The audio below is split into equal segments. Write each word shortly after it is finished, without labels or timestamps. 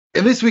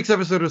In this week's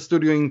episode of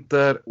Studio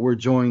Inter, we're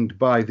joined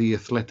by the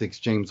Athletics'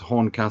 James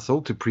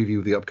Horncastle to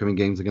preview the upcoming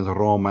games against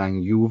Roma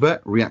and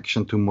Juve,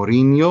 reaction to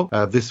Mourinho,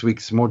 this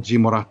week's Moggi,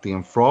 Moratti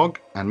and Frog,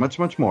 and much,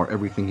 much more.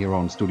 Everything here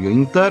on Studio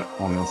Inter,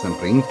 only on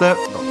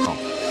sempreinter.com.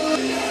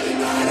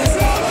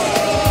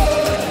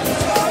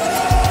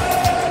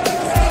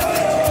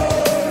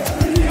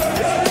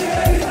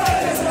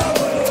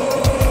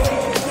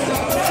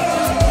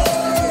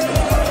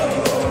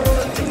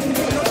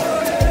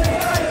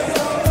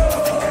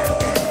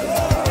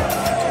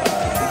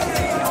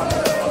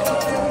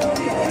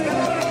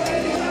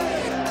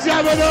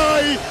 Siamo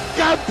noi,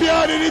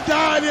 campioni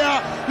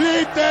d'Italia!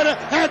 L'Inter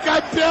è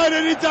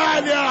campione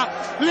d'Italia!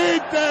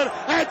 L'Inter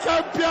è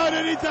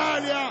campione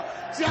d'Italia!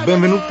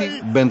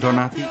 Benvenuti,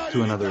 bentornati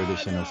to another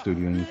edition of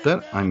Studio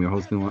Inter. I'm your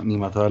host,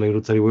 Nimatale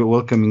Ruzzari. We're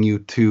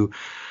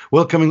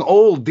welcoming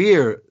all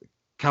dear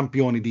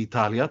Campioni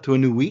d'Italia to a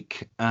new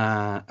week,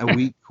 a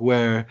week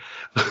where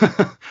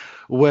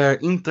where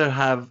Inter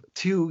have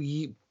two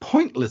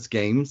pointless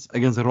games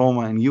against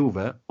Roma and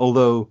Juve,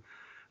 although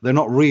they're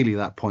not really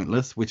that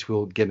pointless, which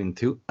we'll get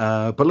into.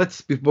 But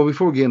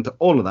before we get into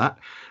all of that,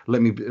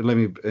 let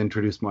me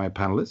introduce my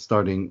panelists,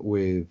 starting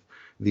with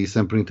the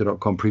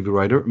sempreinter.com preview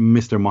writer,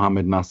 Mr.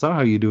 Mohammed Nassar. How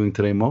are you doing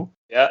today, Mo?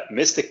 Yeah,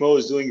 Mystic Mo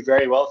is doing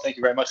very well. Thank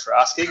you very much for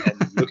asking,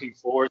 and looking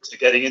forward to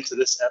getting into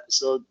this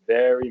episode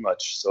very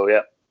much. So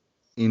yeah,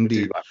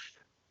 indeed.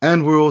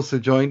 And we're also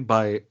joined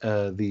by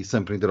the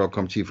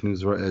sempreinter.com chief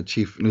news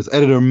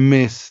editor,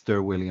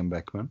 Mr. William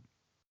Beckman.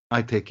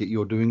 I take it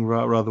you're doing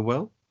rather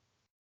well.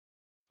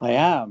 I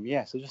am,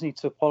 yes. I just need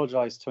to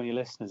apologise to any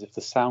listeners if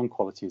the sound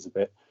quality is a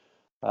bit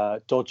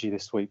dodgy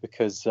this week,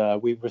 because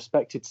we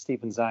respected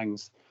Stephen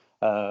Zhang's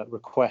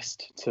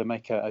request to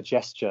make a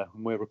gesture,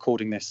 and we're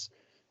recording this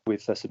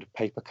with sort of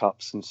paper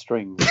cups and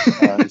strings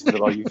instead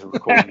of our usual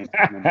recording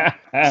instrument.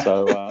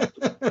 So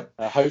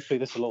hopefully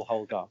this will all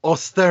hold up.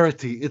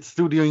 Austerity. It's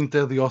Studio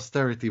Inter, the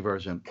austerity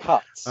version.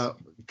 Cuts.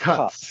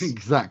 Cuts.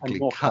 Exactly.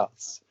 And more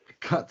cuts.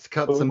 Cuts,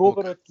 but we've all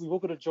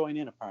got to join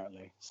in,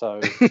 apparently. So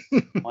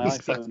my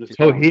iPhone is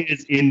so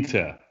here's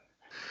Inter.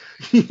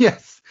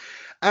 Yes.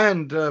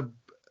 And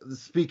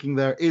speaking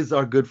there is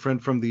our good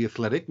friend from The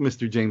Athletic,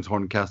 Mr. James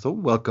Horncastle.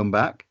 Welcome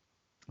back.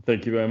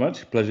 Thank you very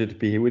much. Pleasure to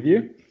be here with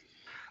you.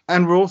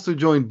 And we're also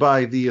joined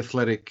by The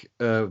Athletic,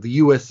 the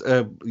US.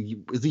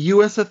 Is the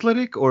US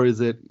Athletic, or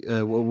is it,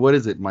 what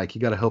is it, Mike?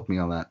 You got to help me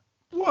on that.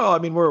 Well, I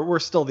mean, we're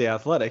still The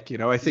Athletic, you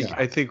know. I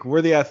think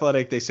we're The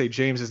Athletic. They say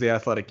James is The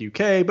Athletic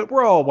UK, but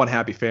we're all one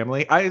happy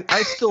family. I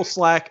still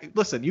slack.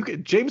 Listen,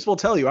 James will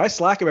tell you I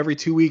slack him every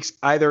 2 weeks,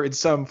 either in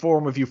some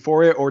form of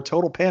euphoria or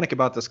total panic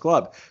about this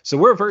club. So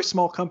we're a very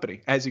small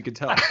company, as you can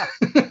tell.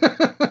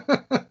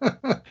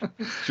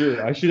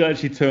 Sure, I should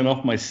actually turn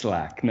off my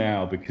Slack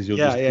now, because you'll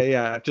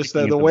just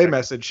the away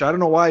message. I don't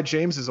know why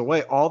James is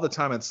away all the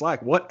time in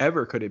Slack.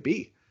 Whatever could it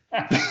be?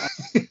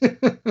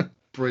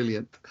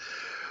 Brilliant.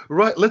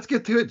 Right, let's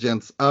get to it,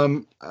 gents.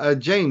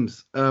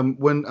 James,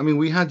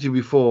 we had you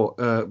before,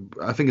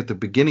 I think at the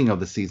beginning of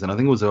the season. I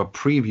think it was a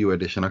preview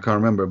edition. I can't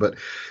remember, but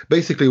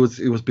basically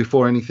it was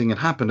before anything had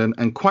happened,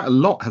 and quite a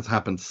lot has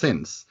happened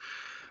since.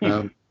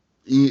 Inter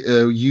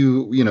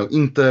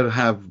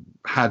have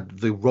had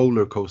the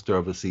roller coaster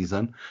of a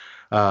season,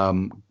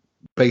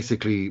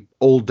 basically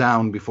all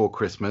down before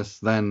Christmas.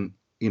 Then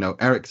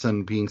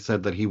Eriksen being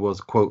said that he was,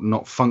 quote,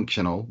 not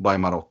functional by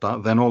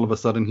Marotta. Then all of a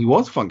sudden he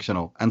was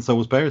functional, and so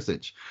was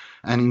Perisic.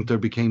 And Inter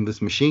became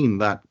this machine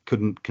that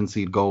couldn't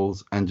concede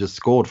goals and just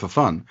scored for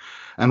fun,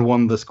 and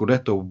won the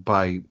Scudetto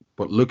by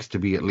what looks to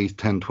be at least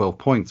 10, 12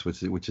 points,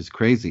 which is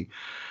crazy.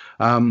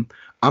 I'm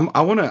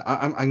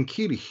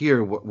keen to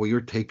hear what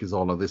your take is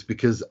all of this,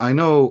 because I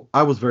know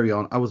I was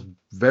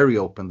very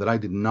open that I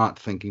did not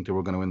think Inter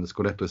were going to win the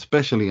Scudetto,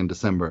 especially in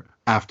December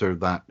after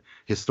that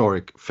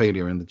historic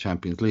failure in the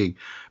Champions League.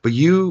 But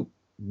you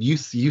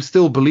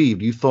still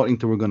believed, you thought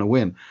Inter were going to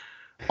win.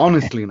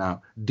 Honestly,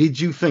 now, did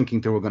you think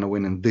Inter were going to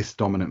win in this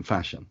dominant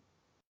fashion?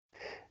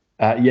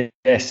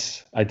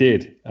 Yes, I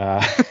did.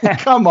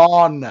 Come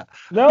on.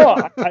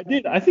 No, I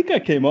did. I think I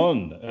came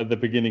on at the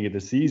beginning of the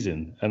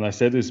season, and I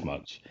said as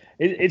much.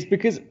 It's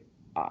because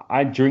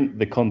I drink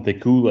the Conte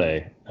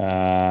Kool-Aid.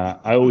 I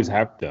always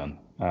have done.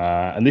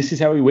 And this is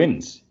how he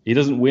wins. He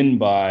doesn't win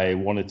by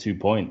 1 or 2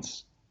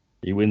 points.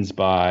 He wins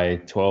by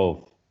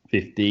 12,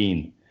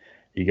 15.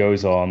 He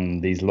goes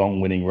on these long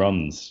winning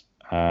runs.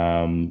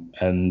 And,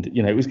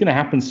 it was going to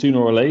happen sooner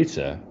or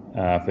later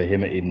for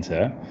him at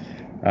Inter.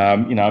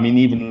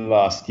 Even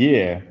last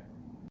year,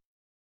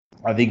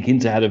 I think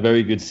Inter had a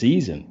very good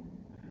season.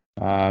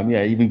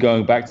 Even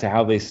going back to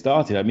how they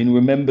started. I mean,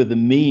 remember the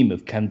meme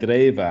of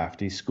Candreva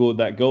after he scored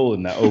that goal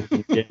in that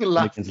opening game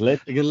against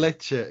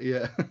Lecce,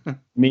 yeah. I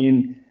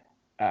mean,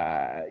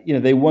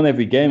 they won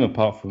every game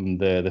apart from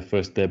the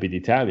first Derby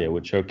d'Italia,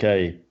 which,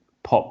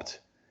 popped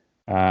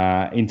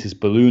Inter's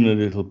balloon a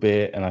little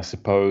bit. And I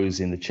suppose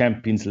in the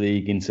Champions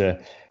League, Inter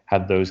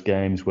had those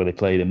games where they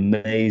played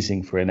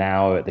amazing for an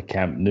hour at the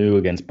Camp Nou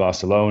against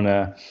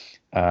Barcelona.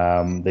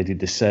 They did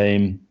the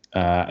same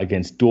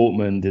against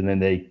Dortmund, and then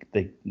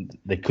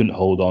they couldn't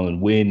hold on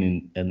and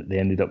win, and they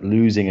ended up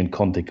losing, and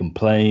Conte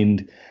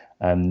complained,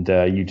 and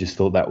you just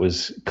thought that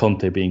was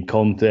Conte being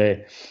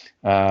Conte.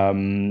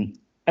 And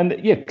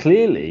yeah,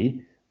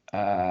 clearly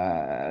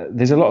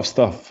there's a lot of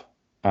stuff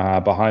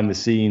behind the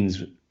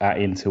scenes at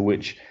Inter,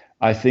 which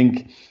I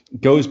think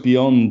goes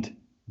beyond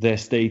their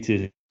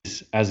status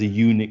as a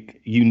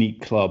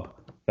unique club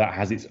that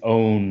has its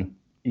own,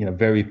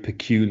 very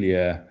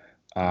peculiar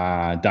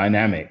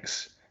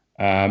dynamics.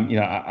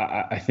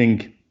 I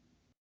think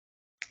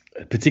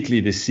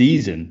particularly this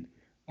season,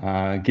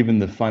 given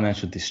the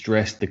financial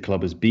distress the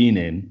club has been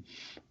in,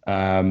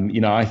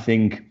 I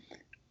think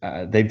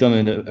they've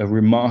done a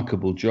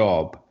remarkable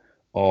job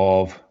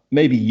of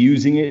maybe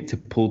using it to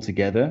pull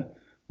together,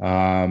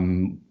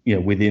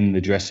 within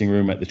the dressing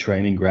room, at the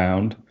training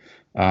ground,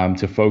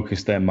 to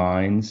focus their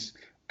minds.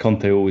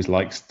 Conte always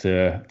likes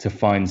to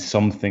find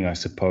something, I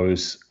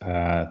suppose,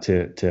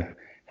 to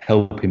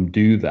help him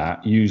do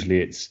that.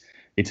 Usually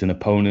it's an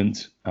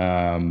opponent,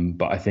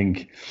 but I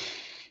think,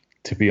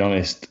 to be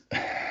honest,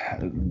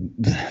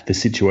 the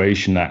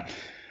situation that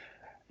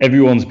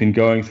everyone's been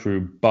going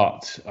through,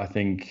 but I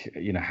think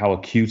how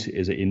acute it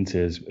is at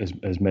Inter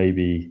as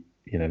maybe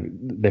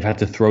they've had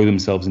to throw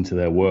themselves into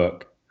their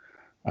work,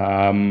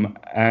 I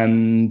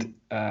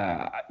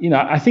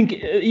think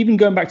even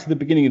going back to the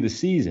beginning of the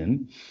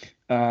season,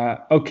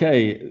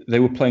 they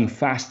were playing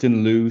fast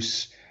and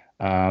loose.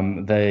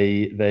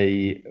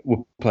 They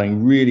were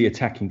playing really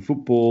attacking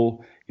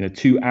football.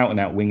 Two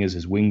out-and-out wingers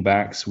as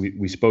wing-backs.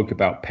 We spoke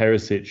about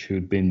Perisic,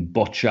 who'd been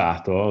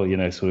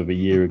bocciato, sort of a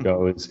year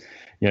ago, as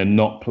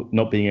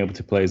not being able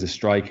to play as a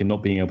striker,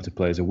 not being able to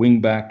play as a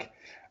wing-back.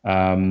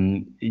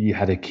 You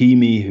had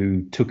Hakimi,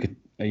 who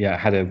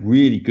had a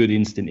really good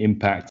instant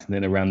impact, and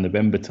then around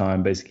November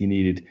time, basically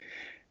needed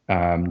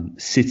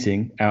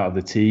sitting out of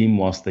the team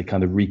whilst they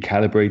kind of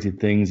recalibrated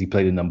things. He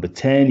played a number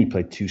 10. He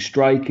played two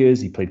strikers.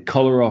 He played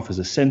Kolarov as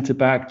a centre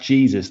back.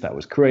 Jesus, that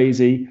was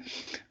crazy.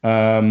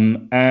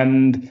 And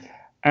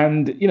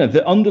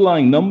the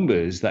underlying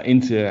numbers that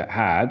Inter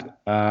had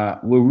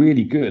were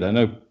really good. I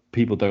know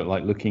people don't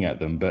like looking at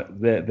them, but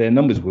their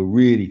numbers were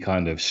really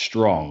kind of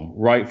strong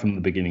right from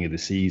the beginning of the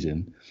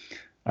season.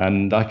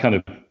 And I kind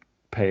of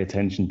pay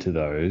attention to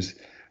those.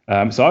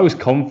 So I was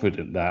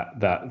confident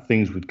that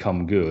things would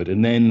come good.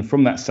 And then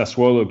from that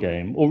Sassuolo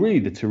game, or really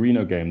the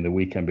Torino game the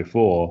weekend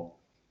before,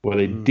 where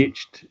they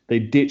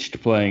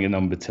ditched playing a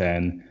number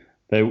 10,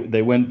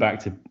 they went back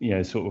to,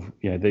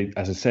 they,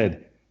 as I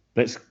said,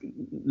 let's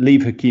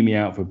leave Hakimi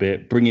out for a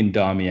bit, bring in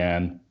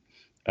Darmian.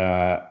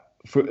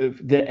 For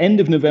the end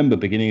of November,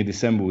 beginning of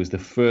December was the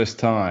first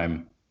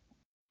time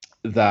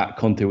that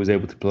Conte was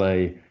able to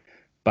play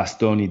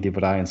Bastoni, De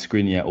Vrij, and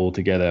Skriniar all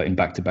together in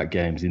back-to-back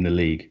games in the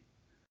league.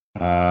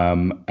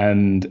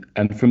 And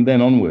from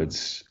then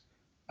onwards,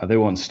 they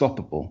were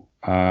unstoppable.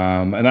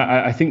 And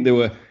I think there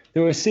were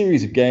a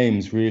series of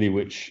games really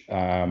which,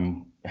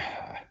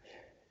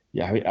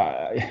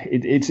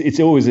 it's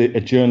always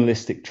a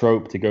journalistic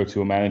trope to go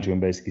to a manager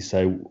and basically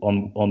say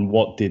on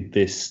what did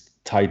this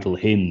title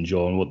hinge,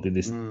 or on what did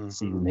this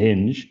season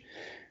hinge.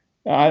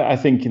 I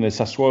think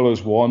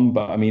Sassuolo's won,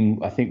 but I mean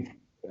I think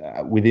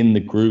within the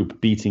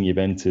group, beating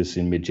Juventus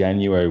in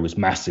mid-January was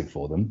massive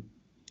for them.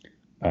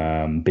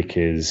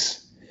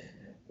 Because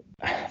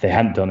they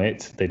hadn't done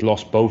it. They'd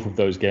lost both of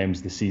those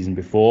games the season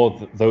before.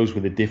 Those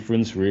were the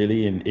difference,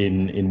 really,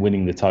 in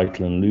winning the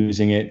title and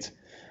losing it.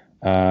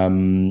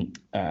 And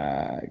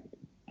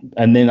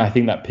then I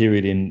think that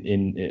period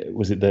in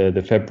was it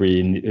the February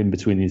in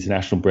between the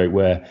international break,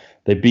 where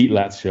they beat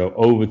Lazio,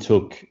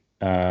 overtook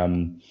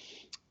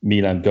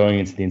Milan going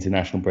into the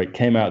international break,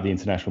 came out of the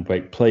international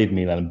break, played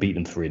Milan and beat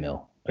them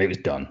 3-0. It was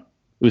done.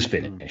 It was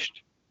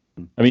finished.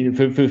 I mean,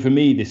 for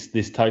me,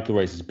 this title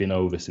race has been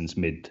over since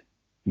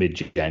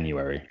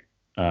mid-January,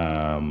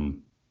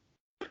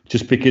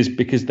 just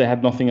because they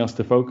had nothing else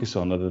to focus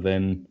on other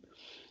than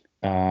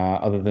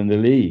the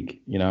league.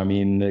 I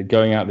mean,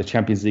 going out the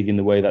Champions League in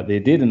the way that they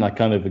did, and I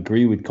kind of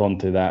agree with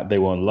Conte that they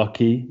were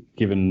unlucky,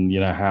 given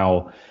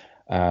how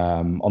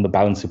on the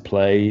balance of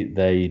play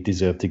they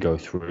deserved to go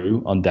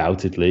through,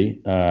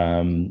 undoubtedly,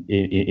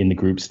 in the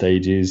group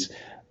stages.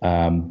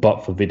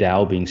 But for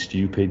Vidal being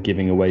stupid,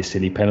 giving away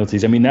silly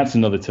penalties. I mean, that's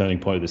another turning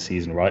point of the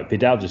season, right?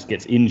 Vidal just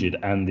gets injured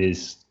and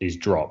is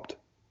dropped.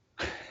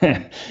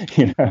 And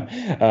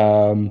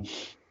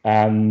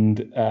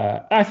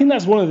I think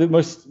that's one of the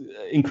most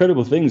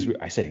incredible things.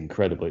 I say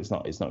incredible. It's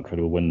not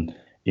incredible when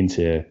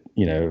Inter,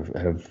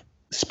 have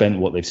spent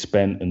what they've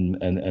spent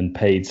and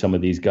paid some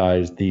of these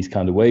guys these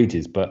kind of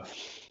wages. But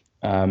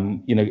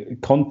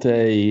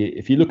Conte,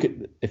 if you look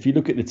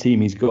at the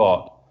team he's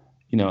got,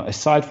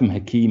 aside from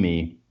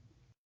Hakimi,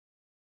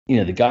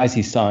 the guys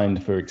he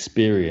signed for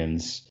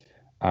experience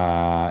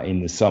in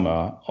the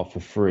summer or for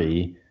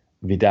free,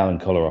 Vidal and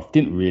Kolarov,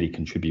 didn't really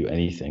contribute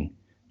anything.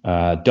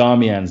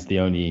 Darmian's the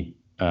only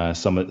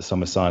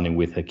summer signing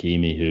with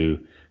Hakimi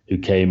who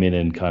came in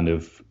and kind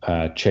of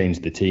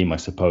changed the team, I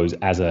suppose,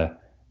 as a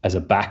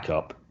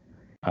backup.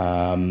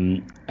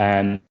 And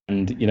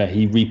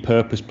he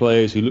repurposed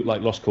players who looked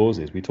like lost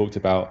causes. We talked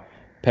about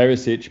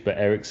Perisic, but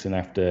Eriksen,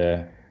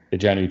 after the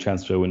January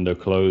transfer window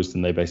closed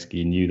and they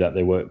basically knew that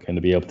they weren't going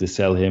to be able to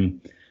sell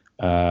him,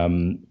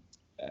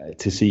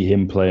 to see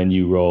him play a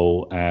new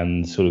role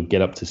and sort of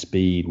get up to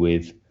speed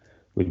with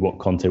what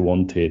Conte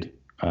wanted,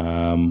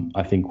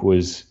 I think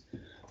was,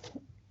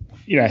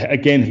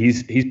 again,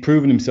 he's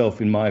proven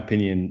himself, in my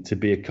opinion, to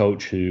be a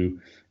coach who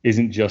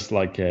isn't just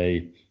like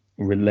a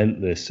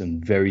relentless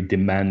and very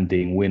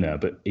demanding winner,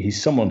 but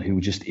he's someone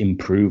who just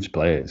improves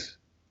players.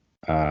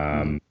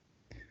 I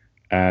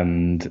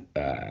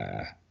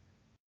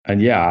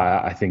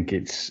think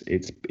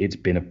it's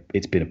been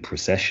a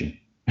procession.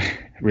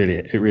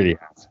 It really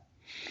has.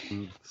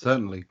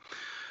 Certainly.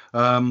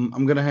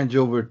 I'm going to hand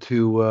you over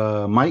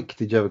to Mike.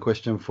 Did you have a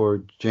question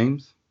for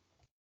James?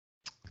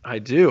 I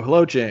do.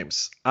 Hello,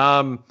 James.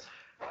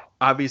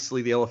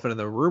 Obviously, the elephant in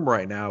the room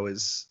right now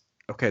is,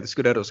 okay, the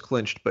Scudetto's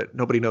clinched, but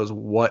nobody knows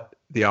what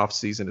the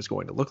offseason is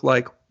going to look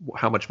like,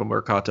 how much of a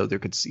mercato there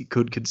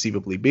could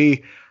conceivably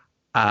be.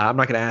 I'm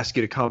not going to ask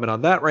you to comment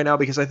on that right now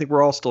because I think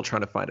we're all still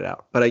trying to find it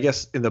out. But I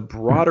guess in the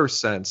broader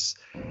sense,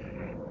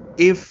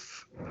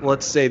 if,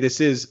 let's say,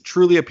 this is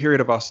truly a period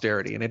of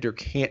austerity and Inter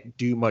can't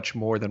do much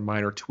more than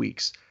minor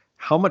tweaks,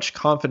 how much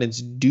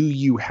confidence do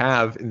you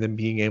have in them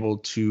being able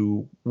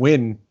to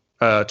win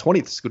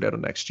 20th Scudetto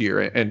next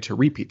year and to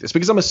repeat this?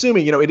 Because I'm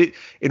assuming,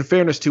 in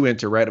fairness to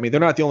Inter, right? I mean,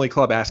 they're not the only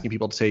club asking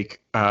people to take,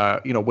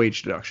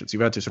 wage deductions.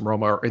 Juventus and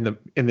Roma are in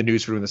the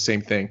news for doing the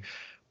same thing.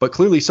 But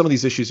clearly some of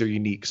these issues are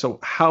unique. So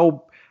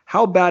how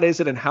bad is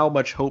it, and how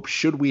much hope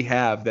should we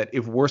have that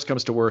if worse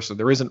comes to worse and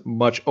there isn't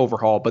much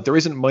overhaul, but there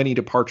isn't many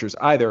departures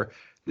either,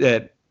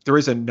 that there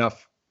is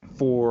enough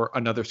for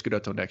another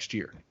Scudetto next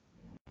year?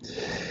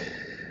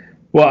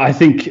 Well, I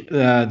think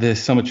the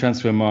summer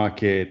transfer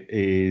market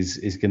is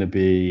going to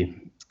be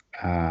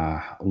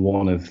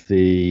one of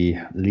the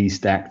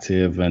least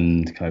active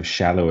and kind of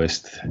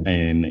shallowest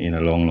in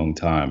a long, long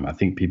time. I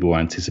think people were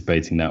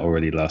anticipating that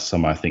already last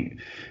summer. I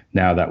think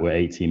now that we're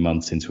 18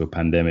 months into a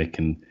pandemic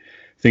and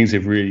things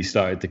have really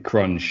started to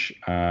crunch,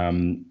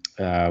 we're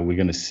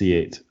going to see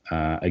it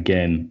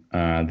again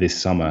this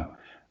summer.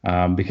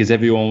 Because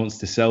everyone wants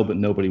to sell, but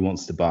nobody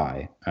wants to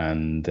buy.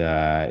 And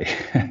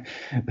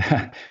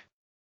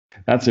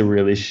that's a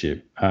real issue.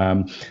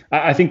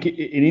 I think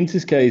in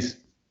Inter's case,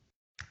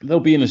 they'll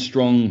be in a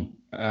strong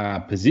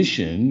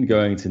position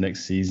going to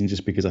next season,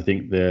 just because I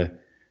think the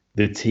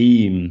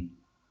team,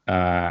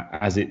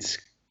 as it's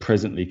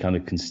presently kind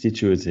of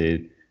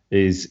constituted,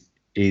 is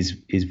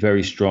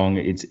very strong.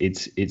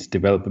 It's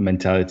developed a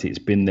mentality. It's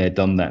been there,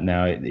 done that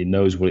now. It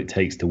knows what it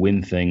takes to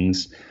win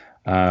things.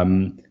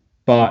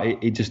 But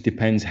it just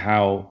depends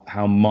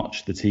how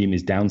much the team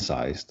is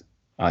downsized,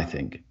 I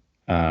think.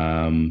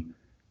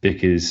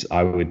 Because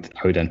I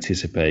would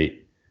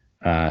anticipate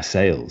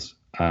sales.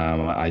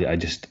 I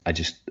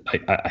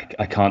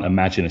can't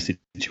imagine a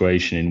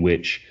situation in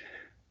which,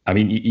 I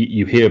mean,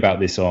 you hear about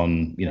this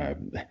on,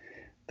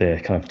 the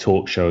kind of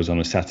talk shows on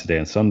a Saturday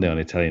and Sunday on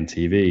Italian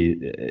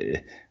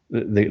TV.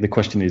 The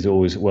question is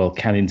always, well,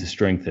 can Inter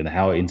strengthen?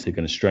 How are Inter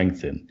going to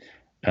strengthen?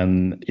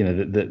 And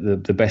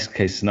the best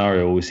case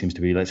scenario always seems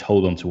to be, let's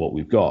hold on to what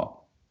we've got.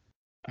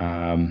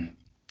 I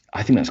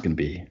think that's going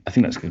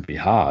to be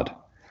hard.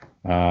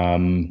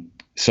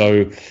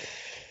 So,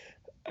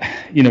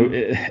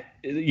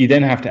 you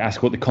then have to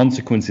ask what the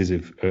consequences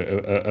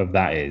of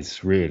that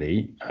is,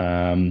 really,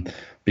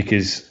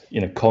 because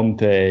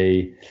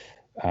Conte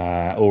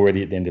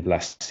already at the end of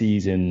last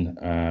season,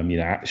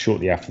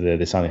 shortly after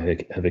the signing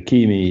of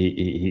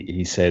Hakimi,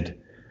 he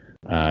said,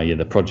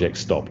 the project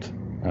stopped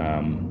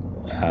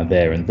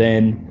there and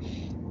then.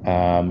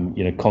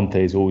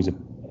 Conte is always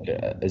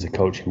as a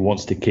coach who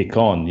wants to kick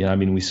on.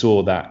 We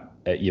saw that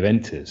at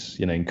Juventus.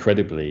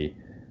 Incredibly,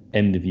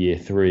 end of year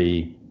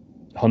 3,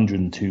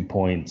 102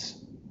 points.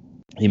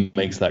 He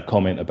makes that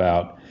comment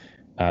about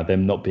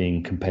them not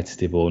being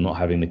competitive or not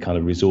having the kind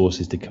of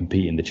resources to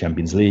compete in the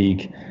Champions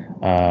League,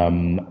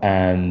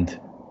 and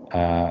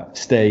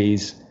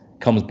stays,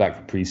 comes back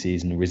for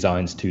pre-season,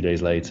 resigns 2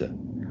 days later.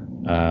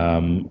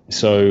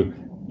 So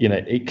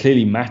it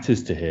clearly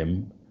matters to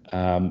him,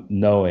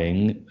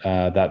 knowing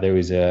that there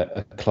is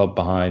a club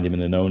behind him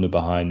and an owner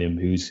behind him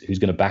who's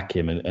going to back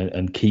him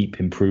and keep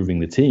improving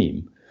the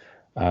team.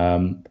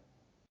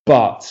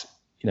 But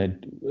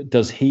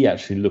does he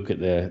actually look at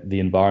the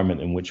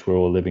environment in which we're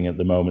all living at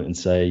the moment and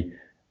say,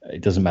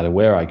 it doesn't matter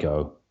where I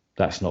go,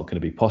 that's not going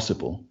to be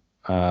possible.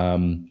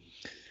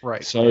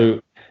 Right.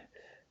 So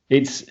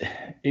it's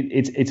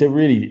a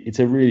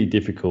really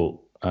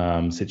difficult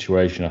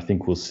situation. I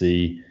think we'll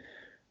see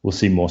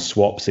more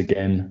swaps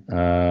again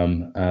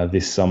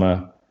this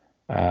summer.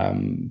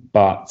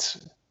 But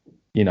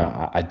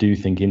I do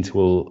think Inter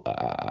will.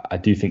 I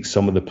do think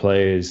some of the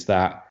players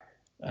that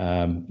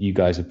you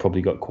guys have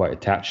probably got quite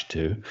attached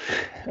to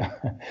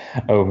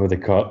over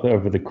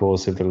the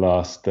course of the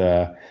last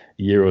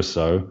year or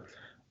so,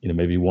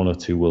 maybe one or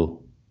two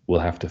will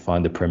have to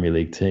find a Premier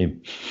League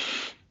team.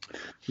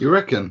 You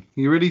reckon?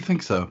 You really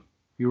think so?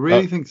 You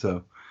really think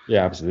so?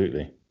 Yeah,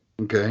 absolutely.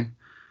 Okay.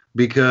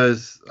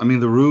 Because I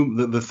mean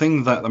the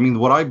thing that I mean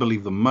what I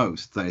believe the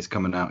most that is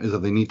coming out is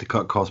that they need to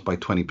cut costs by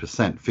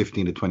 20%,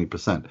 15 to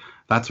 20%.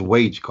 That's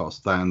wage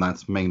cost, and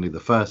that's mainly the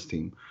first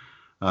team.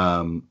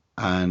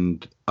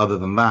 And other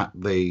than that,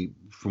 they,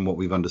 from what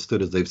we've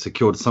understood, is they've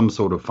secured some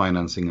sort of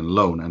financing and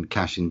loan and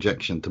cash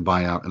injection to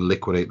buy out and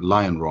liquidate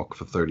Lion Rock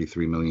for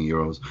 33 million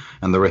euros,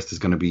 and the rest is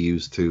going to be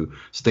used to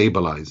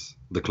stabilize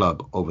the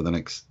club over the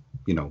next,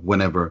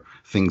 whenever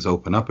things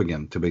open up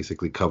again, to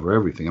basically cover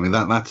everything. I mean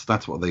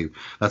that's what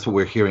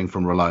we're hearing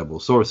from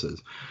reliable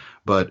sources.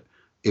 But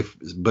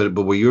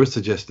what you're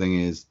suggesting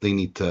is they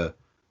need to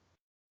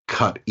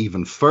cut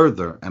even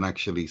further and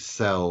actually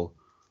sell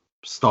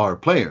star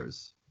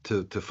players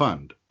to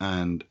fund,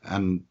 and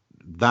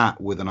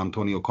that with an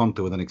Antonio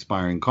Conte with an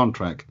expiring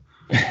contract.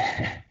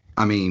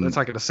 I mean, that's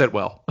not going to sit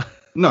well.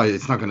 No,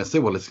 it's not going to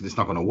sit well. It's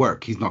not going to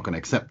work. He's not going to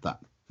accept that.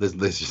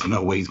 There's just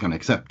no way he's going to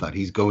accept that.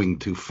 He's going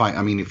to fight.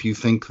 I mean, if you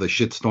think the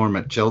shitstorm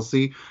at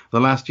Chelsea the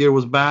last year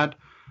was bad,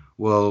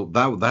 well,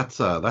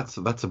 that's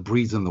a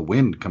breeze in the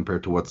wind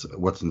compared to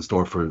what's in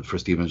store for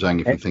Steven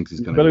Zhang if he thinks he's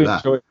going to do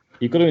that.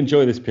 You've got to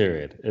enjoy this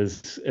period,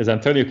 as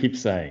Antonio keeps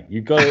saying.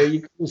 You've got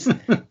to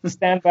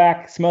stand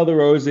back, smell the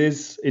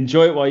roses,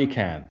 enjoy it while you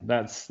can.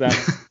 That's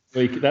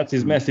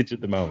his message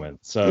at the moment.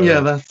 So yeah,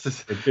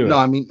 that's no.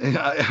 I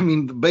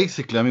mean,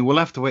 basically, we'll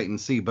have to wait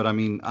and see. But I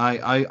mean,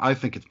 I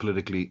think it's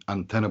politically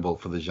untenable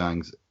for the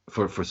Zhangs,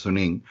 for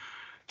Suning,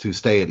 to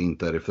stay at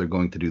Inter if they're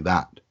going to do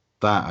that.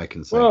 That I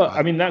can say. Well,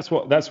 I mean, that's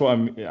what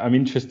I'm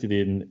interested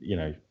in. You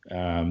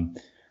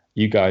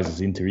guys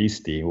as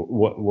Interisti,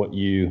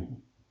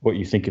 what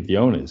you think of the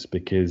owners,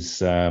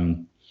 because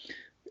on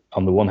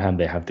the one hand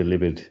they have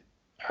delivered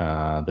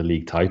the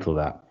league title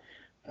that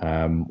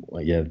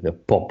the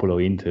Popolo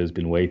Inter has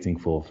been waiting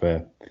for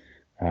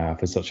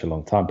such a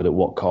long time, but at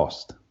what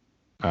cost?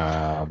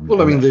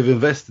 Well, I mean, they've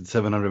invested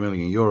 700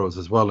 million euros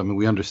as well. I mean,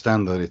 we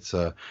understand that it's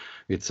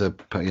a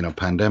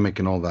pandemic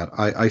and all that.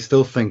 I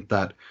still think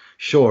that,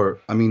 sure.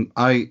 I mean,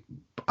 I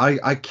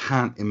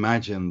can't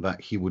imagine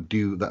that they would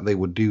do that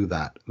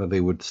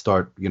they would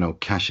start,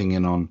 cashing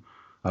in on,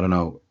 I don't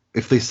know,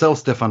 if they sell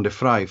Stefan de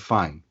Vrij,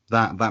 fine.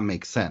 That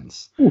makes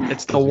sense.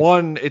 It's the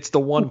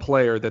one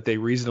player that they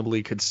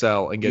reasonably could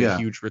sell and get a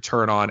huge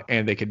return on,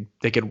 and they could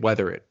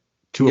weather it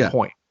to a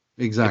point.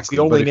 Exactly. It's the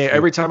only name.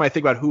 Every time I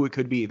think about who it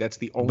could be, that's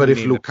the only. But if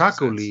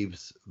Lukaku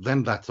leaves,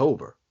 then that's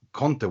over.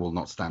 Conte will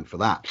not stand for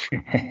that.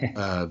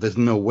 There's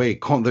no way.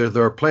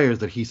 There are players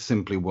that he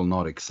simply will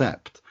not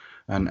accept,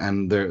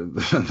 and they're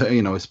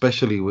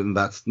especially when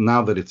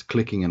now that it's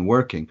clicking and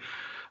working.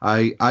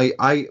 I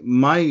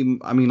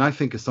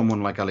think of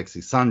someone like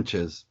Alexis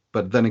Sanchez,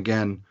 but then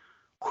again,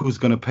 who's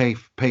going to pay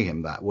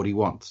him what he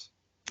wants?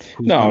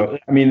 I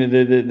mean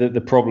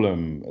the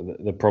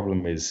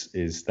problem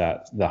is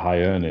that the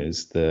high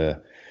earners,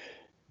 the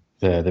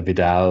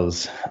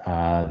Vidals,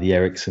 the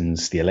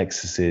Eriksens, the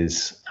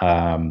Alexises,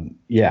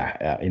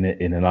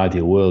 in an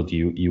ideal world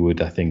you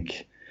would, I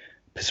think,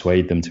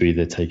 persuade them to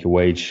either take a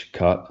wage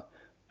cut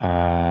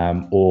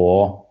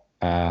or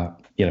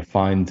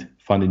find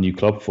a new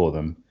club for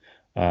them.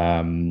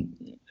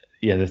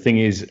 The thing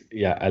is,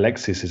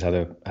 Alexis has had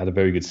a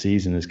very good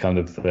season as kind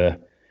of the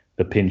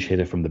pinch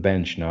hitter from the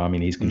bench. I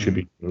mean, he's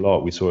contributed a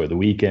lot. We saw it at the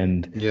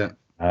weekend. Yeah.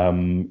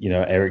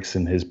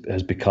 Eriksen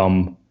has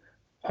become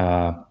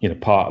part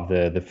of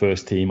the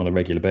first team on a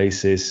regular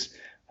basis.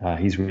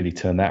 He's really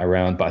turned that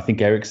around. But I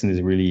think Eriksen is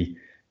a really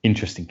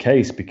interesting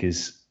case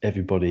because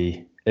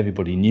everybody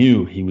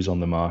knew he was on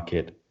the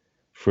market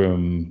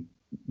from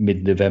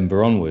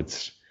mid-November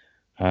onwards.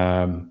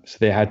 So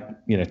they had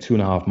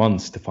 2.5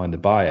 months to find a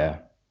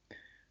buyer,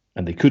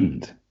 and they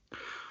couldn't.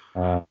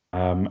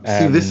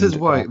 See, this is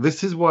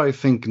why I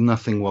think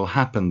nothing will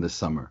happen this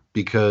summer,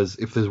 because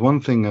if there's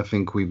one thing I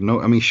think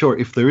sure,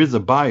 if there is a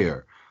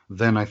buyer,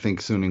 then I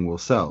think Suning will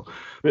sell.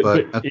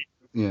 I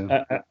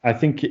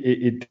think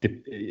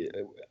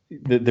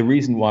the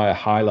reason why I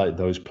highlight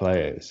those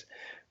players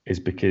is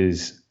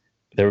because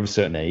they're of a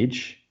certain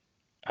age,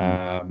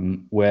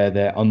 where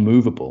they're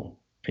unmovable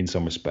in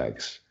some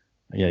respects.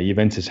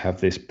 Juventus have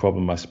this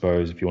problem, I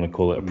suppose, if you want to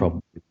call it a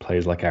problem, with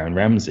players like Aaron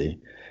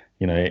Ramsey,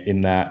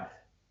 in that,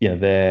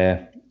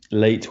 they're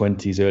late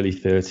 20s, early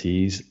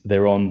 30s.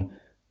 They're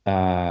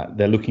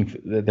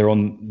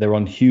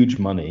on huge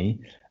money,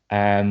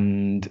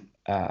 and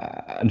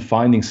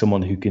finding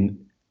someone who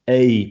can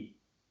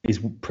is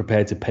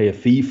prepared to pay a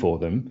fee for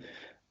them.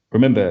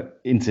 Remember,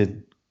 Inter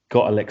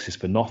got Alexis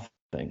for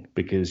nothing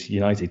because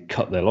United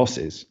cut their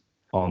losses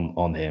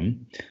on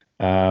him.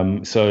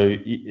 So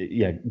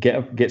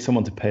get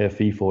someone to pay a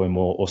fee for him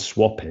or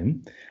swap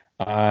him,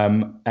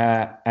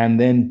 and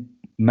then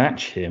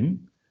match the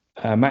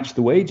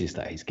wages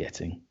that he's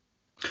getting.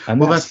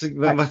 And that's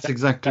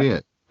exactly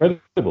it.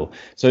 Incredible.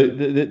 So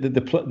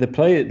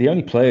the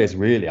only players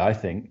really, I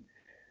think,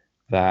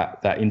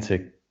 that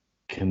Inter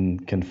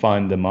can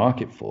find the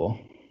market for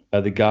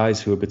are the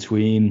guys who are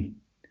between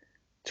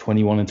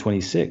 21 and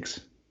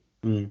 26.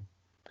 And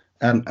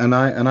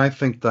I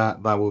think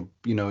that will,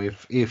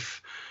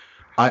 if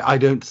I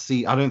don't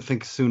think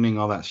Suning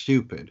are that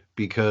stupid,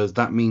 because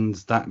that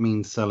means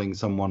selling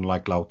someone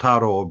like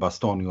Lautaro or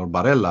Bastoni or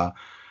Barella,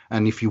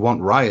 and if you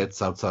want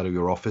riots outside of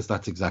your office,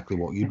 that's exactly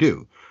what you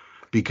do,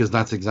 because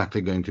that's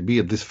exactly going to be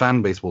it. This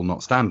fan base will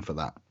not stand for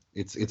that.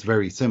 It's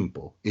very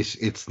simple.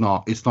 It's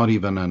not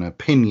even an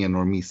opinion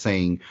or me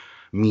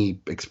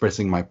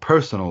expressing my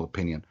personal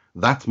opinion.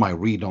 That's my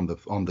read on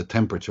the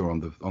temperature, on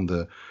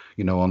the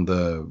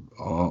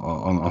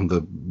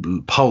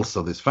pulse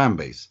of this fan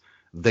base.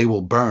 They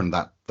will burn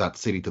that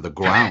city to the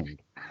ground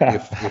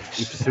if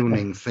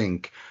Suning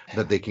think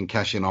that they can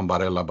cash in on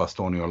Barella,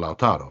 Bastoni, or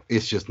Lautaro.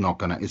 It's not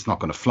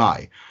gonna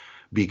fly,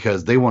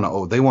 because they want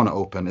to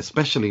open,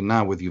 especially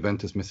now with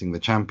Juventus missing the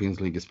Champions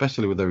League,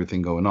 especially with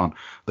everything going on.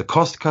 The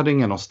cost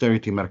cutting and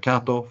austerity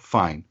mercato,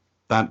 fine.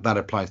 That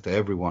applies to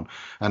everyone,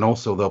 and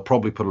also they'll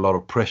probably put a lot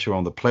of pressure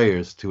on the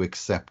players to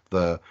accept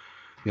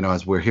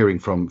as we're hearing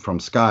from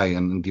Sky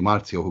and Di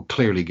Marzio, who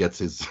clearly gets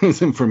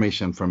his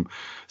information from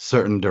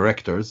certain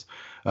directors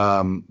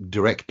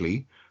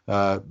directly.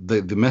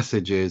 The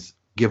message is,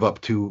 give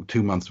up two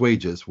months'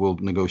 wages. We'll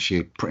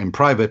negotiate in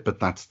private, but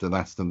that's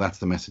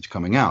the message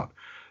coming out,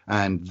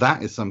 and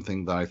that is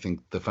something that I think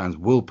the fans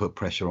will put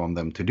pressure on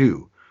them to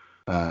do.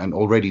 And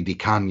already Di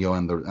Canio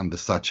and the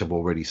such have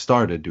already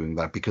started doing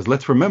that, because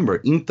let's remember,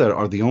 Inter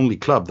are the only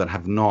club that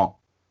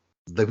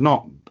they've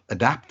not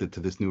adapted to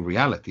this new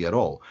reality at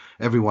all.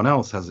 Everyone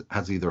else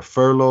has either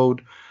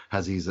furloughed,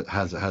 has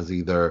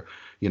either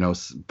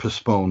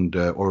postponed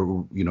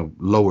or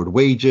lowered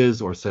wages,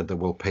 or said that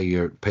we'll pay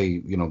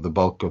the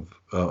bulk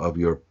of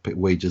your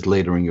wages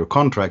later in your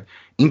contract.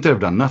 Inter have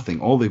done nothing.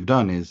 All they've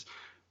done is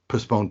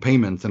postpone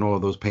payments, and all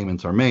of those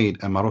payments are made,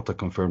 and Marotta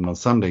confirmed on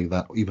Sunday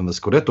that even the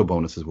Scudetto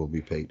bonuses will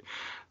be paid.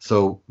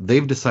 So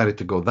they've decided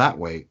to go that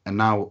way, and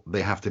now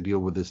they have to deal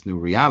with this new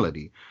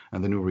reality.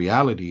 And the new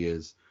reality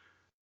is,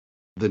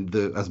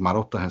 as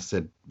Marotta has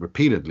said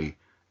repeatedly,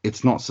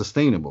 it's not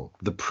sustainable.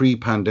 The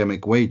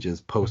pre-pandemic wages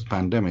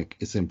post-pandemic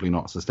is simply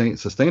not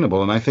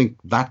sustainable, and I think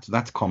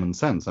that's common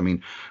sense. I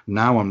mean,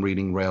 now I'm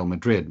reading Real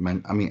Madrid.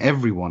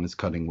 Everyone is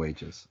cutting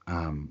wages.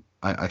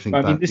 I think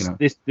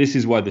this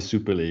is why the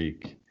Super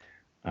League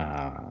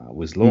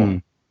was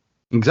launched.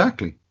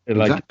 Exactly.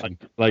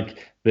 Like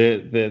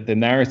the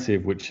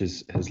narrative, which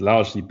has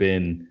largely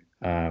been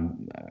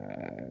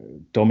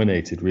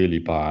dominated really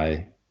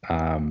by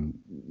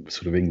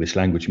sort of English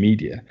language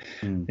media,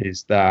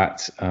 is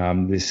that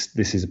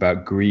this is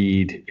about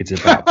greed. It's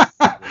about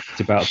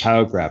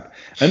power grab,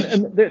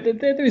 and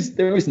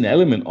there is an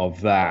element of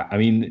that. I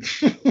mean,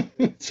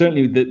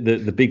 certainly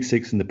the Big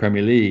Six in the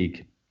Premier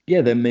League,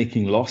 yeah, they're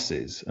making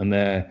losses, and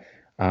their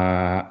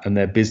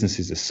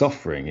businesses are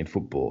suffering in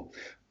football,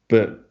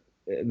 but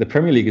the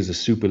Premier League is a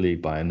super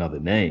league by another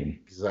name.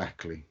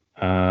 Exactly.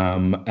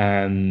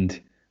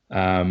 And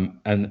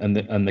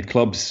the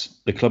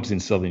clubs in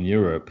Southern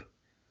Europe,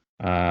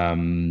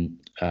 don't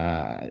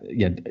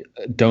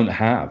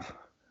have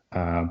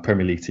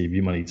Premier League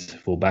TV money to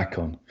fall back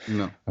on.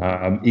 No.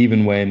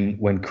 Even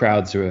when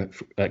crowds are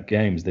at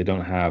games, they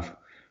don't have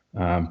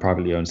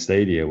privately owned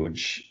stadia,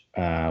 which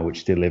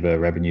deliver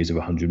revenues of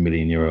 €100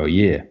 million a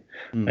year,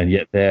 and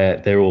yet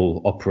they're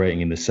all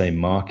operating in the same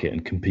market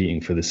and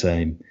competing for the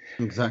same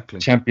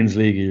Champions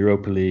League or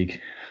Europa League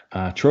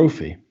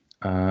trophy.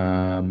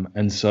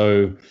 And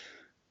so,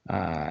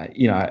 I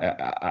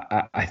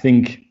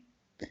think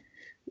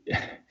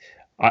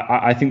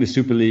the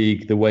Super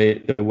League, the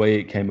way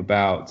it came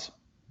about,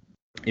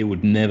 it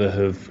would never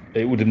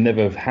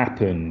have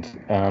happened.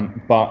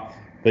 But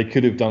they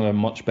could have done a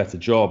much better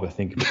job, I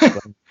think,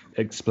 of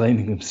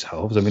explaining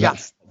themselves. I mean,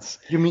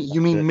 you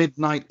mean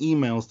midnight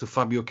emails to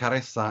Fabio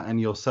Caressa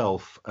and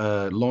yourself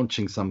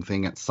launching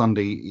something at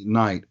Sunday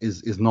night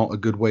is not a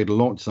good way to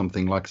launch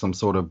something, like some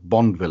sort of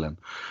Bond villain.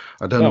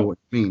 I don't know what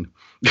you mean.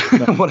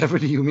 No. Whatever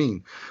do you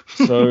mean?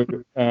 So,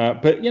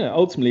 but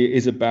ultimately it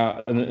is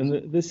about,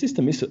 and the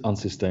system is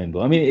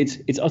unsustainable. I mean,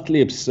 it's utterly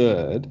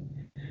absurd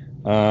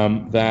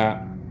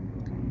that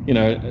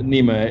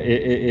Nima,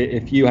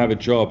 if you have a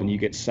job and you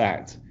get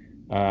sacked,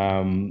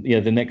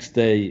 the next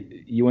day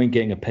you ain't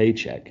getting a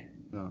paycheck.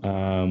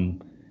 No.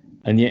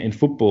 And yet in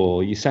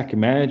football, you sack a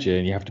manager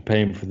and you have to pay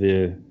him for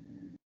the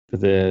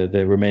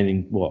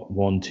remaining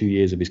 1-2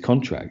 years of his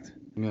contract.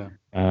 Yeah.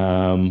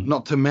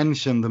 Not to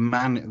mention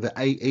the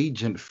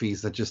agent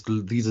fees that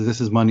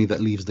this is money that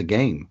leaves the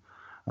game.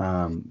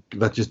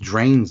 That just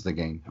drains the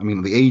game. I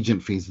mean, the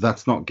agent fees,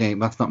 that's not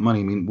money.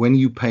 I mean, when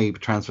you pay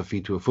transfer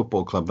fee to a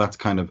football club, that's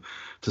kind of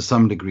to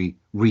some degree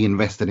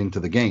reinvested into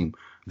the game.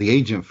 The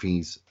agent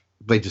fees,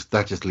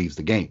 that just leaves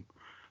the game.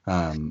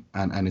 And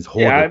it's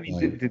hoarded. Yeah, I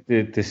mean,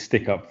 to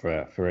stick up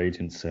for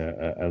agents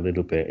a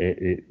little bit,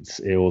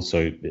 it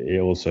also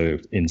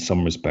in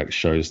some respects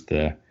shows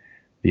the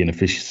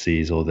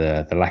inefficiencies or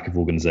the lack of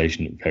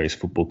organization at various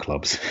football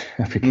clubs.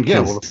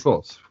 Yeah, well, of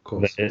course.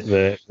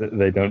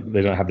 They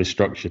don't have the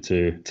structure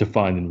to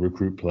find and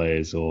recruit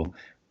players, or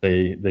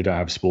they don't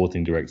have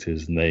sporting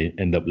directors, and they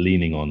end up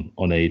leaning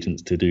on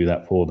agents to do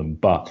that for them.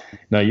 But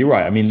no, you're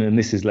right. I mean, and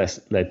this has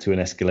led to an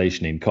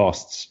escalation in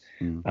costs.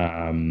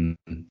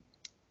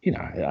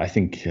 I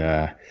think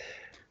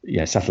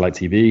satellite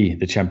TV,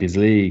 the Champions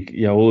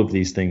League, all of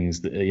these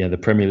things, the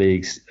Premier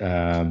League's,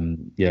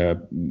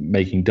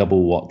 making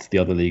double what the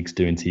other leagues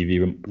do in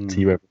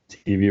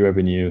TV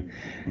revenue,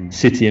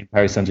 City and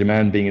Paris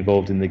Saint-Germain being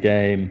involved in the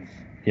game,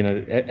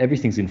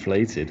 everything's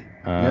inflated.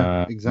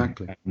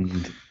 Exactly.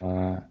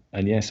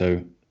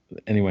 So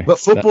anyway. But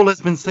football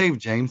has been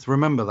saved, James.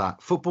 Remember that.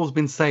 Football's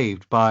been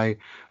saved by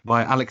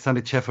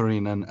Alexander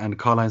Ceferin and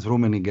Karl-Heinz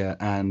Rummenigge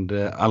and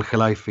Al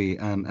Khelaifi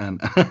and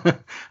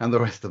and the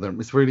rest of them.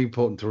 It's really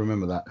important to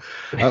remember that.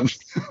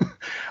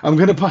 I'm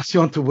going to pass you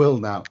on to Will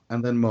now,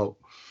 and then Mo.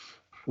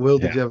 Will,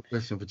 did you have a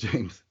question for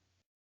James?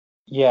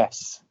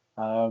 Yes.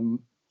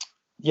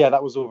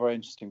 That was all very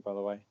interesting, by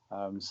the way.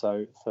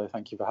 So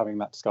thank you for having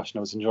that discussion.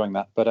 I was enjoying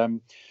that. But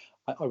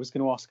I was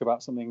going to ask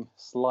about something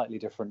slightly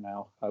different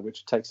now,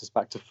 which takes us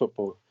back to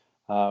football.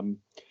 Damn.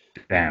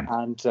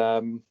 And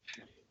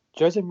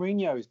Jose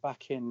Mourinho is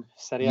back in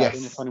Serie A. Yes. I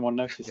don't know if anyone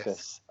noticed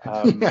this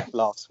Yes.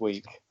 last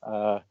week.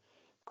 Never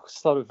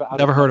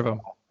heard of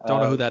him.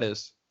 Don't know who that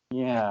is.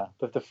 Yeah,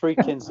 but the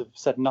Friedkins have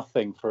said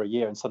nothing for a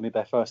year, and suddenly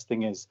their first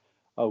thing is,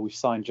 "Oh, we've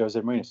signed Jose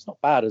Mourinho." It's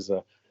not bad as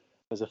a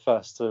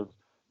first sort of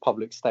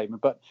public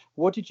statement. But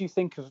what do you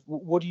think of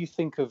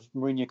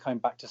Mourinho coming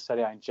back to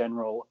Serie A in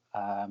general,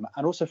 and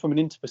also from an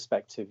Inter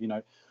perspective?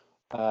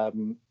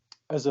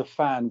 As a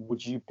fan,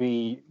 would you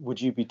be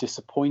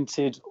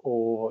disappointed,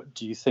 or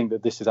do you think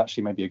that this is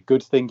actually maybe a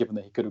good thing, given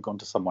that he could have gone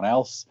to someone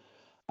else?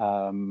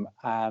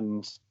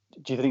 And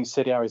do you think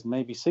Serie A is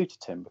maybe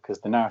suited him, because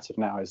the narrative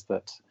now is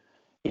that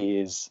he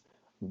is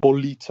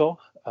bollito,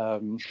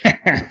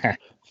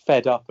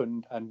 fed up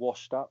and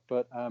washed up,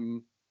 but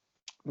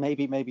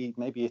maybe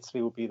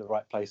Italy will be the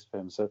right place for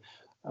him. So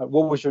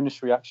what was your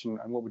initial reaction,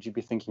 and what would you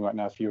be thinking right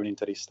now if you were an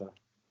Interista?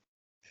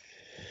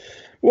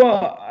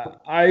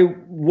 Well, I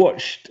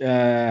watched,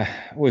 what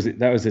was it?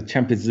 That was a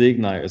Champions League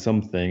night or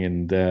something,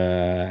 and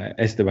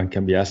Esteban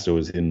Cambiasso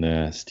was in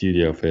the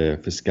studio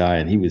for Sky,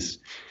 and he was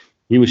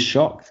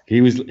shocked. He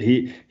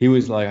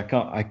was like,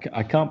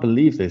 I can't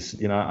believe this.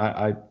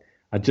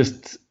 I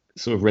just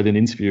sort of read an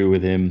interview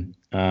with him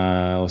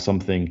or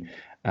something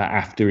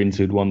after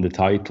Inter had won the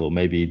title.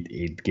 Maybe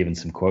he'd given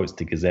some quotes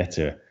to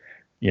Gazzetta,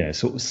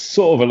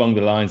 sort of along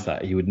the lines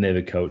that he would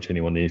never coach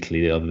anyone in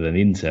Italy other than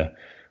Inter.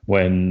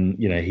 When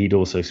he'd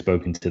also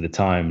spoken to the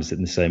Times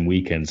in the same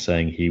weekend,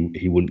 saying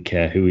he wouldn't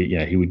care who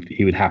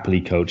he would happily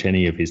coach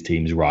any of his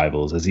team's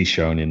rivals, as he's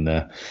shown in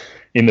the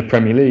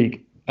Premier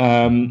League.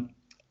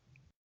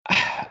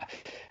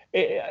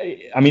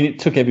 It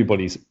took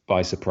everybody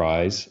by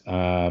surprise,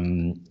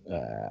 Roma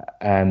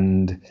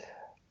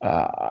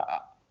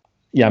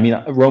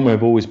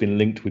have always been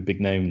linked with big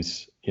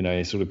names,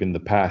 sort of in the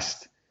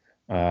past.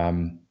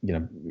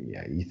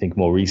 You think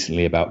more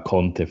recently about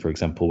Conte, for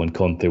example. When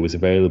Conte was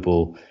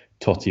available,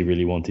 Totti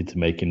really wanted to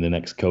make him the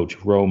next coach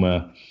of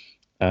Roma.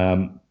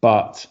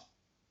 But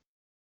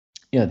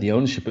the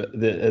ownership at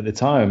the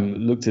time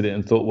looked at it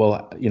and thought,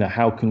 well,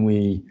 how can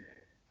we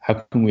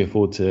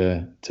afford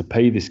to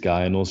pay this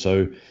guy and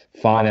also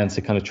finance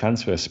a kind of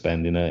transfer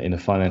spend in a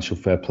financial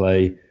fair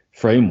play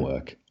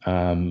framework?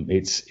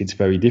 It's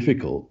very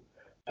difficult.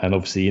 And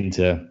obviously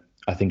Inter,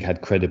 I think,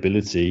 had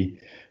credibility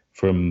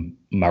from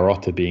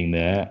Marotta being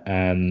there,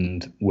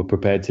 and were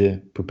prepared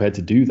to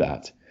do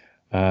that.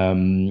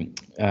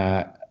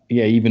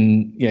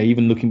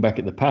 Even looking back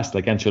at the past,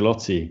 like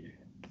Ancelotti,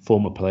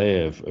 former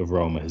player of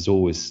Roma, has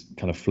always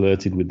kind of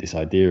flirted with this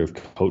idea of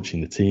coaching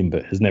the team,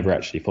 but has never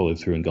actually followed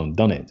through and gone and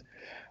done it.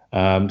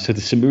 So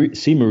to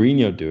see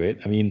Mourinho do it,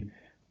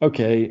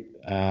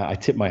 I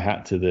tip my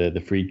hat to the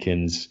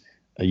Friedkins.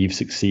 You've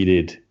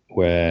succeeded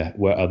where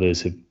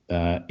others have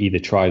either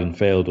tried and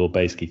failed, or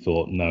basically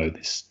thought, no,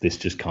 this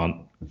just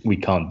we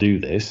can't do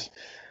this.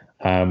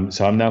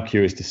 So I'm now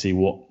curious to see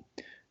what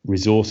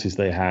resources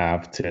they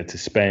have to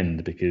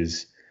spend,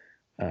 because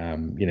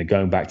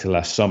going back to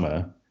last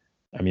summer,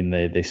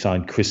 they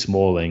signed Chris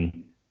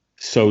Smalling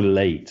so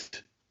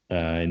late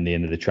in the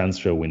end of the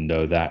transfer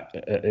window that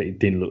it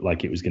didn't look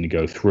like it was going to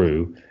go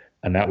through,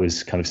 and that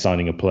was kind of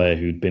signing a player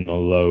who'd been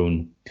on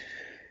loan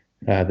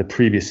the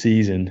previous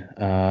season.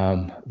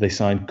 They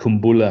signed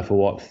Kumbula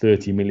for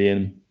 30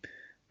 million.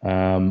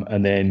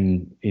 And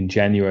then in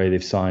January,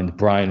 they've signed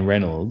Brian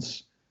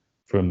Reynolds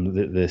from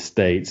the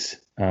States,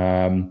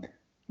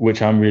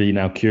 which I'm really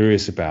now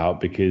curious about,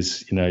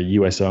 because,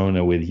 US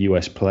owner with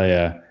US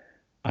player,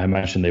 I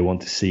imagine they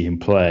want to see him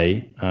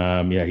play.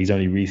 He's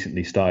only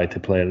recently started to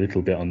play a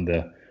little bit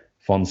under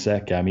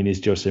Fonseca.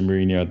 Is Jose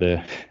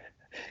Mourinho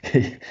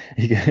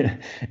he can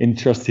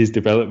entrust his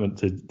development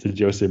to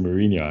Jose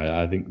Mourinho?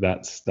 I think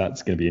that's going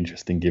to be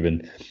interesting,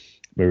 given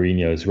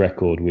Mourinho's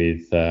record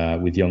with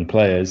young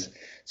players.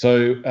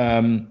 So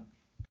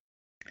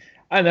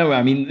I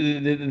know.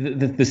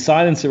 The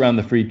silence around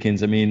the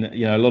Friedkins. A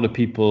lot of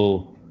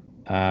people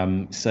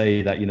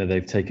say that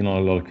they've taken on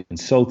a lot of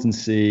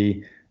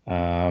consultancy.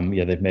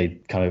 They've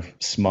made kind of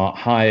smart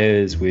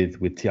hires with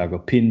Thiago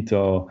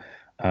Pinto.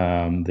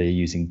 They're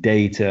using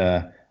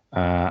data.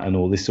 And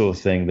all this sort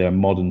of thing. They're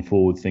modern,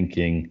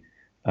 forward-thinking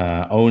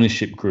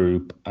ownership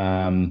group,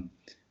 and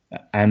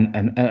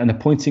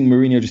appointing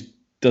Mourinho just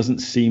doesn't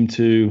seem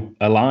to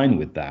align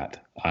with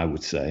that, I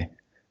would say.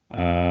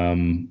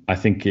 I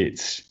think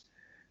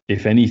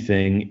if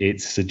anything,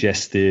 it's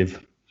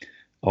suggestive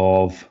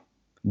of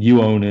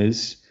new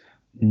owners,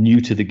 new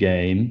to the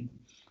game,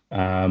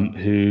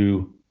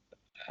 who,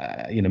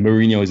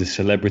 Mourinho is a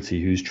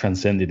celebrity who's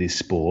transcended his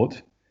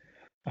sport.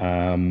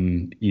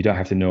 You don't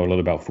have to know a lot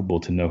about football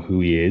to know who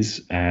he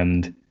is,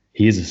 and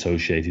he is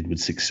associated with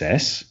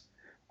success,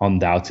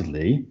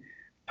 undoubtedly.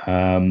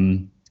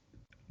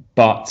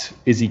 But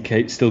is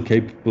he still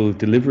capable of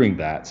delivering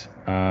that?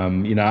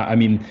 When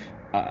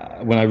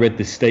I read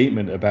this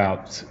statement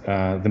about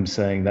them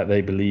saying that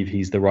they believe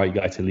he's the right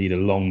guy to lead their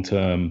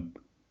long-term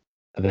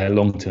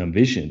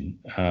vision,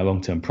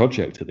 long-term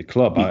project at the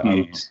club,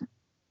 I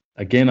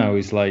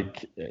was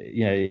like,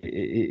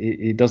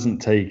 it doesn't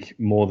take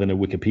more than a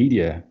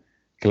Wikipedia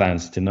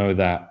glance to know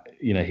that,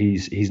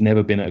 he's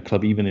never been at a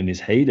club, even in his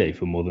heyday,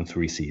 for more than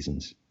 3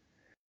 seasons.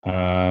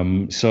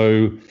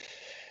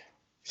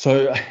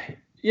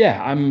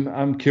 Yeah,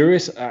 I'm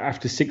curious.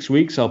 After 6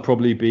 weeks, I'll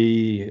probably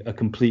be a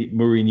complete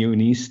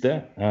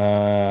Mourinhoista,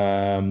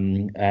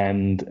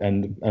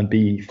 and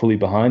be fully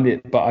behind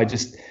it. But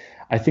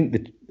I think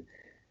that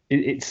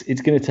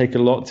it's going to take a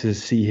lot to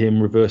see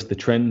him reverse the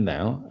trend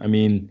now. I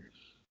mean,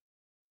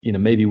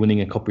 maybe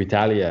winning a Coppa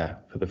Italia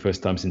for the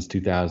first time since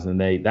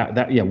 2008.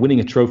 Winning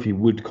a trophy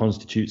would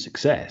constitute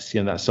success.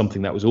 That's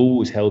something that was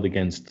always held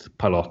against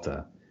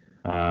Pallotta,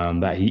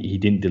 that he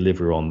didn't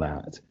deliver on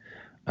that.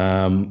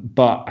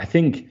 But I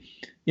think,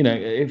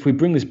 if we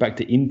bring this back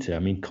to Inter, I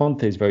mean,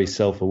 Conte is very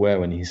self-aware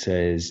when he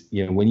says,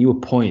 when you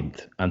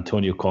appoint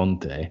Antonio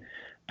Conte,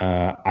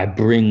 I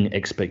bring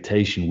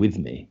expectation with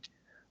me.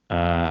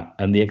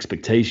 And the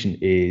expectation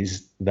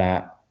is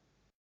that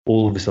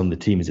all of a sudden the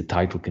team is a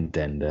title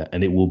contender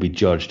and it will be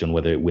judged on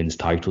whether it wins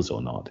titles or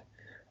not.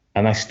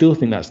 And I still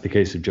think that's the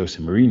case of Jose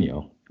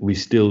Mourinho. We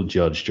still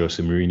judge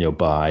Jose Mourinho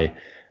by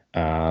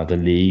the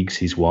leagues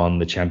he's won,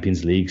 the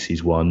Champions Leagues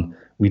he's won.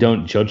 We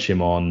don't judge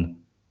him on,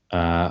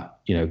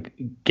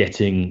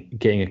 getting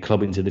a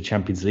club into the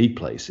Champions League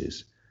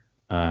places,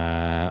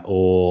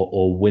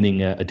 or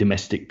winning a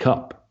domestic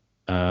cup.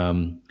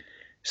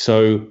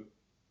 So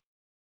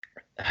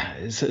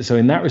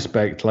in that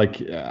respect,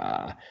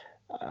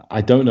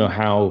 I don't know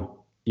how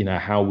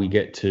we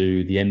get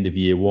to the end of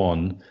year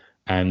one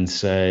and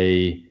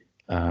say,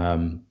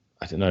 I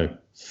don't know,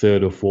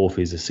 3rd or 4th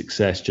is a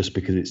success just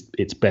because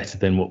it's better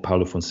than what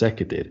Paulo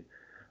Fonseca did.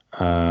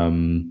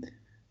 And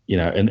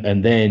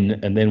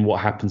then what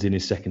happens in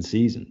his second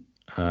season?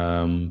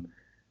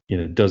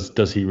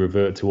 Does he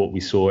revert to what we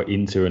saw at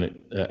Inter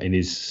in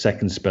his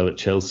second spell at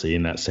Chelsea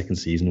in that second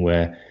season,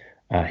 where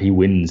he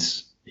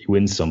wins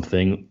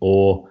something,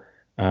 or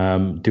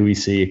do we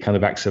see a kind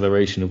of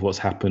acceleration of what's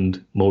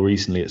happened more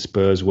recently at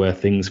Spurs, where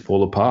things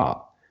fall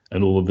apart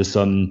and all of a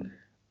sudden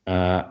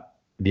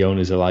the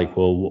owners are like,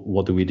 well,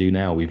 what do we do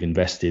now? We've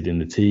invested in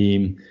the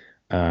team.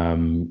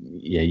 I'm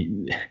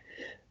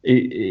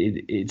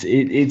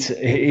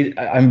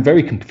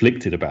very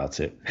conflicted about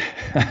it.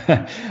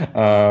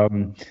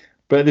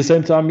 But at the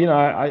same time,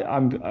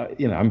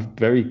 I'm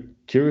very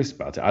curious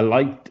about it. I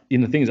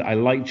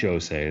like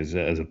Jose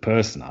as a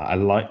person.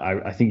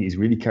 I think he's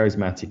really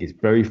charismatic. He's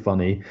very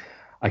funny.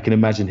 I can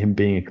imagine him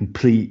being a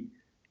complete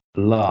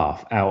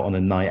laugh out on a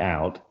night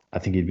out. I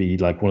think he'd be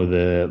like one of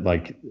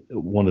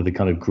the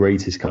kind of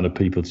greatest kind of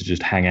people to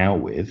just hang out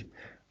with.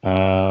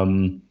 But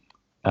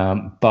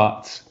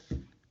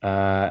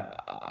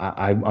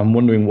I'm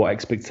wondering what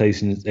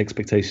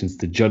expectations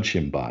to judge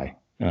him by.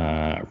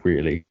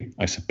 Really,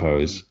 I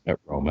suppose, at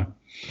Roma.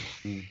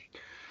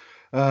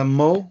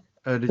 Mo,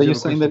 you're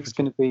saying that it's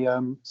going to be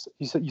you're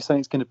saying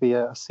it's going to be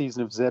a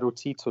season of zero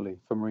titoli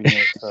for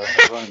Mourinho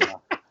at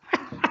Roma.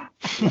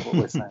 What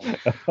we're saying.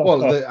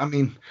 Well,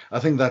 I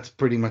think that's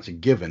pretty much a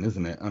given,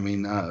 isn't it? I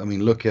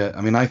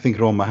think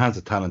Roma has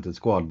a talented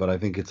squad, but I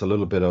think it's a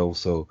little bit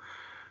also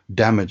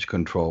damage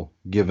control,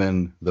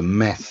 given the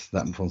mess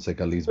that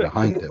Fonseca leaves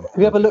behind him. Have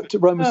you ever looked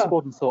at Roma's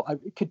squad and thought,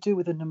 it could do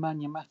with a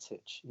Nemanja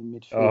Matic in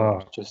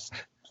midfield, just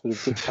sort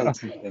of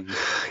dictating things?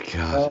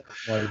 God.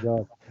 Oh my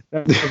God.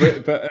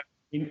 But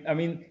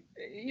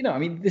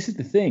this is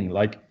the thing.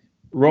 Like,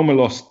 Roma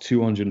lost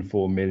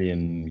 204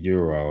 million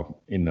euro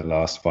in the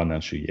last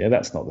financial year.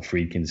 That's not the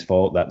Friedkin's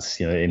fault.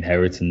 That's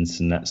inheritance,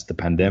 and that's the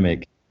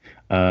pandemic.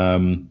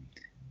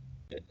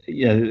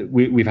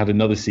 We've had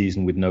another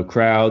season with no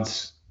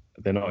crowds.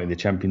 They're not in the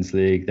Champions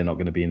League. They're not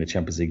going to be in the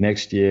Champions League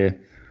next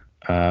year.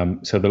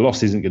 So the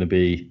loss isn't going to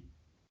be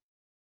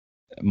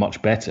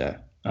much better.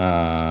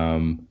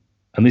 And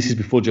this is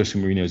before Jose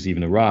Mourinho's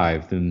even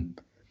arrived. And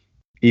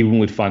even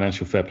with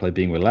financial fair play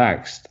being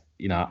relaxed,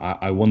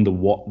 I wonder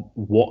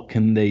what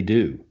can they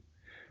do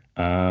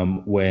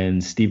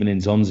when Steven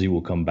Nzonzi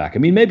will come back. I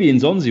mean, maybe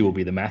Nzonzi will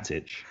be the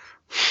Matic.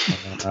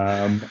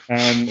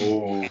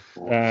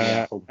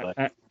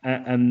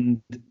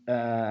 And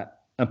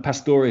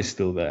Pastore is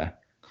still there.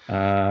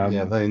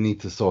 Yeah, they need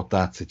to sort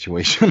that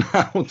situation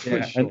out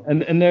for sure.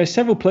 And there are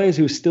several players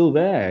who are still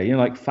there,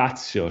 like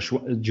Fazio,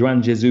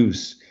 Juan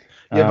Jesus.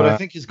 Yeah, but I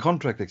think his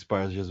contract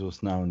expires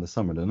Jesus now in the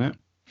summer, doesn't it?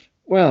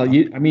 Well,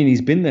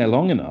 he's been there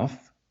long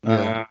enough.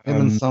 Yeah,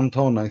 him and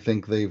Santon, I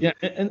think they've. Yeah,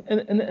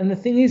 and the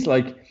thing is,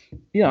 I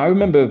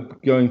remember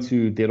going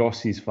to De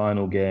Rossi's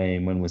final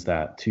game. When was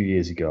that? 2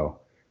 years ago,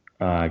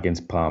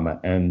 against Parma,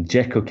 and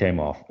Dzeko came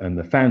off, and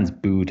the fans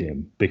booed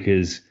him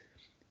because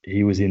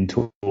he was in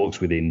talks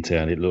with Inter,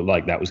 and it looked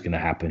like that was going to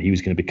happen. He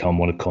was going to become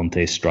one of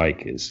Conte's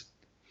strikers,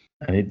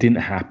 and it didn't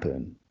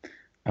happen.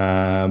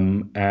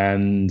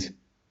 And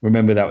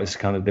remember, there was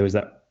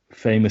that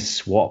famous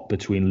swap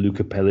between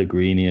Luca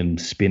Pellegrini and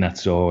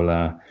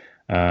Spinazzola.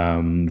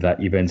 That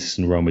Juventus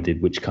and Roma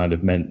did, which kind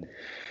of meant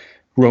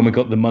Roma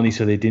got the money,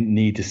 so they didn't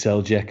need to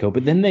sell Dzeko.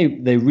 But then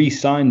they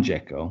re-signed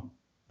Dzeko,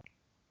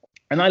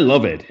 and I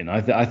love it. And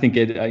I think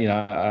it.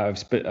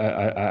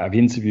 I've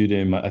interviewed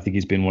him. I think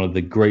he's been one of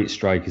the great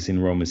strikers in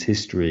Roma's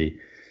history.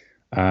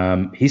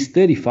 He's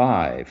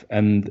 35,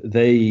 and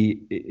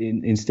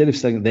instead of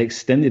saying, they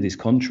extended his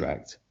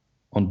contract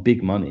on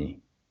big money.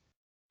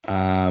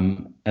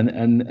 And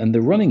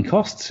the running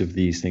costs of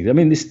these things. I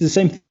mean, this is the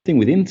same thing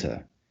with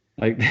Inter.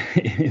 Like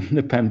in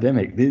the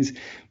pandemic, the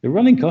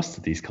running costs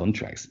of these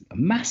contracts are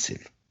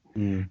massive.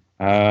 And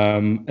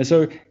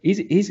so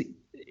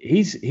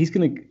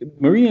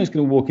Mourinho's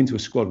gonna walk into a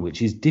squad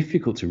which is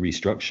difficult to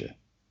restructure,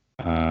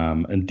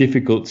 and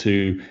difficult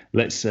to,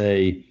 let's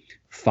say,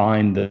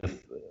 find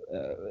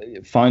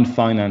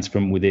finance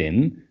from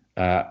within,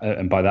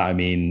 and by that I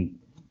mean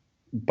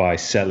by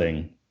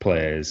selling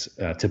players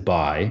to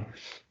buy,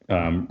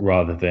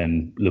 rather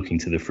than looking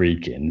to the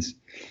freakins.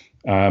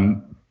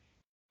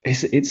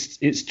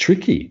 It's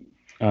tricky.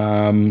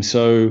 I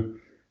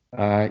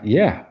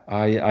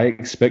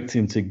expect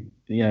him to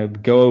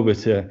go over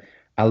to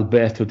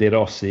Alberto De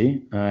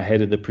Rossi,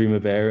 head of the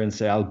Primavera, and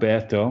say,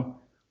 Alberto,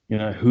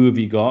 who have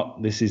you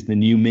got? This is the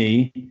new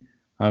me.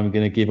 I'm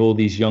going to give all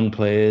these young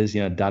players,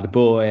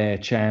 Darboe a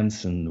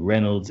chance and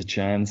Reynolds a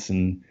chance,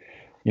 and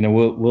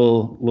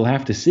we'll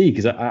have to see.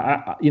 Because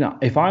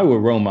if I were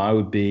Roma, I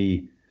would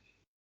be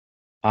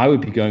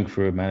going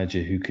for a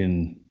manager who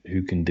can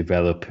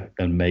develop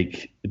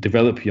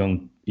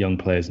young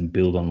players and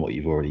build on what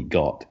you've already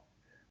got.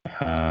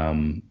 A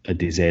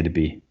De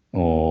Zerbi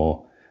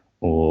or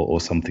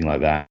something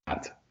like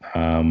that,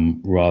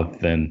 rather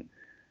than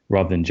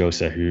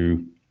Jose,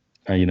 who,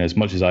 as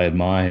much as I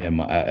admire him,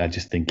 I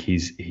just think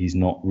he's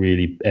not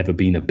really ever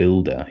been a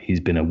builder. He's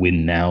been a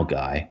win now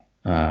guy.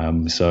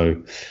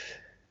 So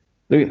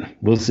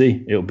we'll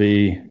see. It'll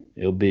be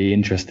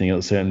interesting.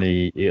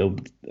 There'll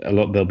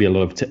be a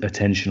lot of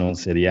attention on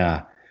Serie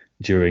A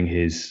during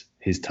his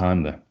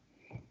time there.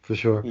 For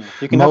sure. Yeah.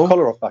 You can have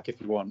Kolarov back if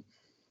you want.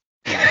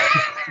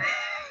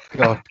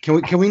 God,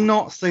 can we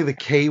not say the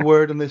K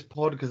word in this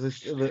pod, because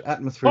the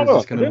atmosphere is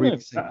just going to really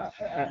sink.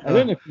 I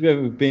don't know if you've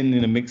ever been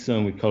in a mix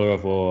zone with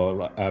Kolarov,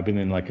 or been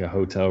in like a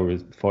hotel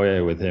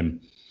foyer with him.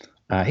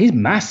 He's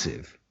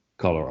massive,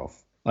 Kolarov.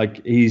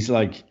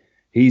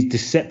 He's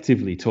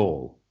deceptively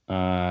tall.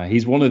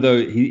 He's one of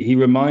those. He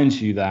reminds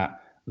you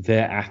that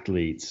they're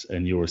athletes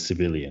and you're a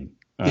civilian.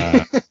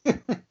 To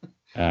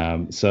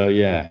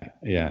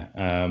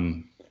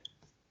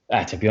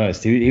be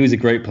honest, he was a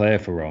great player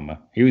for Roma.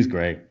 He was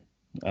great.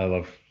 I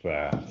love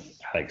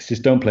Alex.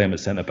 Just don't play him at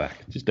centre back.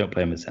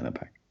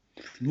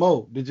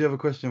 Mo, did you have a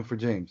question for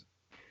James?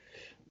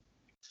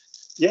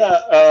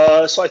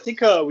 Yeah. So I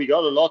think we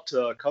got a lot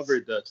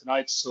covered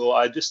tonight. So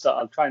I'll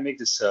try and make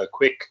this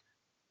quick.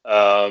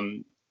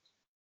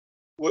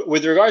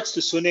 With regards to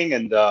Suning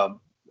and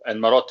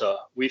Marotta,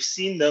 we've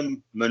seen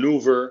them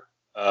maneuver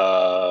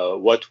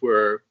what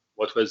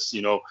was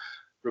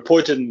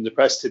reported in the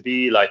press to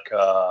be like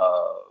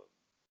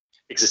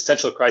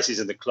existential crises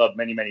in the club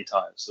many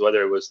times.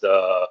 Whether it was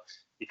the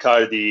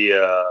Icardi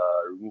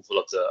removal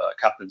of the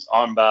captain's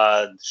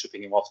armband,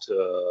 shipping him off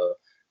to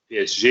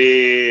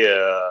PSG,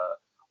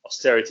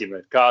 austerity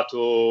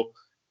mercato,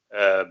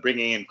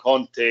 bringing in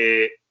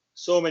Conte.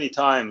 So many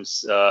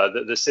times,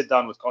 the sit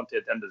down with Conte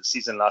at the end of the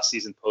season, last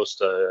season, post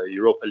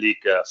Europa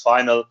League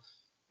final,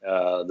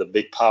 the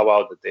big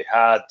powwow that they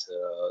had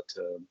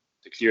to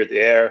clear the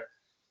air.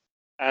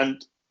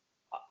 And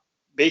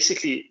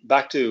basically,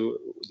 back to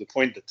the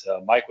point that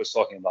Mike was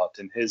talking about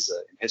in his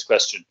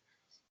question.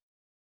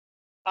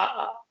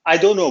 I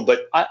don't know,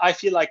 but I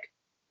feel like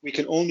we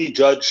can only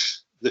judge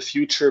the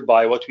future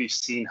by what we've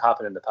seen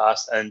happen in the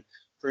past. And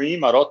for me,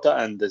 Marotta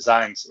and the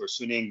Zangs, or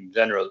Suning in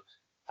general,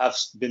 have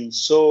been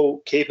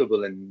so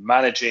capable in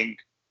managing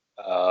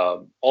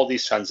all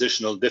these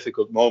transitional,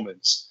 difficult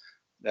moments.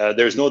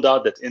 There's no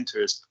doubt that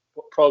Inter is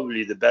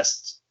probably the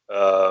best,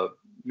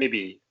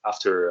 maybe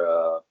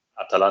after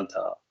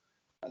Atalanta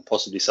and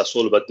possibly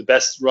Sassuolo, but the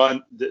best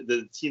run,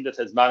 the team that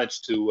has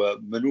managed to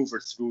maneuver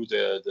through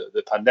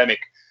the pandemic,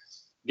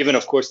 given,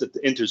 of course, that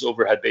the Inter's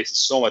overhead base is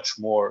so much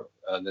more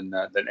than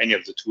any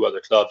of the two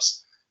other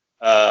clubs.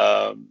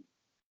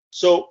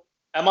 So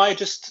am I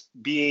just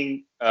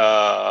being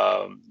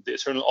the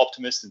eternal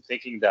optimist and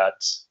thinking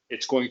that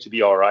it's going to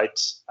be all right,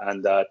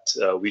 and that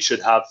we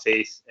should have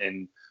faith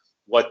in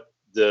what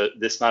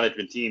this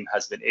management team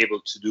has been able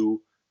to do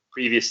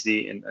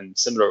previously in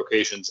similar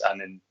occasions,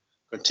 and in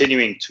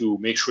continuing to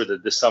make sure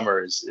that this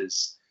summer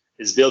is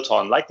built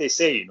on, like they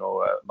say,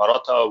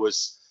 Marotta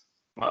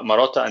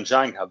and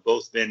Zhang have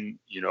both been,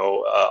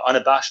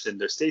 unabashed in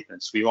their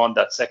statements. We want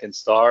that second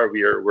star.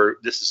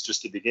 This is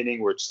just the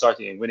beginning. We're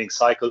starting a winning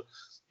cycle.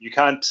 You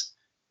can't.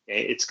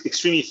 It's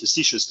extremely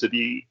facetious to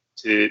be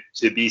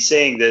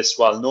saying this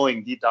while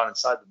knowing deep down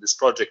inside that this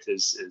project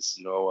is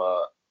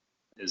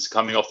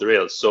coming off the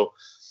rails. So,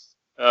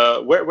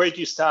 where do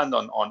you stand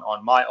on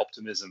my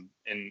optimism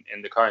in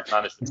the current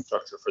management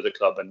structure for the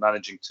club and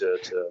managing to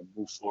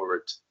move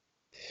forward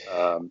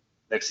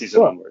next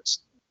season onwards?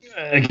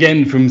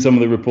 Again, from some of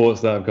the reports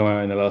that have come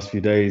out in the last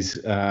few days,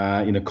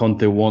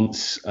 Conte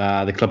wants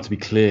the club to be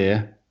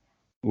clear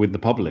with the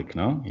public.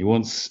 No,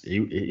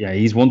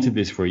 he's wanted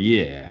this for a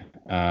year.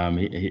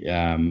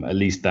 At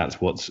least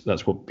that's what's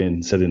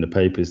been said in the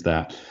papers,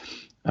 that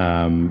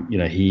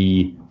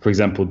he, for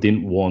example,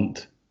 didn't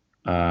want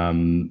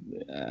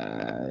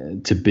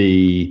to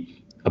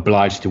be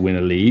obliged to win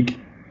a league,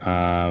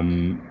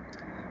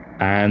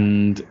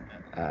 and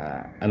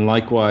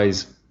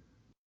likewise,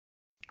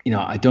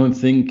 I don't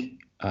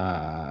think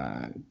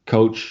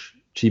coach,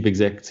 chief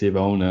executive,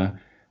 owner,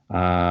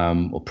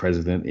 or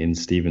president in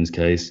Stephen's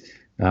case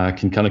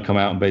can kind of come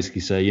out and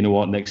basically say, you know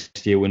what,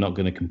 next year we're not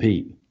going to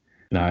compete.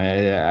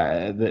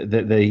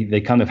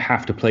 They kind of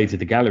have to play to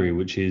the gallery,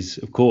 which is,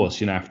 of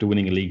course, after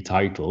winning a league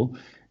title,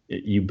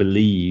 you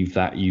believe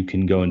that you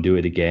can go and do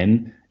it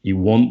again. You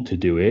want to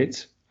do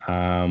it.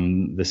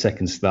 The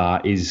second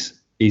star is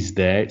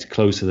there. It's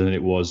closer than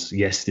it was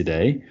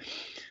yesterday.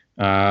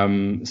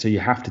 So you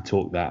have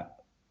to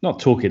not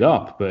talk it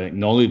up, but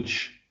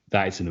acknowledge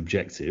that it's an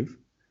objective,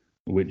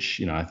 which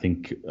I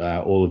think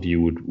all of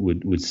you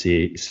would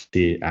see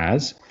it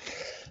as.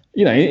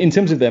 In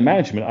terms of their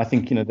management, I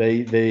think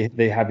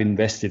they have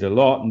invested a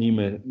lot.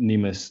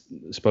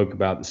 Nima spoke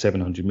about the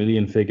 700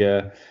 million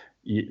figure.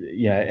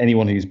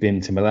 Anyone who's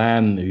been to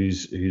Milan,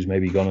 who's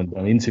maybe gone and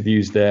done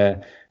interviews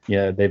there,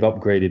 they've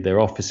upgraded their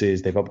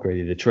offices, they've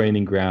upgraded the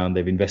training ground,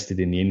 they've invested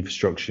in the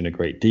infrastructure in a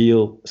great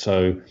deal.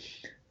 So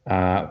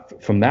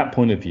from that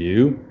point of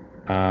view,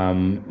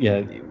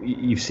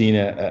 you've seen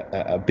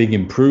a big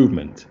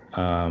improvement.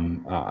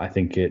 I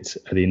think it's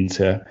at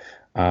Inter.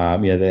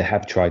 They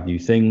have tried new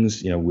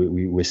things.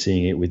 We're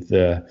seeing it with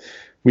the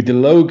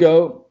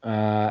logo,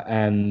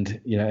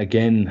 and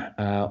again,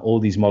 all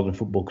these modern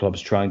football clubs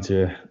trying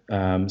to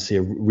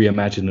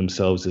reimagine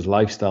themselves as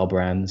lifestyle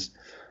brands,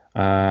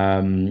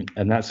 and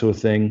that sort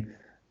of thing.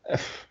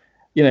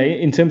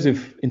 In terms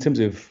of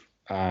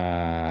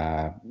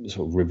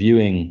sort of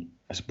reviewing,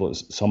 I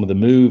suppose, some of the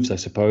moves. I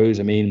suppose.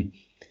 I mean,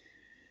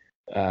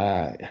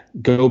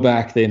 go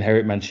back. They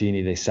inherit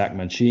Mancini. They sack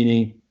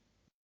Mancini.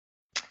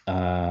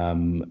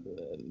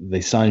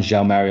 They signed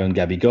João Mario and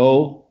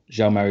Gabigol.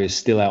 João Mario is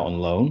still out on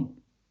loan.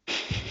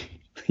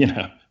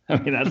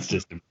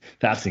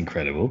 That's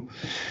incredible.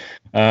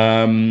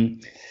 They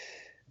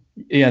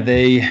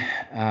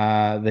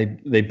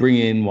bring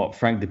in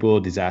Frank de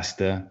Boer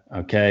disaster.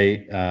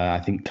 Okay, I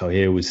think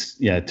Tahir was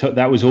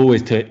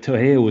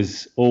Tahir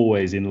was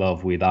always in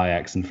love with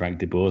Ajax and Frank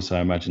de Boer, so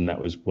I imagine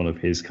that was one of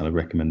his kind of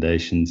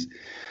recommendations.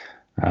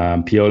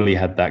 Pioli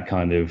had that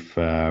kind of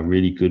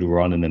really good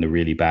run and then a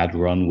really bad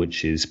run,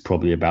 which is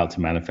probably about to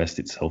manifest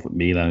itself at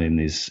Milan in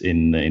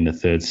the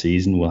third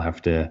season. We'll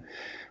have to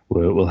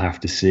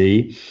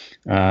see.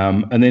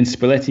 And then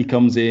Spalletti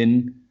comes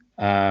in.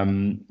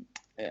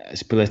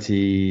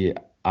 Spalletti,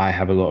 I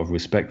have a lot of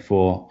respect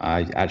for.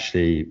 I'm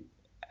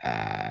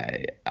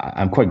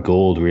quite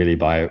galled really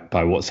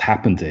by what's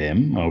happened to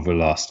him over the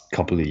last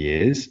couple of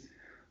years.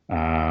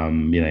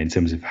 In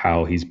terms of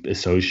how he's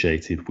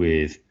associated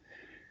with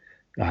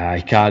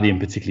Icardi and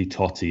particularly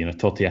Totti.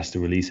 Totti has to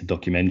release a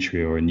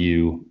documentary or a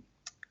new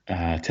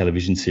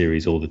television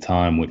series all the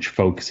time, which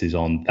focuses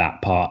on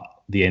that part,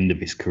 the end of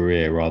his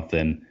career, rather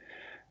than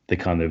the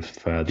kind of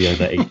the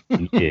other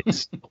 18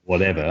 years,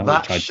 whatever.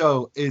 That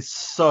show is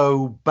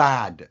so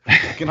bad.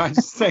 Can I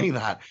just say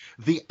that?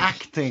 The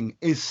acting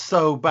is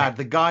so bad.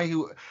 The guy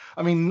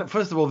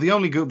first of all, the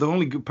only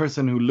good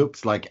person who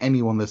looks like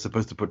anyone they're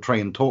supposed to portray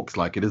and talks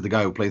like it is the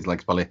guy who plays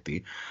like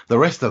Spalletti. The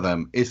rest of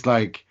them, it's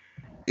like,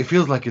 it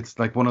feels like it's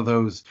like one of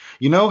those,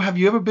 have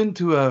you ever been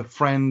to a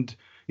friend,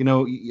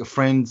 a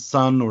friend's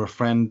son or a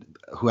friend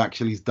who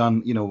actually has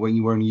done, when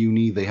you were in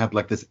uni, they have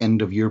like this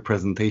end of year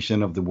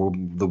presentation of the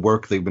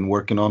work they've been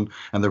working on,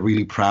 and they're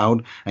really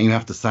proud, and you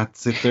have to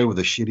sit there with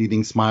a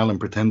shit-eating smile and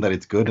pretend that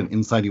it's good, and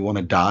inside you want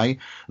to die.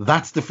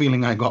 That's the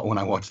feeling I got when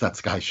I watched that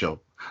Sky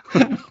show.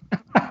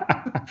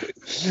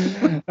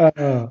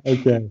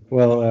 Okay.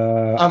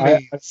 Well,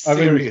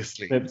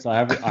 seriously,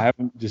 I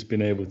haven't just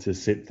been able to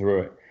sit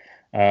through it.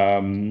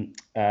 And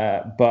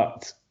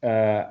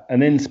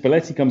then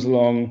Spalletti comes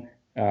along.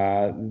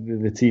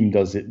 The team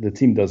does it. The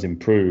team does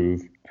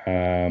improve.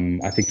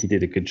 I think he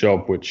did a good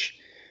job, which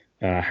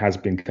has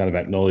been kind of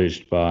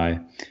acknowledged by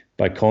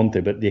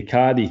Conte. But the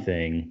Icardi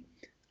thing,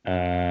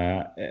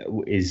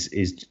 is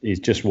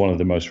just one of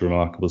the most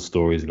remarkable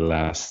stories of the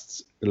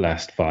last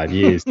 5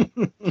 years.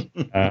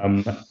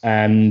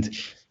 And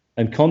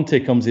Conte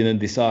comes in and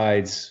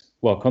decides.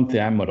 Well, Conte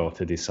and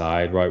Marotta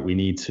decide, right, we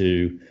need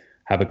to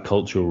have a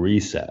cultural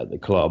reset at the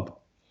club.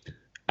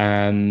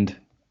 And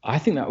I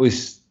think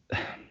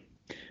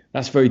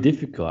that's very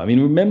difficult. I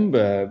mean,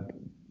 remember,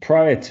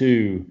 prior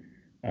to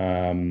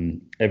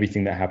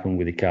everything that happened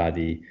with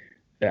Icardi,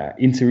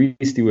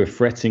 Interisti were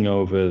fretting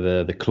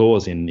over the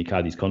clause in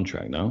Icardi's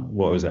contract, no?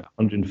 What was it,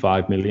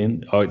 105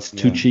 million? Oh, it's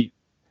too cheap.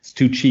 It's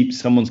too cheap.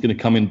 Someone's going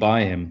to come and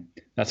buy him.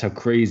 That's how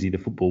crazy the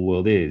football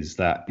world is.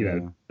 That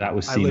that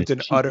was seen. I lived in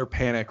utter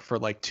panic for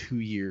like 2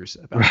 years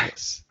about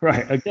this.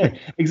 Right. Okay.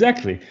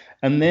 Exactly.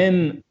 And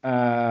then,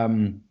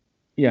 everyone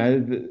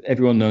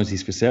knows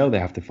he's for sale. They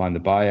have to find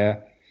the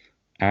buyer,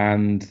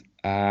 and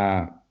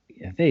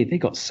they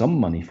got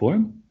some money for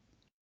him.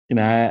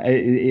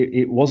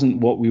 It wasn't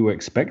what we were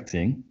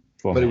expecting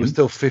for him. But it was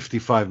still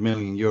 55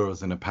 million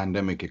euros in a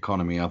pandemic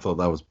economy. I thought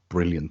that was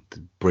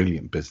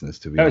brilliant business,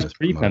 to be honest. That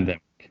was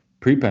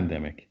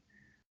pre-pandemic.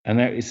 And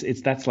I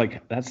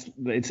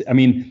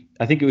mean,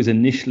 I think it was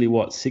initially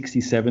 60,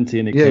 70,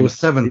 and it was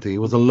 70. It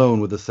was a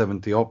loan with a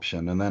 70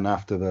 option, and then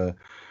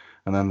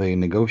then they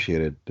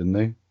negotiated, didn't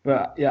they?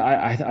 But yeah,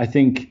 I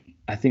think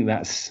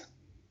that's.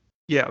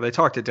 Yeah, they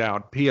talked it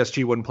down.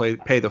 PSG wouldn't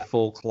pay the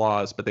full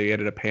clause, but they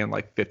ended up paying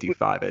like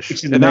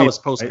 55-ish, and that was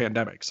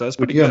post-pandemic. So that's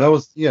pretty good.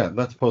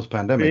 That's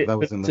post-pandemic. That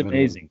was in the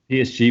amazing.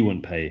 Middle. PSG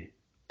wouldn't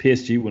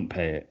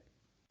pay it.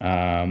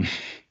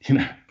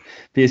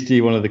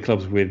 PSG, one of the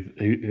clubs who have,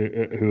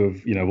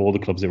 of all the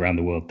clubs around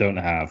the world, don't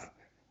have,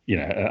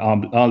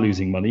 are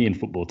losing money in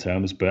football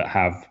terms, but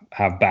have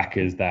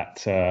backers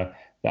that are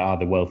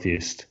the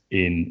wealthiest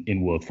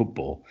in world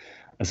football,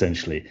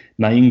 essentially.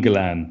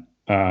 Nainggolan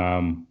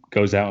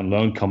goes out on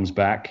loan, comes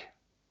back.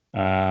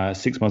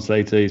 6 months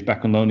later, he's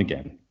back on loan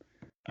again.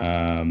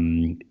 I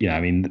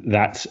mean,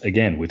 that's,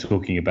 again, we're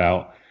talking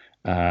about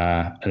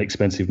an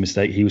expensive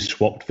mistake. He was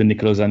swapped for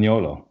Nicolo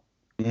Zaniolo.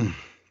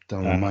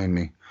 Don't remind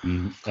me.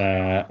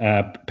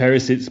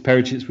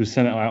 Perisic was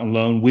sent out on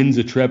loan, wins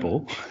a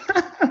treble,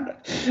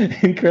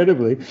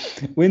 incredibly,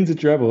 wins a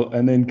treble,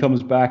 and then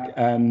comes back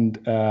and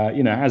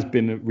has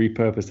been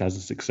repurposed as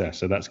a success.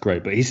 So that's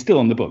great, but he's still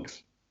on the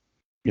books.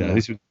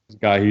 This was a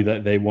guy who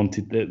they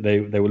wanted,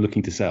 they were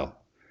looking to sell.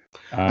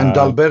 And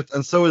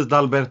so is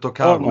Dalberto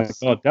Carlos.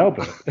 Oh my God,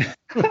 Dalbert.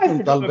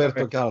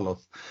 Dalberto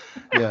Carlos.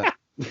 Yeah.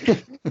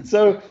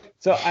 So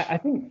I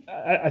think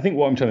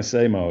what I'm trying to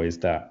say, Mo, is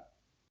that.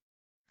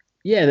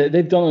 Yeah, they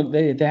have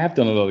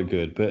done a lot of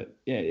good, but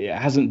it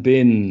hasn't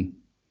been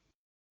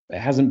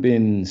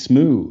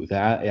smooth.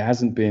 It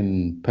hasn't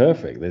been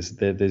perfect.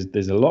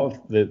 There's a lot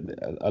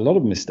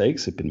of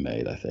mistakes have been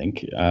made, I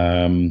think,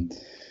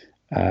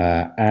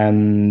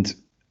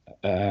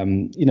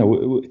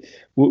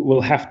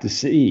 we'll have to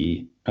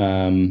see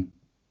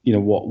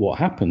what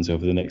happens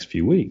over the next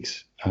few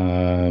weeks.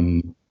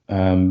 I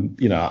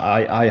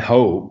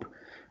hope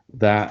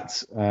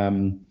that.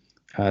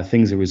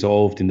 Things are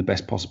resolved in the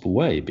best possible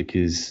way,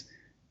 because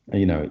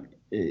it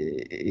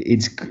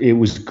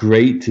was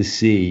great to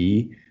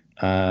see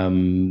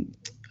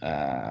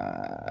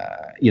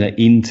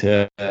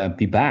Inter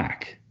be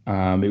back.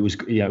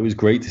 It was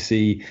great to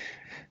see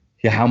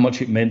how much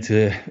it meant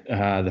to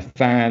the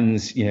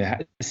fans.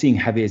 Seeing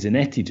Javier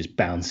Zanetti just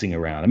bouncing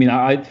around. I mean,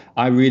 I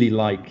really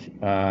like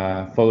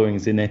following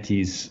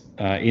Zanetti's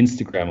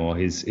Instagram, or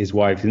his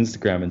wife's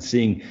Instagram, and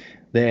seeing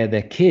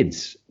their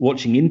kids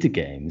watching Inter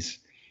games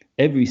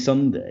every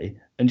Sunday,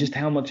 and just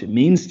how much it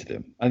means to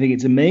them. I think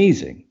it's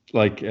amazing,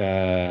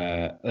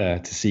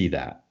 to see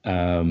that.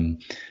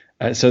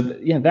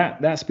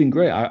 That's been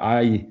great.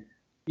 I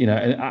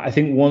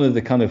think one of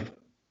the kind of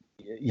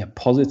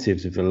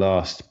positives of the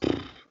last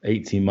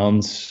 18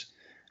 months,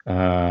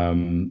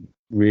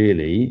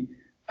 really,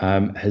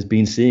 has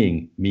been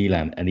seeing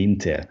Milan and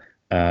Inter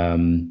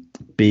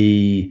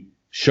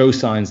show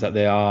signs that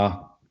they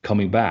are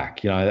coming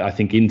back. I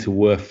think Inter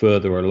were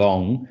further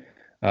along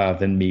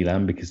than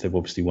Milan, because they've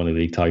obviously won a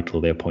league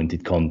title. They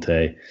appointed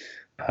Conte.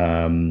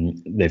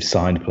 They've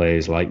signed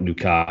players like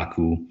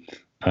Lukaku,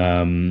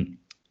 and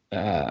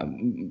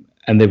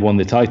they've won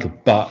the title.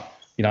 But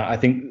I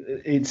think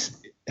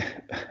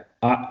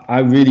I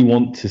really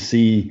want to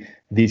see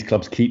these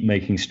clubs keep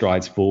making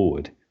strides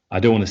forward.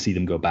 I don't want to see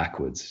them go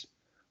backwards.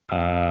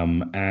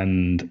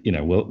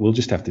 We'll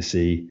just have to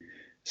see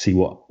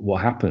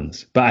what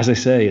happens. But as I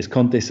say, as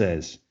Conte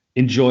says,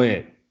 enjoy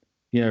it.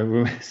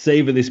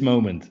 Savor this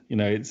moment.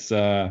 They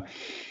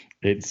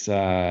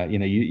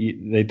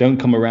don't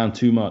come around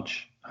too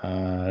much.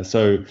 In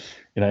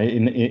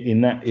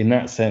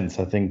that sense,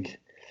 I think,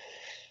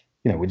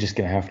 we're just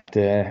going to have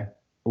to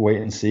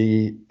wait and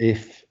see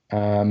if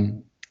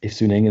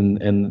Suning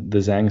and the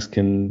Zangs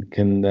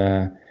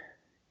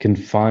can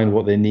find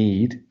what they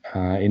need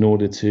in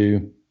order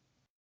to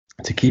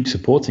keep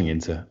supporting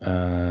Inter.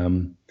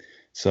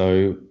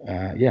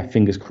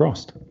 Fingers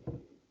crossed.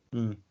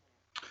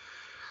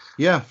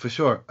 Yeah, for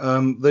sure.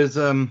 There's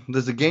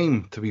a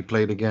game to be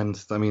played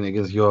against. I mean,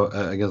 against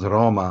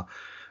Roma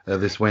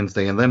this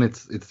Wednesday, and then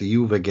it's the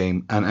Juve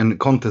game. And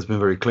Conte's been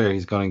very clear.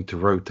 He's going to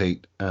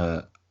rotate.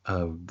 He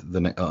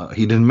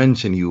didn't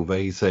mention Juve.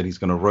 He said he's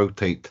going to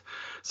rotate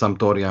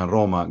Sampdoria and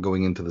Roma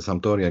going into the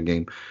Sampdoria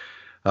game.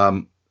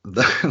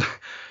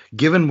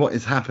 Given what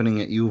is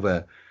happening at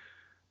Juve,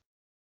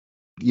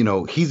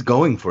 he's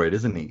going for it,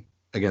 isn't he?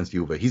 Against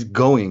Juve, he's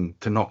going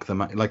to knock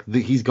them out.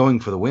 He's going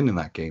for the win in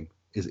that game.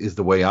 Is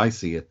the way I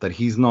see it, that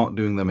he's not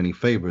doing them any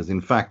favors. In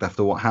fact,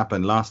 after what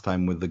happened last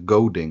time with the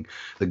goading,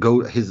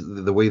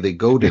 the way they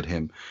goaded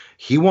him,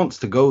 he wants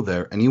to go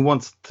there and he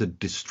wants to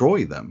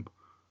destroy them.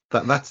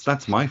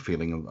 That's my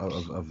feeling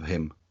of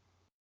him.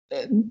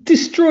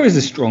 Destroy is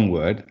a strong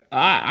word.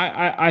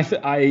 I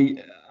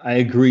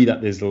agree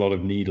that there's a lot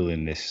of needle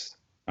in this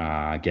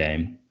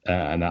game,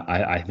 and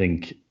I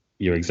think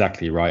you're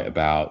exactly right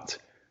about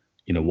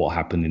what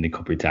happened in the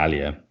Coppa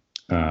Italia.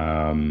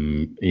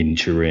 In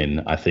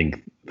Turin, I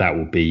think that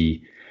will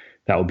be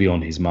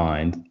on his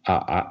mind.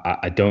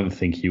 I don't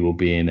think he will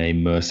be in a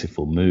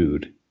merciful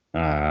mood,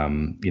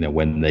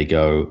 when they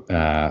go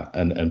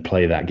and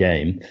play that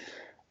game.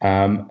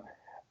 And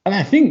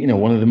I think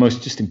one of the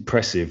most just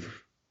impressive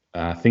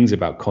things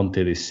about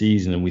Conte this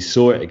season, and we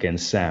saw it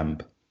against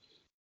Samp.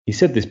 He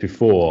said this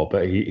before,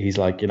 but he's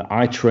like,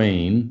 I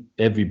train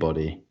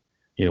everybody.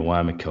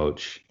 I'm a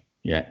coach.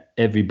 Yeah,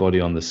 everybody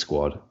on the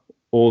squad.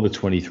 All the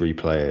 23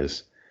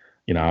 players,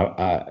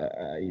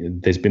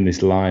 there's been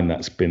this line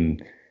that's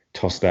been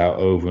tossed out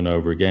over and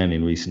over again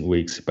in recent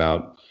weeks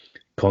about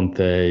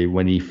Conte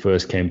when he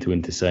first came to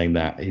Inter, saying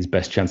that his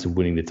best chance of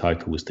winning the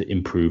title was to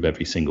improve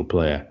every single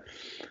player.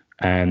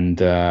 And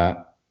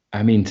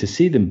to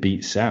see them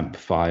beat Samp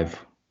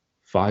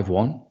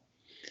 5-1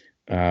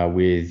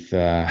 with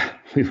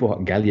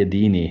what,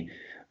 Gagliardini,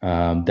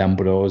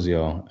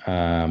 D'Ambrosio,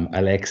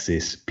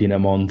 Alexis,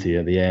 Pinamonti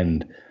at the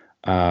end.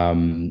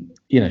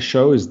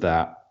 Shows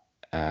that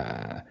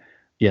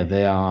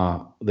they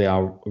are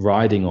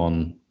riding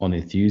on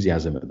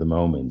enthusiasm at the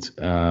moment.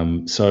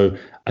 So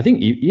I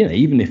think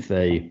even if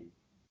they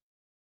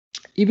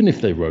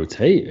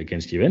rotate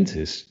against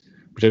Juventus,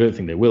 which I don't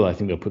think they will, I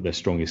think they'll put their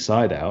strongest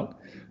side out.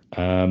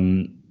 I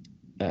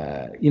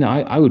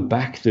would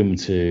back them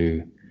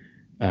to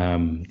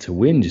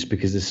win just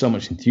because there's so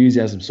much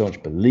enthusiasm, so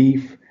much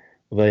belief.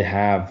 They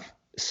have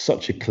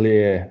such a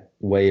clear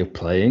way of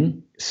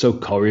playing, so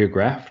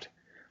choreographed.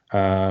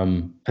 I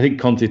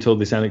think Conte told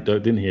this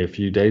anecdote, didn't he, a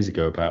few days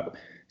ago about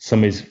some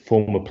of his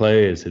former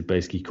players had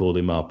basically called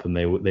him up and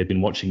they'd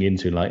been watching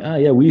into it like,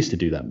 we used to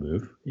do that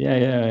move.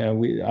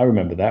 I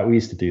remember that. We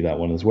used to do that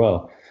one as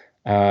well.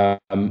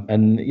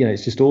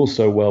 It's just all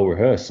so well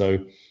rehearsed. So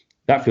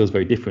that feels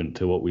very different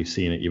to what we've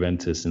seen at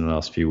Juventus in the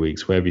last few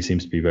weeks, where everything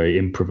seems to be very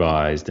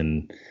improvised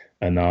and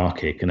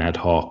anarchic and ad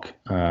hoc.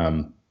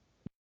 I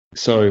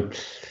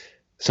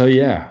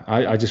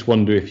just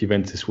wonder if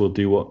Juventus will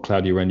do what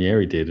Claudio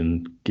Ranieri did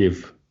and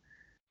give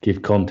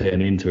Conte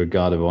and Inter a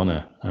guard of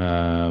honor.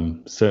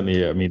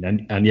 Certainly, I mean,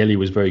 Agnelli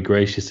was very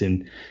gracious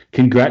in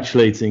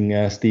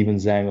congratulating Steven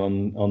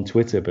Zhang on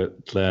Twitter,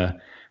 but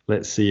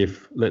let's see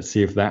if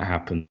that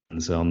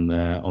happens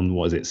on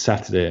what is it,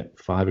 Saturday at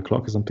 5:00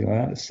 or something like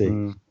that. Let's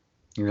see.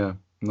 Yeah,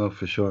 no,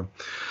 for sure.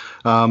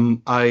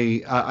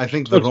 I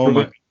think the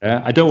Roma.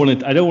 I don't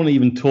want to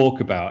even talk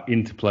about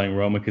Inter playing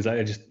Roma because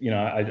I just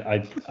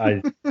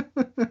oh,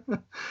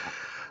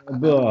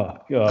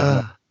 God.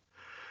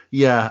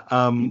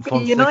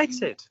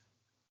 United.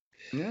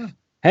 Yeah.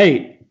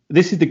 Hey,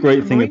 this is the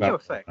great thing about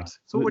effect.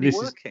 It's already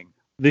working.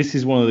 This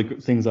is one of the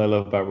things I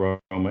love about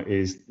Roma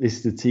is this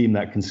is the team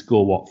that can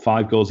score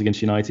 5 goals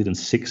against United and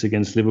 6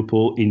 against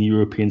Liverpool in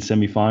European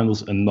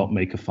semi-finals and not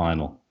make a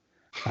final.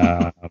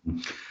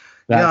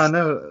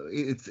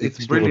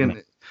 It's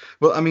brilliant.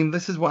 Well, I mean,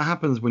 this is what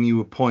happens when you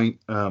appoint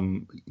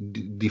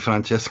Di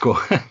Francesco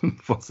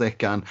and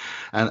Fonseca,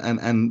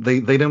 and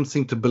they don't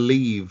seem to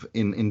believe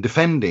in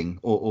defending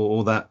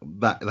or that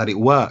it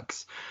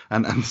works,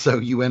 and so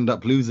you end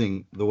up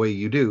losing the way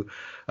you do.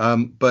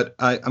 But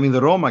I mean,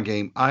 the Roma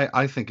game,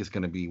 I think is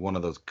going to be one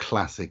of those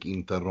classic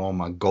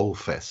Inter-Roma goal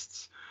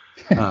fests.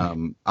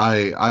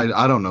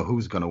 I don't know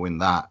who's going to win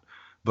that.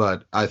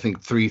 But I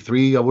think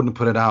 3-3, I wouldn't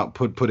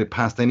put it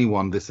past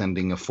anyone, this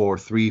ending a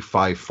 4-3,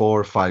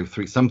 5-4,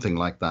 5-3, something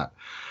like that.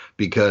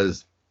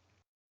 Because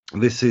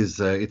this is,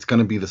 it's going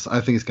to be this,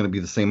 I think it's going to be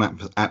the same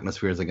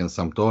atmosphere as against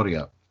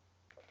Sampdoria.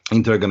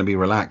 Inter are going to be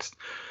relaxed.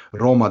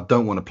 Roma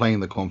don't want to play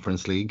in the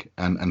Conference League,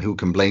 and who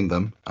can blame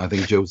them? I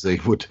think Jose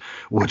would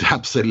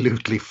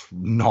absolutely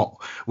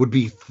would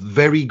be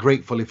very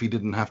grateful if he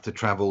didn't have to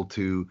travel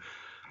to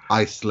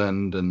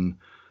Iceland and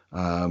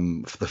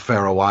the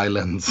Faroe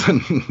Islands and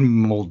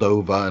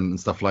Moldova and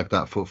stuff like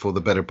that for the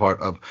better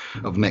part of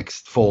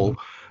next fall.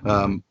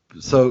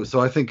 So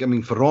I think, I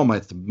mean, for Roma,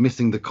 it's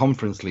missing the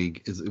Conference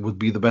League it would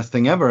be the best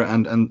thing ever,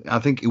 and I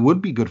think it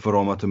would be good for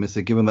Roma to miss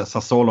it, given that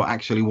Sassuolo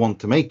actually want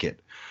to make it.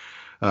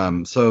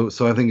 So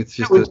I think it's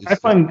just. I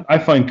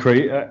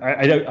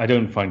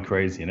don't find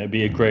crazy, and it'd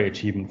be a great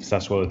achievement for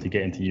Sassuolo to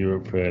get into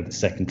Europe for the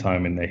second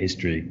time in their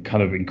history.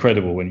 Kind of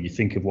incredible when you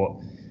think of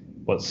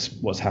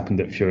what's happened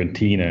at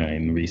Fiorentina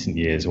in recent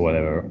years or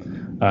whatever.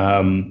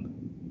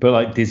 But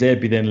like De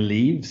Zerbi then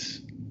leaves,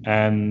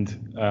 and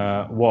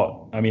what?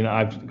 I mean,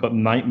 I've got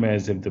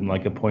nightmares of them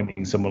like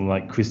appointing someone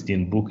like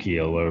Christian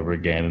Bucchi all over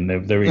again, and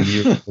they're in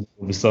Europe. All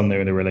of a sudden,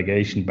 they're in a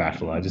relegation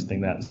battle. I just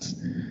think that's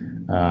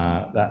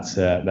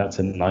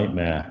a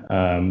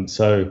nightmare.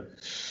 So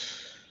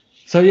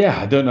yeah,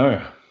 I don't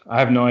know. I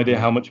have no idea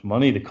how much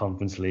money the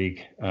Conference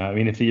League. I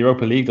mean, if the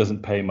Europa League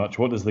doesn't pay much,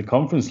 what does the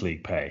Conference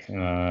League pay?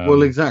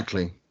 Well,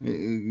 exactly.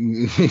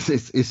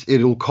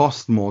 It'll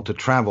cost more to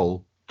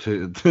travel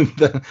than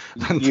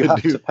you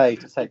have to pay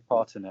to take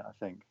part in it, I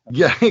think.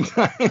 Yeah,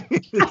 exactly.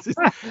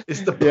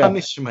 It's the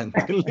punishment.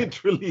 It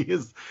literally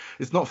is.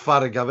 It's not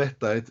fare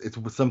gavetta.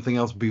 It's something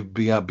else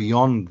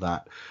beyond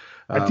that.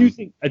 I do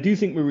think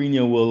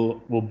Mourinho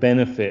will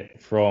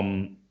benefit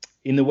from,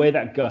 in the way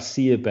that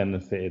Garcia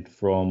benefited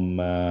from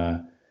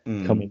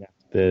coming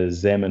after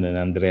Zeman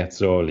and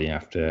Andreazzoli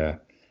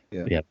after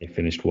they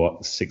finished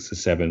 6th or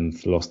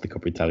 7th, lost the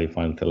Coppa Italia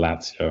final to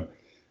Lazio.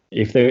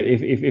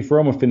 If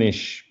Roma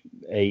finish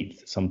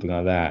 8th, something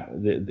like that,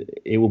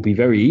 it will be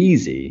very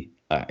easy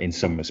in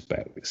some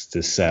respects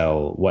to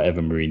sell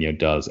whatever Mourinho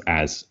does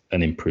as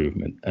an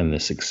improvement and a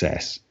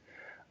success.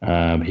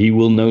 He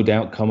will no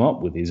doubt come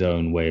up with his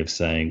own way of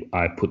saying,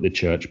 I put the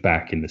church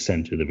back in the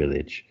center of the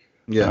village.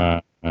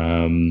 Yeah.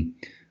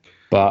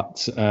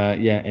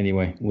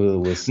 Anyway,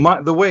 we'll see.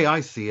 The way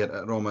I see it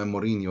at Roma and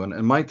Mourinho,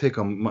 and my take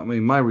on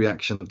my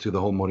reaction to the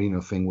whole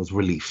Mourinho thing was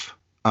relief.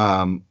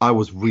 I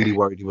was really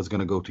worried he was going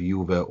to go to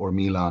Juve or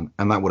Milan,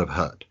 and that would have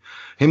hurt.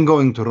 Him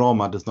going to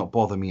Roma does not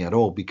bother me at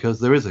all, because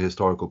there is a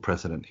historical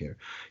precedent here.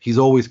 He's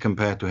always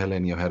compared to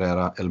Helenio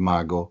Herrera, El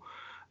Mago.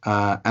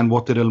 And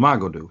what did El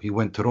Mago do? He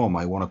went to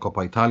Roma, he won a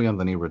Coppa Italia, and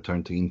then he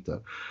returned to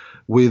Inter.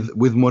 With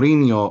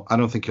Mourinho, I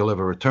don't think he'll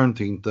ever return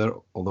to Inter,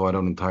 although I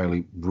don't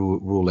entirely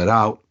rule it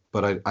out.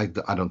 But I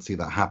don't see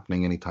that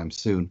happening anytime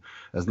soon.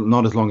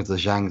 Not as long as the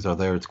Zhangs are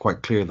there. It's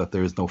quite clear that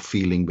there is no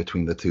feeling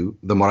between the two.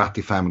 The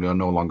Moratti family are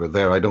no longer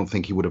there. I don't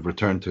think he would have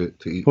returned to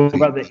What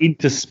about the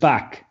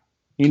Interspac?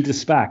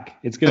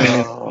 It's going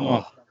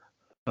to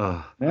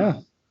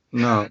yeah.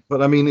 No,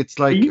 but I mean, it's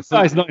like... Are you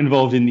guys not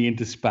involved in the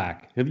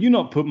Interspac? Have you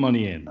not put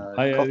money in?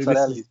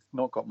 Cottarelli's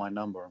not got my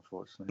number,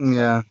 unfortunately.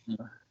 Yeah.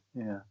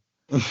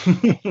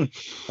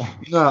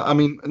 No, I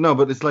mean, no,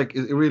 but it's like,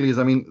 it really is.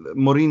 I mean,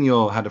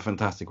 Mourinho had a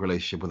fantastic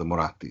relationship with the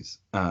Morattis,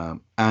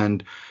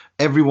 and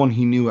everyone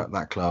he knew at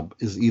that club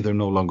is either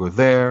no longer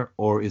there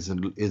or is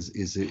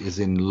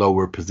in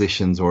lower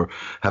positions, or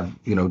have,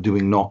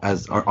 doing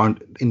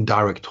aren't in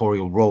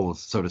directorial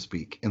roles, so to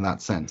speak, in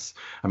that sense.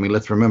 I mean,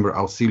 let's remember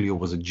Ausilio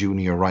was a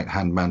junior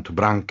right-hand man to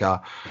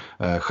Branca.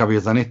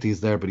 Javier Zanetti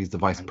is there, but he's the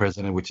vice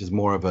president, which is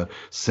more of a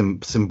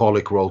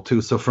symbolic role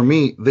too. So for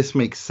me, this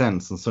makes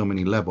sense on so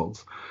many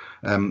levels.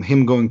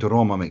 Him going to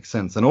Roma makes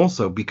sense, and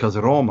also because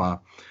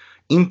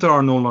Inter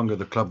are no longer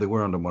the club they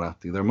were under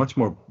Moratti. They're much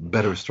more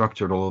better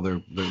structured,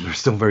 although they're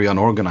still very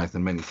unorganized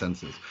in many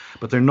senses.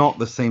 But they're not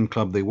the same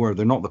club they were.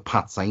 They're not the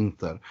Pazza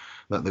Inter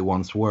that they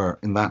once were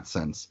in that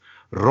sense.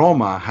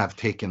 Roma have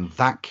taken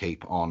that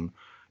cape on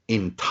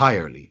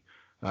entirely.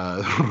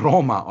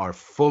 Roma are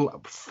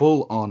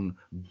full on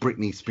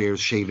Britney Spears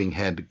shaving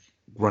head,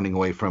 running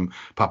away from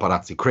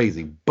paparazzi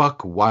crazy,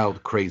 buck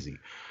wild crazy.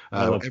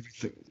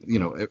 Everything,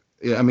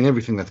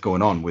 everything that's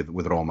going on with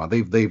Roma,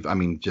 they've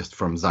just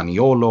from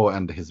Zaniolo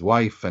and his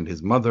wife and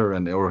his mother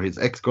or his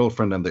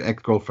ex-girlfriend and the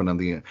ex-girlfriend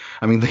they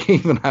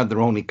even had their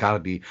own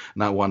Icardi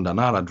Wanda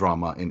Nara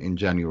drama in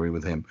January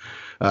with him,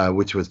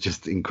 which was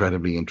just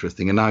incredibly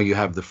interesting. And now you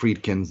have the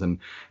Friedkins and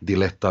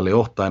Diletta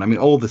Leotta, and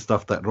all the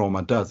stuff that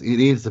Roma does. It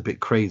is a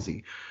bit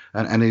crazy,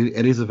 and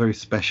it is a very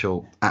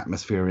special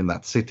atmosphere in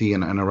that city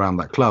and around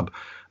that club.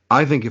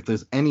 I think if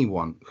there's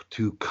anyone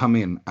to come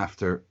in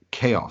after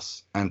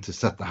chaos and to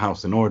set the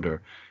house in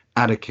order,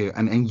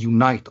 and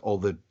unite all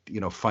the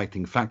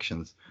fighting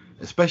factions,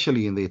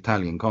 especially in the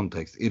Italian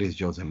context, it is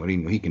Jose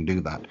Mourinho. He can do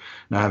that.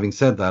 Now, having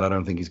said that, I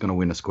don't think he's going to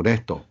win a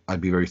Scudetto.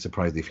 I'd be very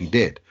surprised if he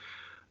did.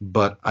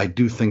 But I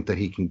do think that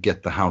he can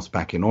get the house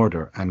back in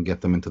order and get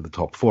them into the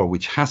top 4,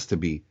 which has to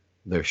be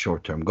their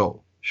short-term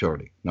goal,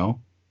 surely, no?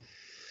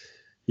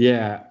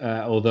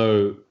 Yeah,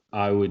 although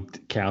I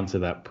would counter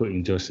that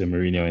putting Jose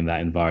Mourinho in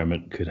that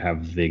environment could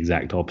have the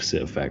exact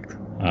opposite effect.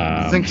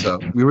 You think so?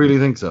 You really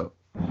think so?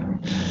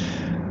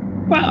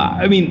 Well,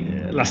 I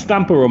mean, La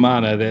Stampa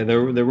Romana,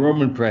 the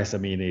Roman press,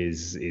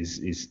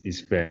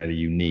 is fairly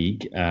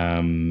unique.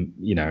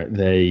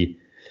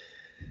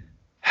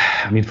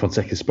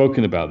 Fonseca's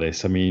spoken about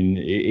this. It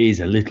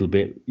is a little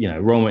bit,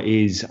 Roma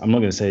is, I'm not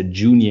going to say a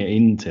junior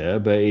Inter,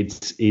 but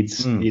it's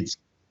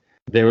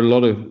there are a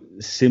lot of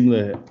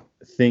similar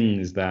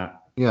things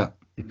that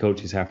the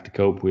coaches have to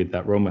cope with,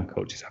 that Roma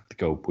coaches have to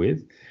cope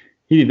with.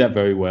 He did that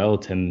very well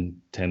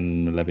 10,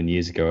 11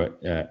 years ago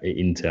at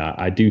Inter.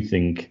 I do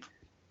think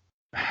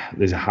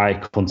there's a high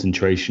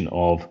concentration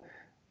of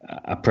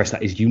a press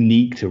that is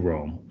unique to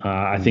Rome.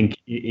 I think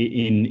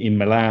in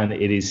Milan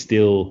it is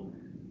still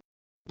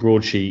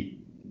broadsheet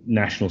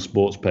national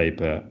sports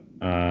paper.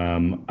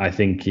 I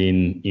think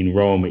in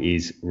Rome it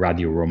is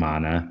Radio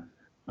Romana.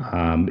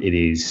 It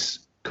is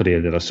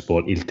Corriere dello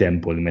Sport, Il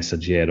Tempo, Il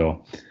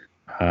Messaggero.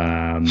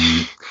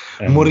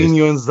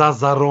 Mourinho and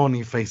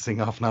Zazzaroni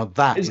facing off. Now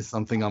that is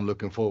something I'm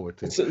looking forward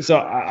to. So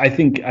I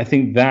think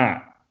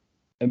that,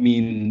 I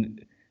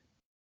mean,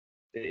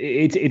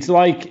 it's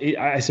like,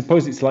 I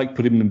suppose it's like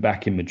putting him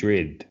back in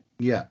Madrid.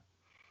 Yeah,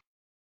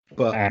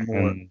 but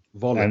more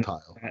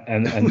volatile.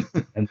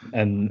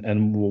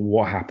 And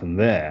what happened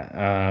there?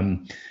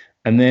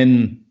 And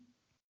then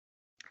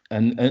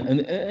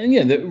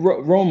yeah,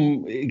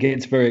 Rome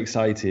gets very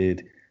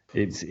excited.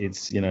 It's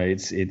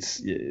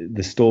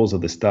the stores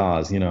of the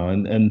stars,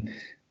 and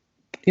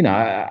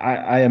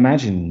I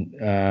imagine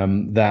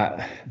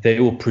that they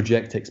will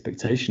project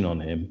expectation on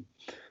him,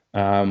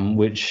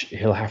 which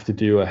he'll have to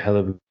do a hell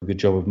of a good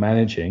job of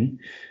managing.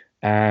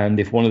 And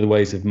if one of the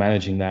ways of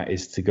managing that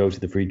is to go to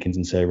the Friedkins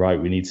and say,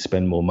 right, we need to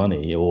spend more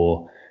money,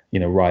 or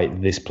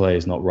right, this player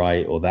is not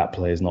right, or that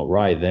player is not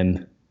right,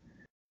 then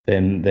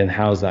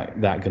how's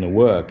that going to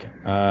work?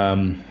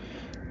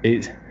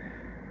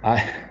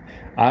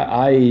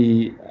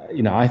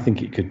 I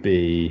think it could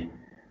be.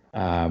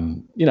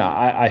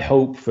 I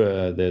hope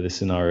for the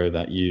scenario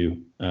that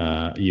you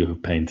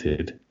have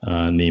painted,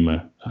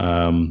 Nima.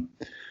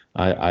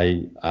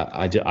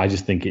 I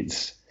just think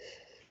it's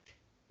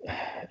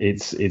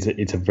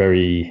a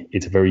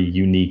very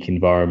unique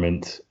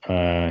environment.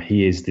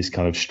 He is this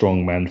kind of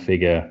strongman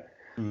figure,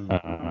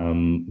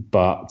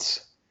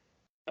 but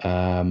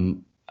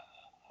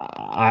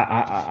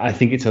I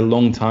think it's a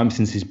long time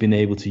since he's been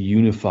able to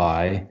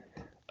unify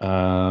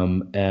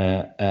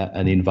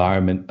an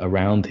environment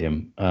around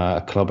him,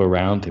 a club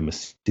around him, a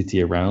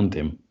city around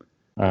him.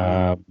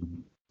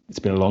 It's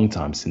been a long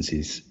time since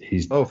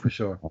he's. Oh, for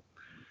sure.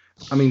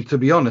 I mean, to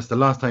be honest, the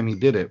last time he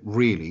did it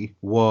really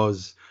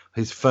was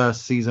his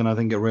first season, I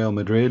think, at Real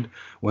Madrid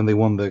when they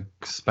won the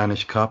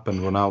Spanish Cup and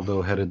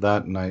Ronaldo headed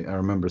that. And I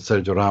remember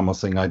Sergio Ramos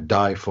saying, "I'd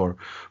die for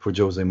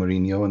Jose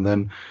Mourinho." And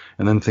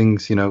then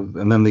things,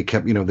 and then they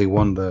kept, they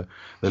won the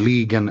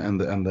league and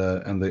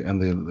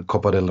the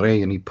Copa del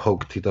Rey, and he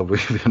poked Tito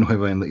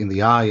Villanueva in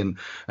the eye and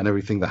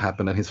everything that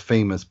happened at his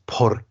famous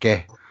 "Por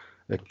qué?"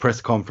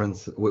 press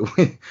conference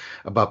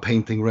about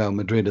painting Real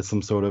Madrid as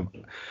some sort of,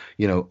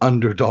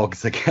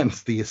 underdogs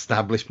against the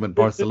establishment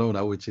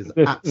Barcelona, which is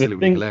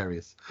absolutely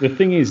hilarious. The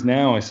thing is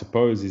now, I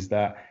suppose, is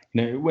that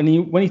when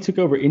he took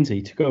over at Inter,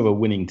 he took over a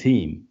winning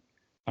team.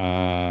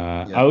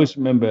 I always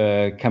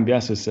remember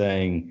Cambiasso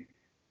saying,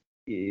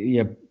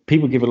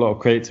 people give a lot of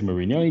credit to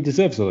Mourinho. He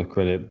deserves a lot of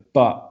credit,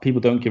 but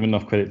people don't give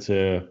enough credit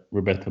to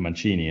Roberto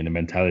Mancini and the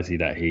mentality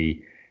that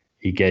he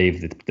gave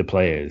the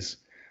players.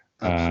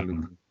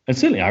 Absolutely. And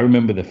certainly, I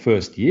remember the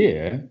first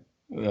year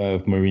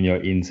of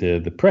Mourinho into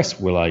the press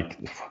were like,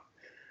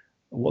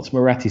 "What's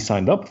Moratti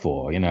signed up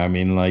for?"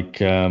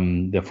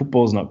 The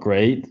football's not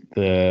great.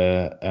 We've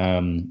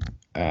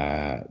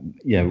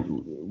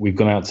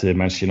gone out to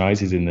Manchester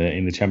United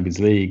in the Champions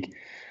League,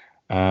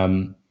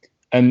 and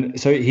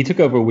so he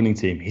took over a winning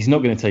team. He's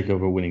not going to take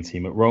over a winning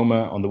team at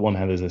Roma. On the one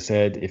hand, as I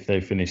said, if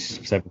they finish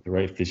 7th or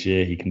 8th this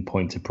year, he can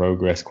point to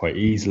progress quite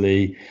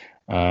easily.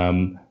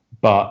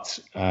 But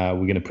we're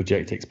going to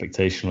project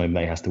expectation on him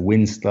that he has to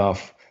win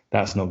stuff.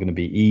 That's not going to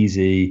be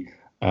easy.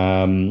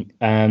 And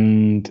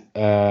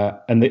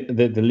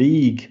the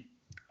league,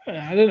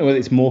 I don't know whether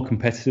it's more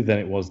competitive than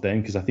it was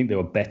then, because I think there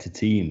were better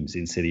teams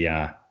in Serie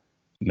A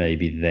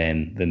maybe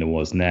then than there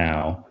was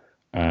now.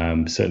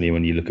 Certainly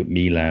when you look at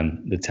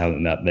Milan, the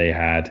talent that they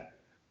had.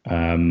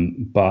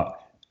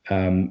 But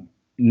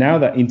now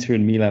that Inter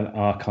and Milan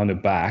are kind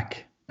of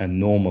back and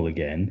normal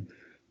again,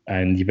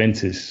 and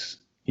Juventus,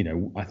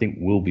 I think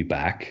will be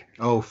back.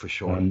 Oh, for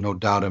sure. No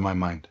doubt in my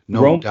mind.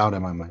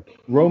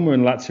 Roma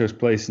and Lazio's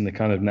place in the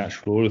kind of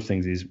natural order of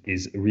things is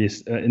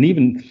and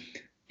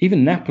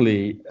even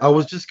Napoli. I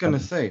was just going to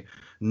say,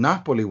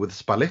 Napoli with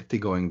Spalletti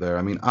going there.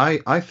 I mean,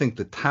 I think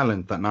the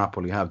talent that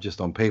Napoli have just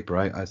on paper,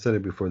 I said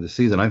it before the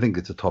season, I think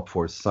it's a top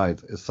 4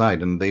 side,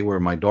 and they were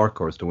my dark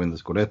horse to win the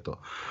Scudetto.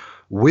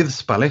 With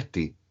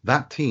Spalletti,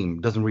 that team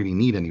doesn't really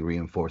need any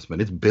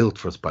reinforcement. It's built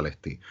for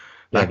Spalletti.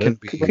 Can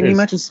you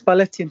imagine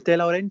Spalletti and De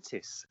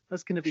Laurentiis?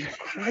 That's going to be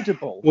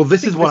incredible. Well,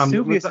 this is what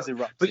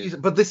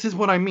but this is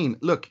what I mean.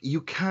 Look, you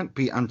can't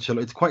be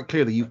Ancelotti. It's quite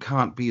clear that you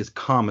can't be as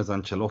calm as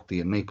Ancelotti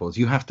in Naples.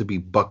 You have to be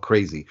buck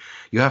crazy.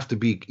 You have to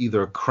be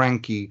either a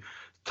cranky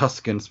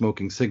Tuscan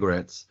smoking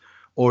cigarettes,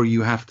 or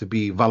you have to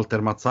be Walter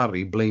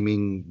Mazzarri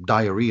blaming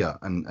diarrhea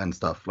and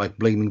stuff, like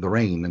blaming the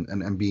rain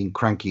and being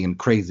cranky and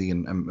crazy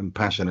and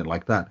passionate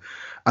like that.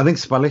 I think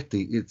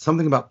Spalletti, it's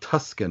something about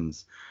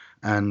Tuscans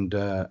and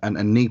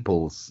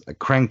Naples,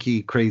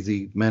 cranky,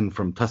 crazy men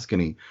from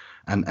Tuscany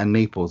and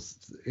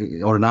Naples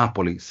or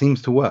Napoli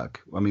seems to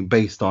work. I mean,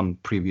 based on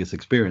previous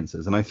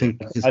experiences, and I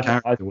think his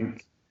character.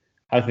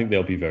 I think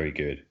they'll be very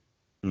good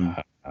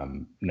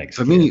next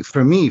year.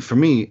 For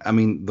me, I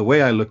mean, the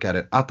way I look at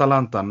it,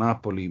 Atalanta,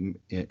 Napoli,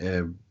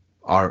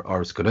 are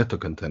Scudetto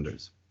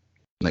contenders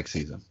next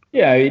season.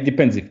 Yeah, it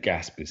depends if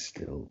Gasp is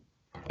still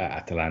at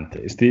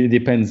Atalanta. It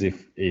depends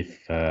if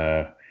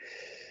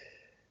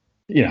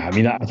I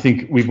mean, I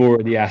think we've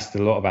already asked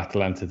a lot of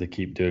Atalanta to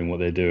keep doing what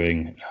they're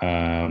doing,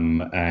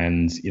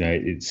 and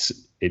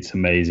it's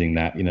amazing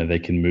that they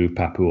can move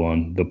Papu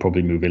on. They'll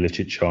probably move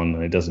Ilicic on,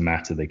 and it doesn't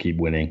matter. They keep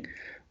winning,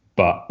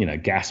 but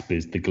Gasp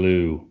is the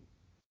glue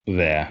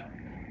there,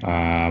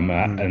 and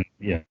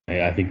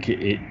I think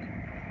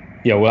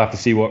we'll have to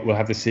see we'll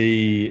have to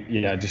see.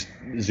 Just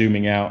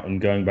zooming out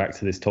and going back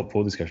to this top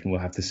four discussion,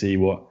 we'll have to see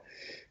what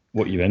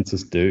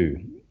Juventus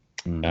do.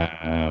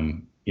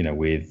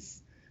 With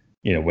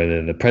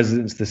whether the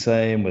president's the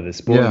same, whether the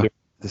sport is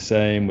the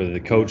same, whether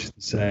the coach is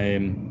the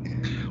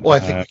same. Well, I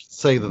think we can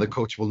say that the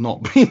coach will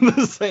not be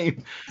the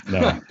same.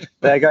 No,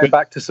 they're going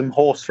back to some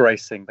horse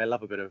racing. They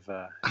love a bit of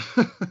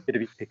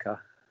picker.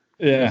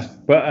 Yeah,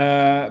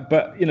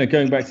 but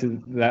going back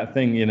to that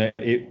thing,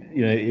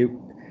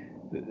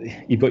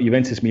 you've got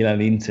Juventus,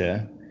 Milan,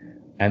 Inter,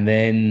 and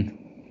then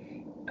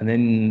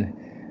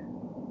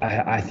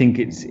I think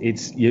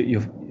it's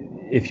you.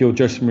 If you're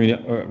just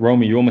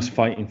Roma, you're almost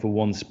fighting for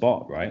one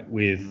spot, right?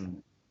 With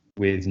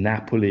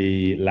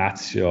Napoli,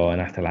 Lazio,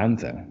 and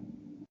Atalanta,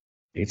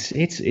 it's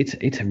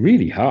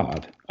really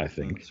hard. I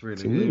think it's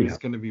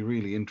going to be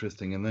really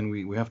interesting. And then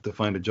we have to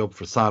find a job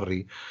for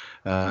Sarri,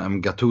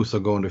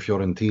 Gattuso going to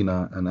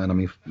Fiorentina, and I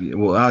mean,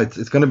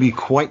 it's going to be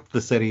quite the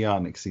Serie A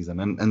next season.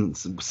 And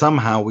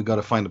somehow we got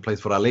to find a place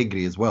for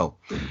Allegri as well,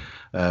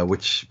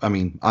 which I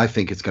mean, I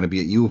think it's going to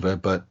be at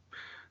Juve, but.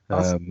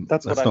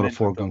 That's not I a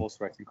foregone. The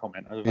horse racing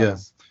comment. Yeah.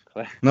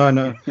 No. I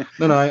know. Yeah.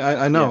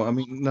 I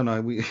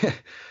mean,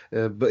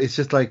 but it's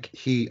just like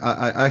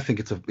I think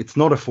it's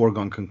not a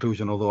foregone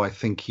conclusion. Although I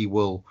think he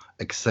will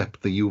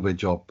accept the Juve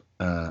job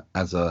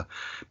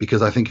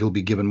because I think he'll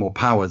be given more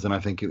powers, and I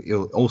think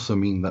it'll also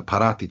mean that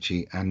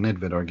Paratici and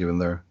Nedved are given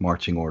their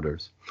marching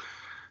orders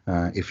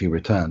if he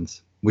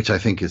returns, which I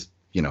think is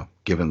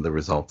given the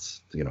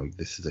results,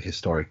 this is a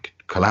historic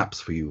collapse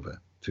for Juve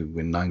to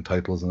win 9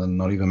 titles and then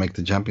not even make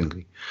the Champions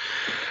League.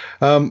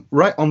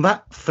 Right, on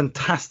that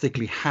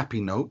fantastically happy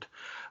note,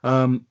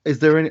 is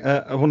there any?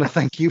 I want to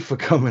thank you for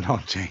coming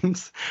on,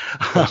 James,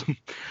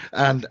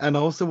 and I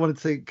also want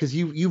to say, because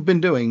you've been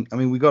doing. I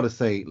mean, we got to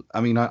say.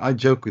 I mean, I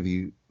joke with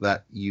you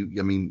that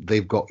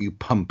they've got you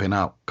pumping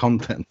out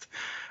content,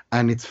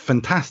 and it's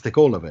fantastic,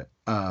 all of it.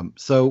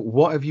 So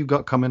what have you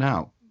got coming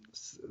out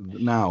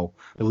now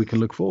that we can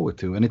look forward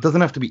to? And it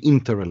doesn't have to be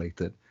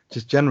interrelated,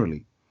 just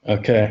generally.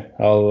 Okay,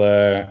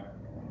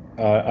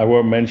 I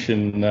won't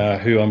mention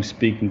who I'm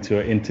speaking to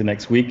at Inter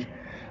next week.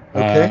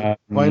 Okay,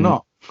 why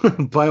not?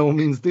 By all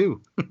means,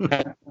 do.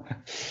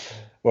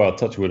 Well,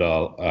 touch wood,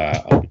 I'll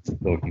be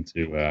talking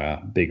to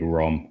Big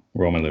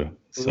Romelu.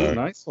 So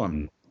nice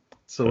one.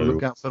 So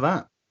look out for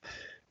that.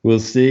 We'll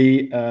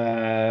see.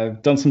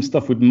 Done some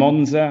stuff with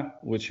Monza,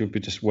 which we'll be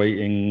just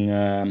waiting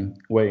to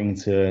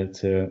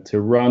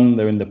run.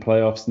 They're in the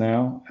playoffs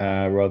now,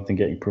 rather than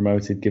getting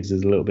promoted. Gives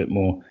us a little bit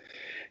more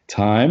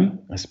time,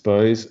 I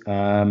suppose.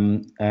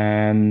 And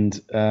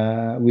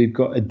we've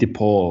got a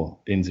DePaul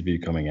interview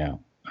coming out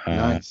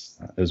nice.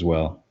 As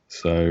well.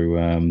 So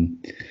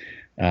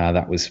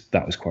that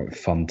was quite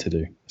fun to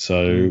do.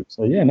 So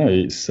yeah, no,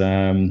 it's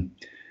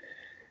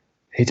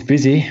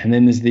busy, and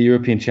then there's the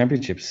European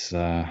Championships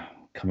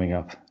coming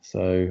up.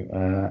 So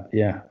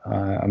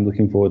I'm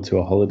looking forward to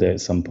a holiday at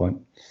some point.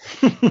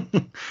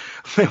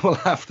 They will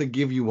have to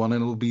give you one,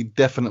 and it'll be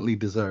definitely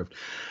deserved.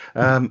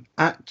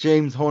 At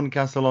James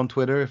Horncastle on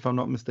Twitter, if I'm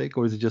not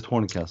mistaken, or is it just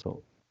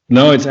Horncastle?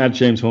 No, it's at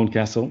James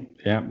Horncastle.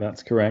 Yeah,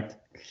 that's correct.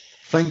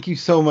 Thank you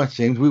so much,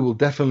 James. We will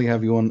definitely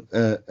have you on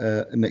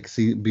next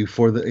season,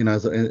 before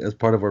as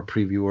part of our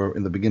preview, or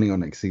in the beginning of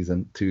next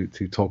season, to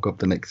talk up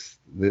the next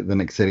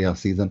Serie A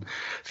season.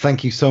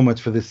 Thank you so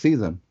much for this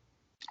season.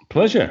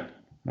 Pleasure.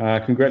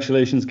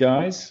 Congratulations,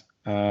 guys.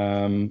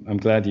 I'm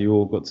glad you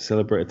all got to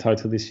celebrate a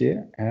title this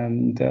year,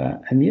 and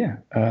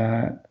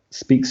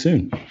speak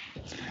soon.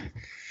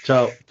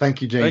 Ciao.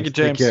 Thank you, James. Thank you,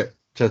 James. Take care.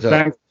 Ciao,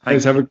 ciao.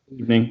 Thanks. Have a good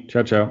evening.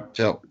 Ciao, ciao.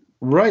 Ciao.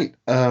 Right.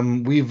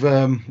 We've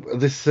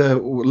let's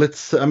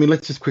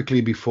just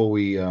quickly, before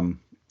we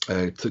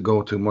to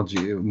go to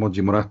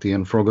Moji Moratti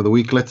and Frog of the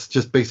Week, let's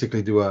just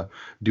basically do a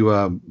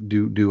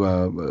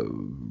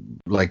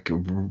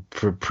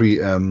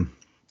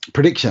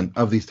prediction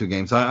of these two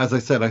games. As I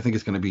said, I think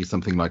it's going to be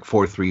something like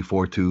 4-3,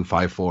 4-2,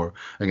 5-4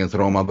 against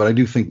Roma, but I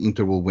do think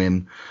Inter will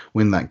win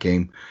that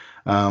game.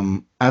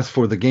 As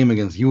for the game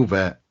against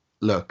Juve,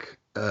 look,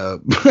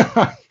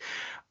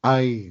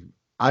 I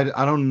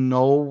don't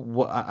know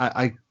what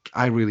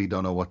I really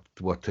don't know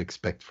what to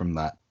expect from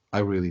that. I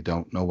really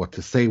don't know what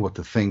to say, what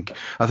to think.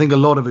 I think a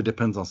lot of it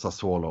depends on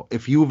Sassuolo.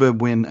 If Juve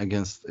win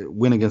against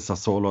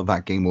Sassuolo,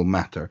 that game will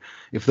matter.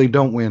 If they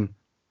don't win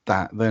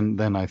that,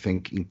 then I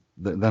think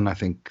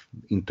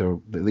Inter,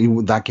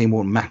 that game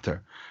won't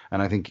matter,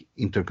 and I think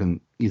Inter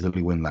can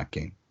easily win that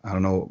game. I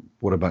don't know.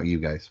 What about you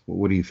guys?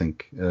 What do you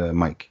think,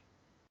 Mike?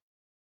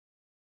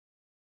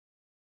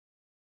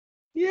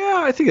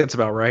 Yeah, I think that's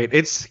about right.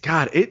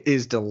 It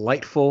is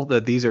delightful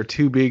that these are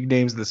two big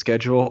names of the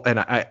schedule, and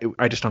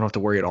I just don't have to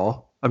worry at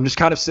all. I'm just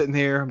kind of sitting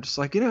here. I'm just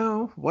like,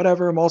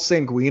 whatever. I'm all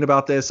sanguine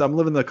about this. I'm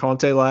living the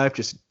Conte life,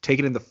 just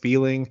taking in the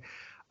feeling.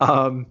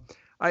 Um,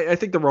 I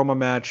think the Roma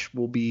match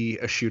will be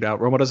a shootout.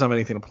 Roma doesn't have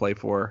anything to play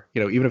for,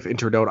 even if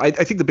Inter don't. I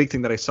think the big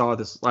thing that I saw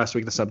this last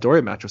week, the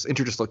Sampdoria match, was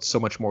Inter just looked so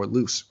much more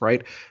loose,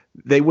 right?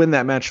 They win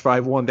that match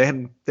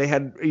 5-1. They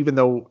had, even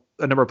though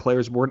a number of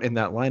players weren't in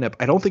that lineup,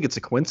 I don't think it's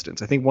a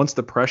coincidence. I think once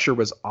the pressure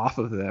was off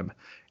of them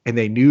and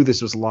they knew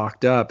this was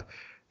locked up,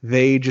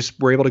 they just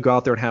were able to go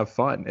out there and have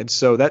fun. And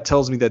so that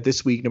tells me that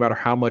this week, no matter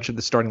how much of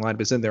the starting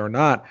lineup is in there or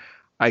not,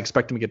 I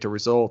expect them to get a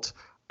result.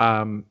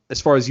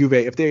 As far as Juve,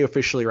 if they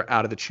officially are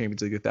out of the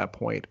Champions League at that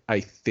point, I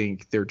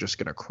think they're just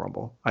going to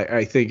crumble.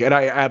 I think, and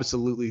I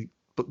absolutely,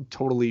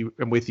 totally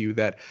am with you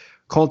that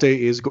Conte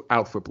is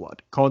out for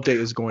blood. Conte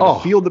is going to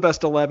field the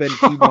best 11.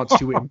 He wants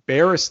to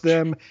embarrass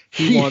them.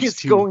 He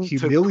wants to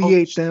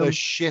humiliate them. The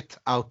shit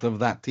out of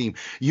that team.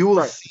 You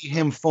will see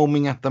him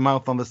foaming at the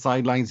mouth on the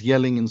sidelines,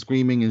 yelling and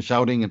screaming and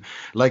shouting and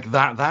like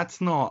that. That's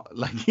not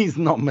like he's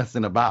not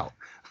messing about.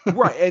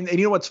 Right. And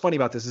you know what's funny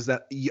about this is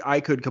that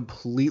I could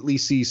completely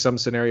see some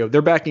scenario.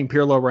 They're backing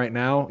Pirlo right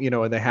now,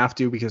 and they have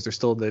to because they're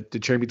still in the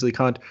Champions League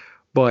hunt.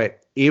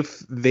 But if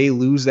they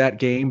lose that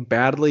game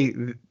badly,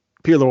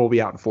 Pirlo will be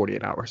out in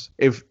 48 hours.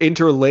 If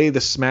Inter lay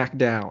the smack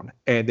down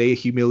and they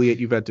humiliate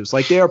Juventus,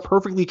 like they are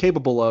perfectly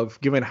capable of,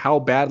 given how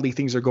badly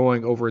things are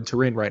going over in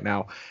Turin right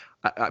now,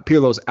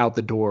 Pirlo's out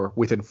the door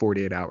within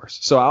 48 hours.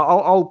 So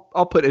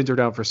I'll put Inter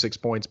down for 6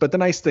 points. But the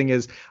nice thing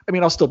is,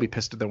 I'll still be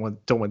pissed if they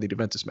don't win the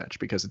Juventus match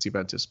because it's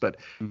Juventus. But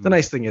the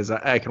nice thing is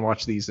I can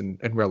watch these in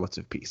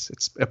relative peace.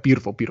 It's a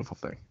beautiful, beautiful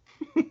thing.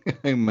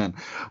 Amen.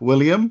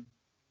 William?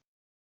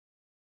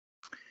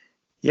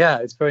 Yeah,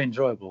 it's very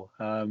enjoyable.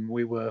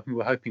 We were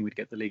hoping we'd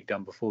get the league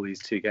done before these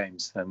two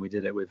games, and we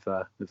did it with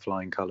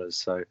flying colours.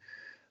 So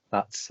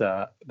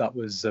that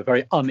was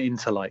very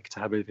un-Inter-like to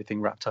have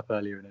everything wrapped up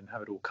earlier and then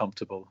have it all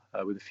comfortable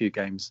with a few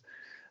games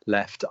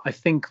left. I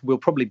think we'll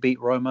probably beat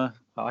Roma.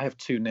 I have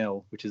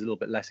 2-0, which is a little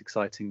bit less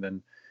exciting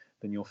than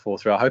your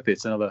 4-3. I hope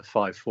it's another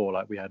 5-4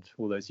 like we had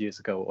all those years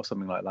ago or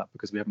something like that,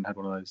 because we haven't had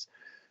one of those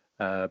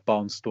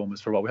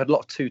barnstormers for a while. We had a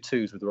lot of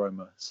 2-2s with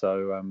Roma,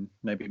 so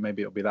maybe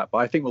it'll be that. But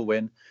I think we'll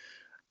win.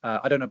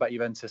 I don't know about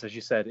Juventus, as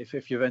you said.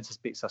 If Juventus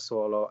beat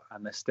Sassuolo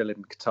and they're still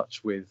in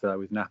touch with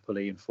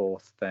Napoli in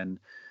fourth, then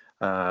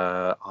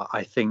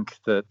I think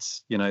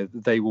that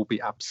they will be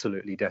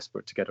absolutely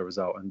desperate to get a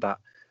result, and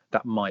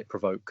that might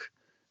provoke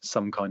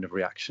some kind of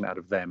reaction out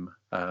of them.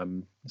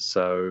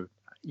 So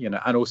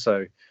and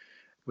also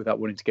without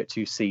wanting to get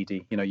too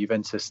seedy,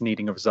 Juventus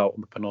needing a result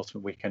on the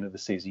penultimate weekend of the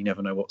season, you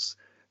never know what's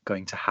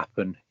going to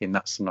happen in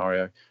that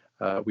scenario.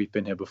 We've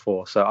been here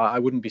before, so I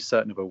wouldn't be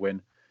certain of a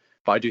win.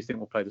 But I do think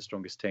we'll play the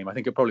strongest team. I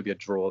think it'll probably be a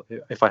draw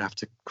if I have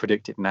to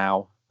predict it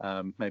now.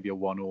 Maybe a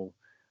 1-1.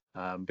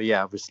 But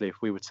yeah, obviously,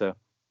 if we were to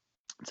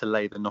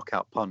lay the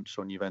knockout punch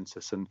on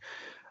Juventus and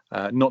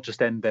not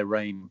just end their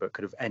reign, but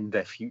could have end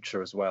their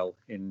future as well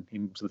in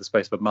sort of the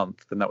space of a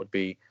month, then that would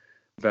be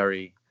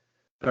very,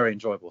 very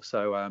enjoyable.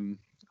 So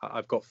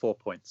I've got 4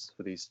 points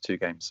for these two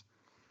games.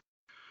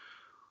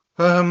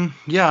 I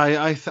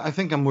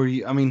think I'm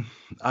worried.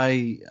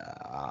 I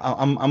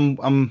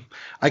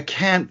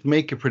can't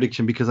make a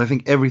prediction because I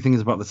think everything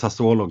is about the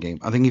Sassuolo game.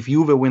 I think if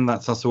Juve win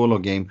that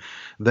Sassuolo game,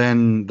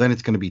 then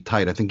it's going to be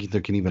tight. I think Inter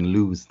can even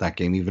lose that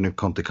game, even if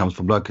Conte comes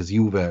for blood, because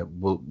Juve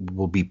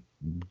will be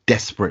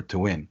desperate to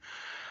win.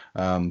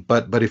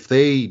 But if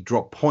they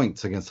drop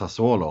points against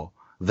Sassuolo,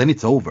 then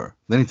it's over.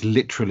 Then it's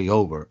literally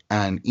over,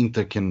 and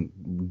Inter can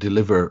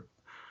deliver,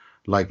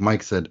 like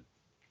Mike said,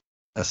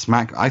 I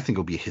think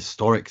it'll be a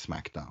historic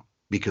smackdown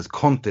because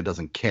Conte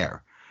doesn't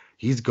care.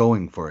 He's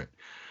going for it.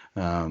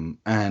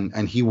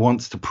 And he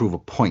wants to prove a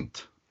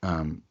point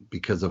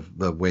because of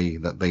the way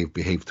that they've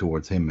behaved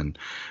towards him. And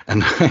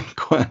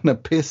a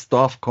pissed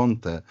off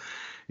Conte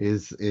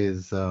is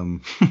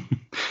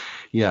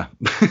yeah.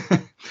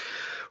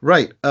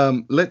 Right.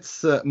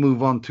 Let's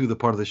move on to the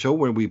part of the show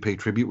where we pay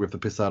tribute, rip the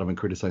piss out of and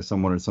criticize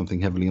someone or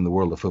something heavily in the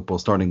world of football,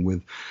 starting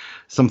with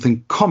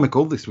something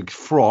comical, this week's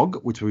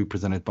Frog, which will be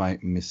presented by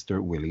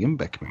Mr. William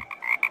Beckman.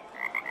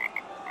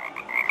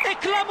 È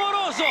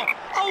clamoroso!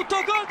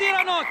 Autogol di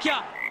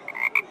Ranocchia!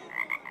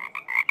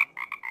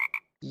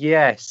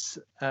 Yes,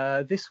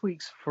 this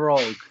week's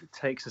Frog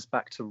takes us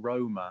back to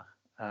Roma.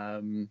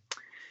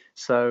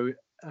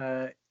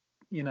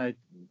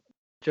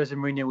 Jose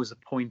Mourinho was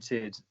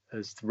appointed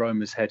as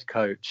Roma's head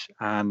coach,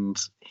 and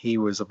he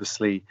was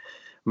obviously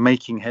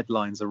making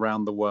headlines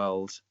around the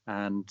world.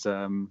 And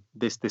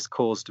this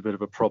caused a bit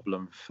of a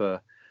problem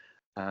for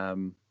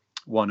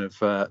one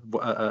of a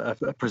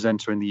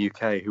presenter in the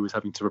UK who was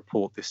having to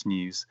report this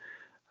news.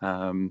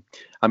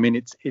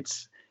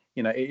 It's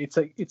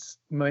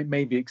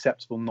maybe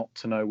acceptable not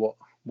to know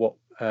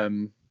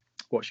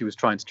what she was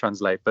trying to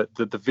translate, but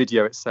the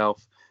video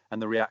itself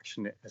and the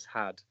reaction it has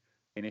had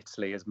in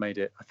Italy has made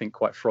it, I think,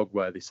 quite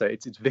frog-worthy. So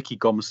it's Vicky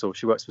Gomersall.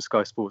 She works for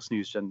Sky Sports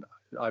News, and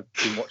I've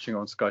been watching her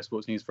on Sky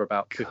Sports News for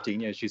about 15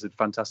 years. She's a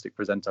fantastic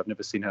presenter. I've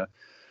never seen her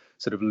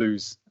sort of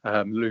lose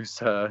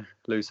her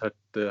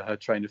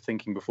train of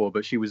thinking before.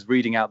 But she was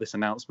reading out this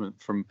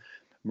announcement from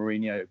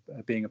Mourinho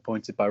being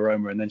appointed by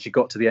Roma, and then she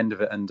got to the end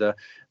of it, and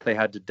they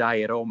had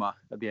Dai Roma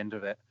at the end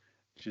of it,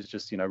 which is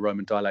just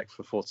Roman dialect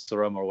for Forza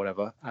Roma or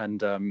whatever,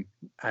 and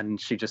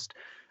she just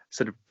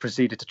sort of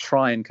proceeded to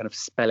try and kind of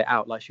spell it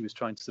out like she was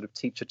trying to sort of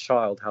teach a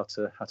child how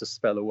to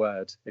spell a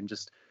word, and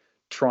just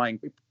trying,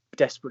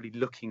 desperately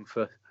looking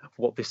for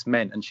what this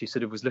meant. And she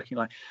sort of was looking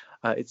like,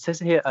 it says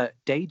here,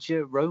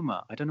 Deja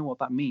Roma. I don't know what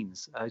that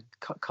means.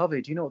 Cove,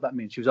 do you know what that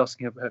means? She was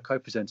asking her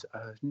co-presenter,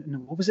 no,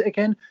 what was it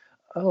again?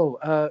 Oh,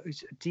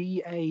 it's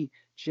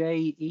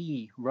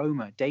D-A-J-E,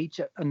 Roma,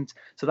 Deja. And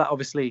so that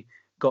obviously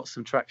got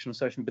some traction on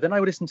social media. But then I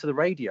would listen to the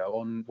radio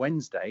on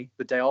Wednesday,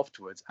 the day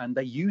afterwards, and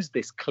they used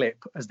this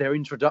clip as their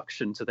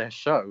introduction to their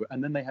show.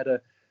 And then they had a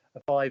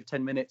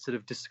 5-10 minute sort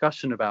of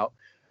discussion about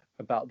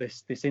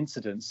this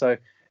incident. So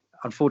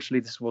unfortunately,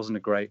 this wasn't a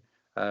great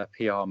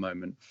PR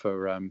moment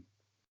for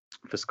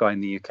Sky in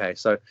the UK.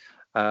 So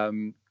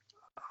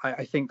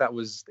I think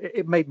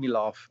it made me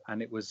laugh,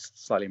 and it was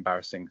slightly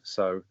embarrassing.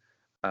 So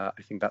I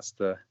think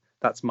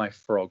that's my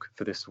frog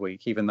for this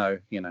week, even though,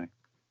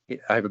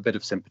 I have a bit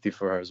of sympathy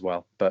for her as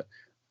well, but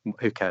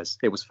who cares?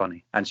 It was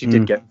funny, and she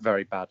did get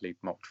very badly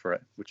mocked for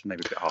it, which may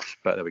be a bit harsh,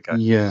 but there we go.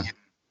 Yeah,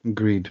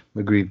 agreed.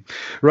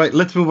 Right,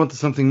 let's move on to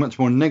something much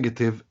more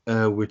negative,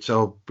 which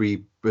I'll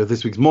be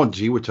this week's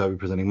Moggi, which I'll be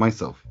presenting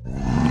myself.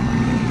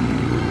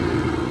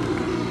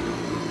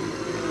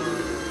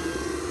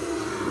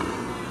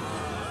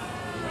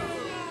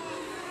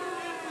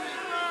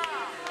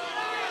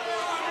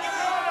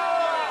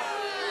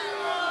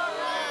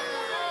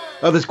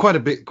 There's quite a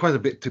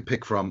bit to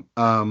pick from,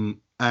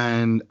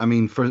 and I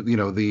mean, for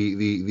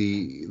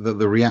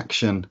the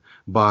reaction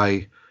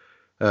by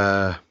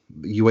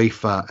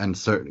UEFA and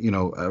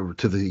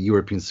to the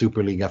European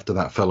Super League after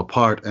that fell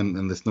apart,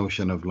 and this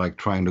notion of like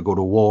trying to go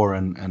to war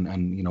and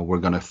we're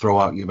going to throw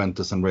out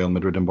Juventus and Real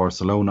Madrid and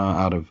Barcelona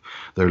out of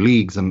their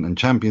leagues and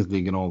Champions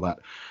League and all that.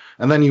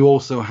 And then you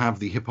also have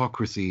the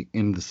hypocrisy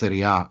in the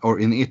Serie A, or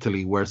in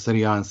Italy, where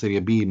Serie A and Serie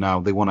B now,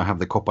 they want to have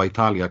the Coppa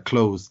Italia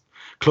close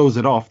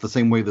it off the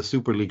same way the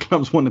Super League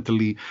clubs wanted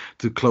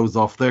to close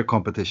off their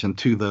competition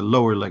to the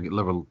lower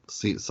level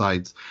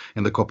sides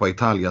in the Coppa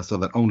Italia, so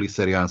that only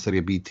Serie A and Serie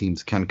B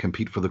teams can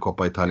compete for the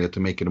Coppa Italia to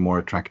make it a more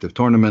attractive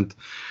tournament.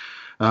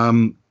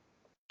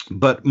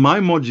 But my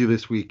Moggi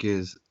this week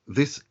is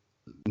this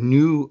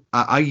new.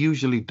 I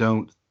usually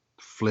don't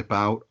flip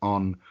out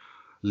on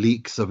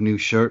leaks of new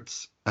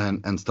shirts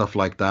and stuff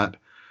like that,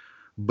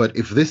 but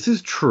if this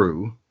is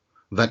true,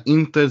 that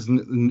Inter's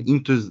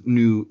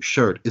new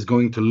shirt is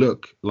going to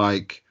look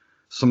like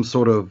some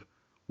sort of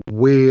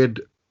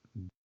weird,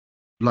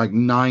 like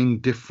 9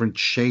 different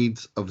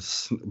shades of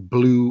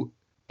blue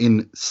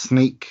in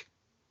snake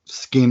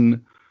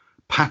skin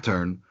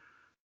pattern.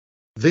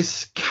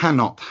 This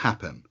cannot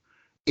happen.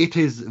 It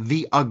is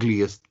the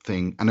ugliest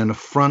thing and an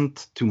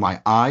affront to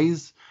my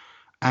eyes,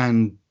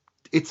 and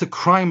it's a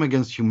crime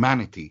against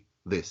humanity,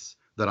 this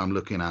that I'm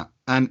looking at.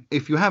 And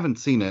if you haven't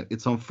seen it,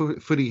 it's on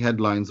Footy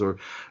Headlines or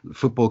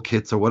Football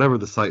Kits or whatever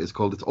the site is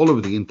called. It's all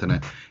over the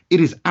internet. It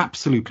is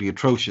absolutely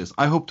atrocious.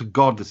 I hope to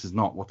God this is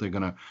not what they're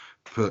going to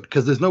put,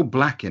 because there's no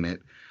black in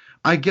it.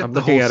 I'm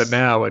looking at it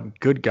now, and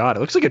good God, it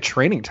looks like a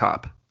training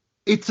top.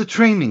 It's a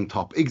training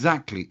top,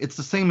 exactly. It's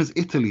the same as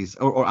Italy's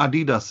or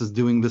Adidas is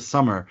doing this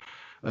summer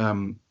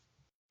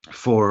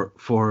for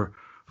the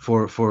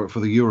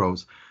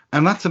Euros.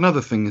 And that's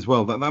another thing as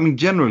well. I mean,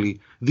 generally,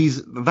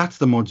 that's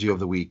the Moggi of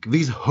the week.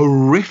 These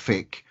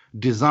horrific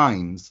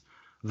designs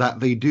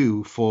that they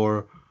do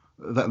for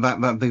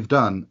that they've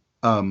done.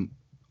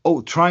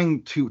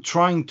 Trying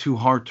too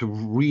hard to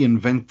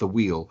reinvent the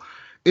wheel.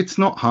 It's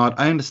not hard.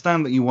 I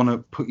understand that you want to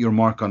put your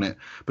mark on it,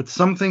 but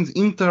some things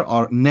Inter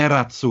are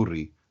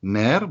nerazzurri,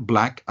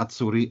 black,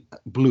 azzurri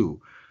blue.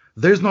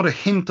 There's not a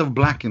hint of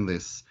black in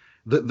this.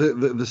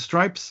 The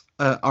stripes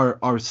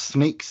are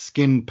snake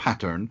skin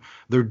pattern.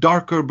 They're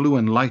darker blue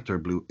and lighter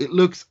blue. It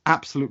looks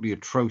absolutely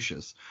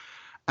atrocious.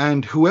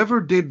 And whoever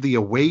did the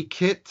away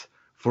kit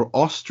for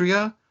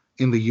Austria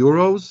in the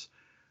Euros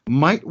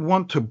might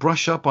want to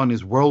brush up on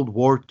his World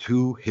War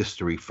II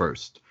history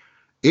first.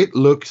 It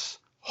looks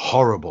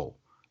horrible.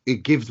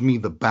 It gives me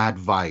the bad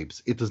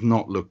vibes. It does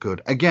not look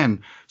good.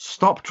 Again,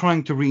 stop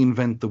trying to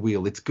reinvent the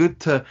wheel. It's good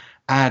to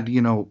add,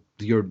 your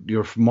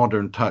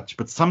modern touch,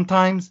 but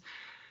sometimes,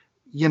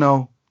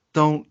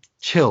 don't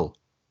chill.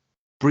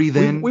 Breathe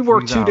in. We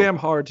worked too out. damn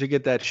hard to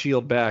get that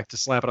shield back to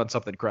slap it on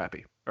something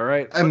crappy. All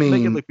right? Let's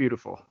make it look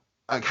beautiful.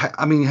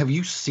 I mean, have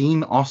you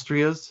seen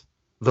Austria's?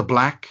 The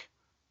black?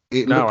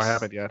 I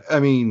haven't yet. I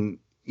mean,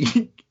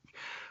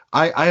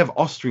 I have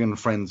Austrian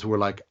friends who are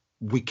like,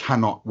 we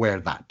cannot wear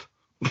that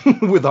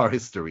with our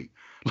history.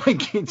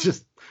 Like, it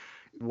just...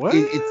 What?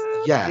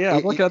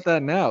 I'm looking at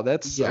that now.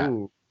 That's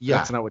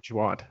not what you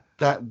want.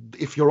 That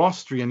if you're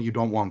Austrian, you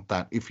don't want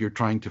that. If you're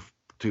trying to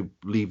to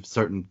leave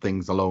certain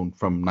things alone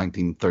from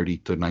 1930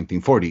 to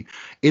 1940.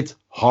 It's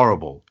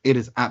horrible. It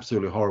is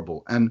absolutely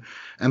horrible. And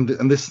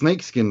this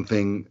snakeskin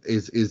thing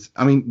is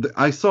I mean,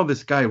 I saw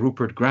this guy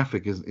Rupert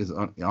Graphic is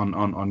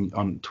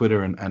on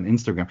Twitter and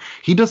Instagram.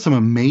 He does some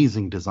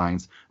amazing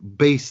designs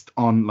based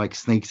on like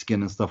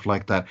snakeskin and stuff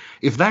like that.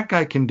 If that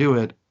guy can do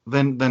it,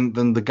 then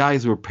the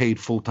guys who are paid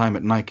full time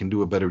at Nike can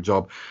do a better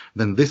job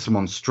than this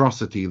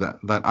monstrosity that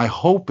I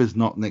hope is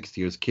not next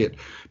year's kit,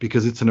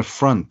 because it's an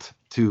affront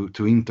to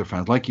Inter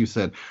fans. Like you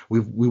said,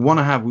 we want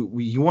to have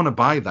you want to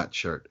buy that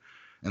shirt,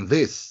 and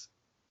this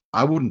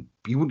you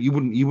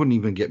wouldn't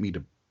even get me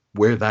to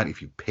wear that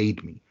if you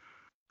paid me.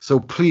 So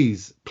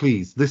please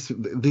these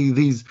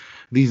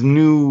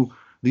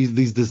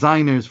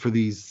designers for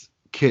these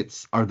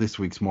kits are this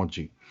week's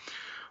Moggi.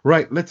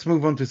 Right, let's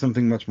move on to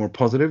something much more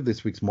positive.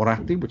 This week's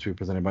Moratti, which will be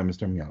presented by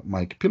Mr.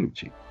 Mike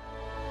Pilucci.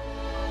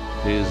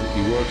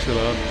 He works a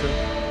lot,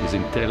 he's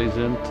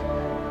intelligent,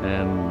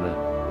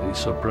 and he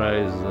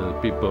surprises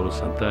people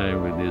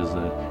sometimes with his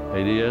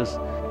ideas.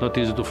 Not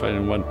easy to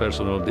find one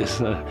person of this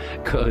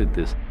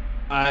qualities.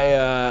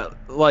 I,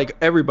 like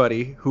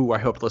everybody who I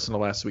hope listened to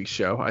last week's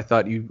show, I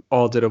thought you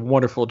all did a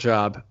wonderful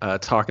job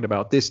talking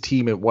about this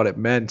team and what it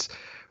meant.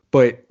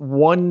 But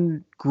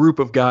one group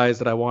of guys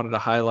that I wanted to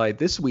highlight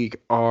this week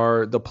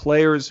are the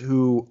players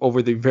who,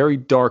 over the very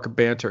dark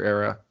banter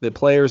era, the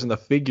players and the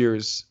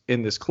figures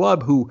in this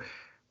club who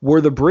were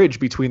the bridge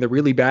between the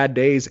really bad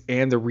days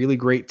and the really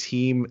great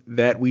team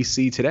that we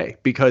see today.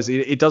 Because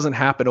it doesn't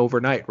happen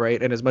overnight,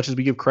 right? And as much as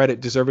we give credit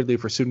deservedly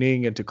for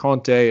Suning and to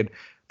Conte and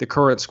the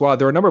current squad,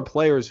 there are a number of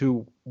players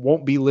who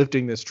won't be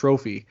lifting this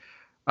trophy.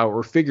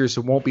 Or figures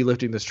who won't be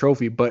lifting this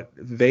trophy, but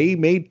they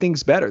made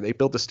things better. They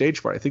built the stage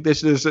for it. I think they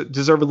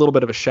deserve a little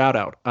bit of a shout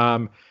out.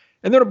 And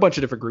there are a bunch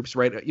of different groups,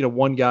 right? You know,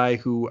 one guy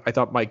who I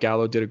thought Mike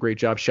Gallo did a great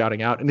job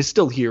shouting out and is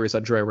still here is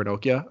Andrea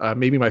Ranocchia.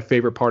 Maybe my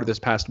favorite part of this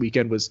past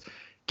weekend was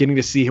getting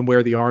to see him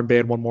wear the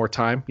armband one more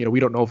time. You know, we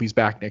don't know if he's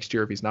back next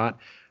year, if he's not.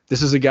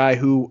 This is a guy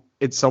who,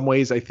 in some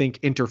ways, I think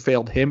Inter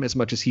failed him as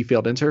much as he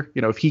failed Inter.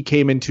 You know,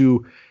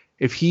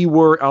 if he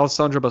were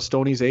Alessandro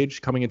Bastoni's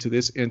age coming into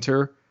this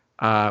Inter,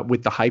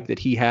 with the hype that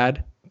he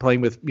had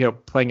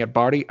playing at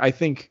Bari, I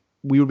think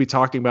we would be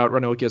talking about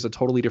Ranocchia as a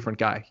totally different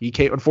guy.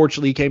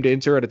 Unfortunately, he came to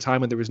Inter at a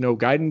time when there was no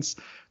guidance,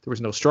 there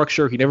was no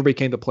structure. He never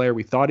became the player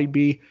we thought he'd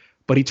be,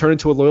 but he turned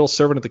into a loyal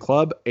servant of the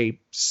club, a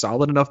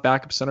solid enough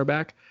backup center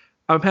back.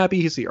 I'm happy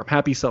he's here. I'm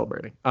happy he's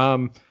celebrating.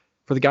 For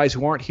the guys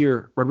who aren't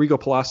here, Rodrigo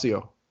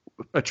Palacio,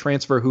 a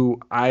transfer who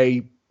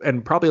I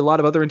and probably a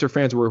lot of other Inter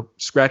fans were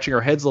scratching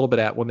our heads a little bit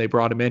at when they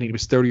brought him in. He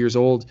was 30 years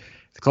old.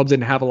 The club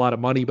didn't have a lot of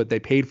money, but they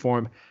paid for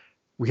him.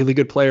 Really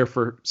good player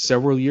for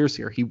several years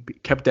here. He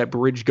kept that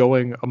bridge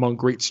going among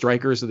great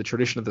strikers of the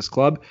tradition of this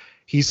club.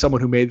 He's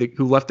someone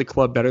who left the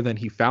club better than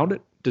he found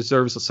it.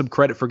 Deserves some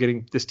credit for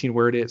getting this team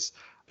where it is.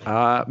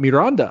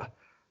 Miranda.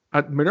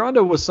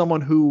 Miranda was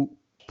someone who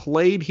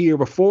played here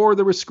before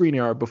there was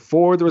Skriniar,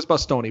 before there was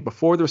Bastoni,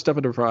 before there was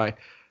Stefan de Vrij.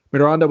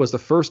 Miranda was the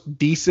first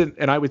decent,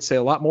 and I would say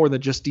a lot more than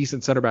just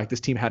decent center back this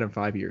team had in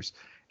 5 years.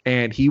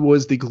 And he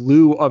was the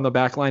glue on the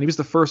back line. He was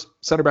the first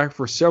center back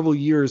for several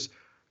years.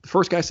 The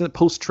first guy sent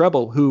post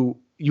treble who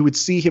you would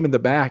see him in the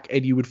back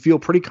and you would feel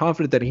pretty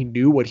confident that he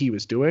knew what he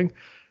was doing.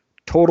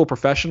 Total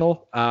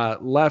professional.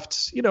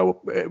 Left,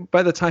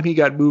 by the time he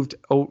got moved,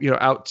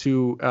 out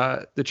to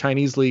the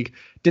Chinese league,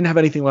 didn't have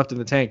anything left in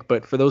the tank.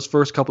 But for those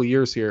first couple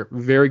years here,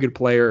 very good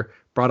player,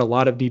 brought a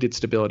lot of needed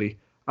stability.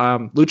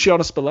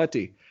 Luciano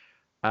Spalletti.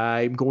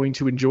 I'm going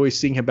to enjoy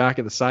seeing him back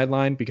at the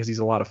sideline because he's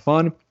a lot of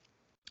fun.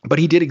 But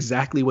he did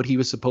exactly what he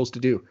was supposed to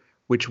do,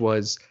 which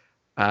was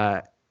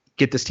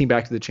get this team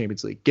back to the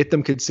Champions League, get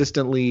them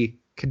consistently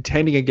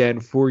contending again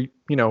for,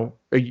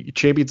 a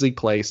Champions League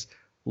place,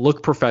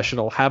 look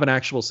professional, have an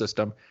actual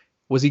system.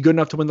 Was he good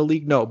enough to win the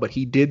league? No, but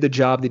he did the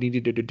job that he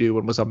needed to do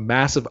and was a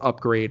massive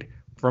upgrade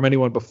from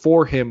anyone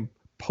before him,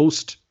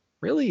 post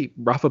really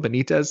Rafa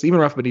Benitez. Even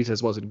Rafa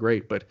Benitez wasn't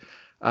great, but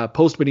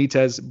post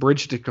Benitez,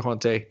 bridge to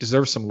Conte,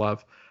 deserves some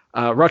love.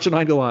 Racha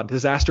Nainggolan,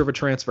 disaster of a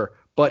transfer,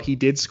 but he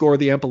did score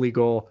the Empoli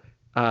goal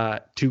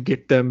to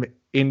get them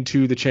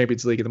into the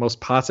Champions League in the most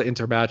Pazza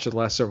Inter match of the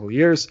last several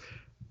years.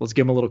 Let's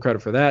give him a little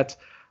credit for that.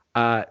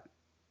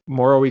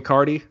 Mauro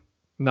Icardi,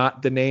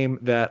 not the name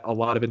that a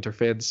lot of Inter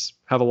fans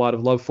have a lot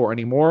of love for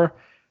anymore.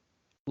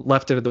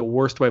 Left it in the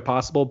worst way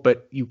possible,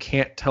 but you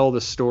can't tell the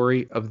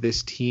story of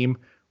this team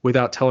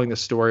without telling the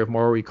story of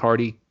Mauro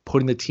Icardi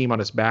putting the team on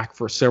his back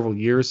for several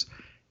years.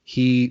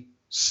 He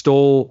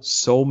stole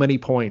so many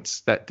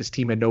points that this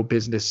team had no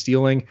business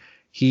stealing.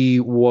 He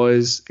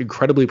was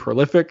incredibly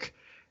prolific.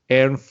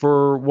 And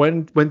for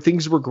when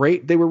things were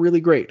great, they were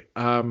really great.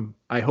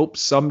 I hope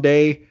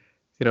someday,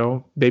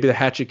 maybe the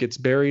hatchet gets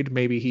buried.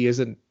 Maybe he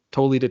isn't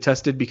totally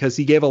detested because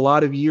he gave a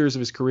lot of years of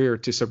his career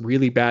to some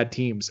really bad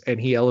teams and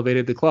he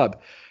elevated the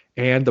club.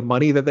 And the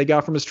money that they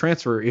got from his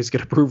transfer is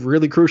going to prove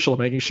really crucial in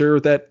making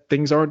sure that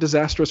things aren't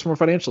disastrous from a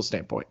financial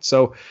standpoint.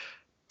 So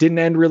didn't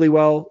end really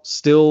well.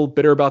 Still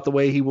bitter about the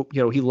way he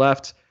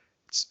left.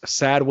 It's a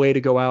sad way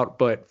to go out,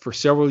 but for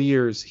several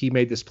years he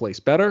made this place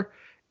better.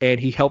 and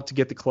he helped to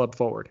get the club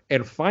forward.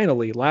 And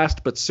finally,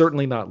 last but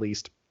certainly not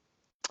least,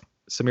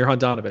 Samir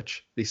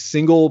Handanovic, the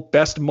single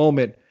best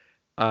moment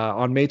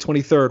on May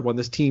 23rd when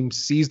this team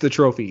sees the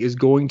trophy is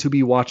going to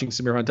be watching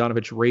Samir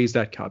Handanovic raise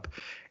that cup.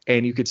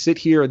 And you could sit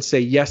here and say,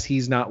 yes,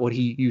 he's not what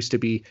he used to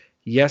be.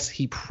 Yes,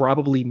 he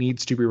probably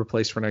needs to be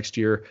replaced for next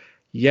year.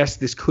 Yes,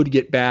 this could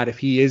get bad if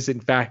he is, in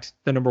fact,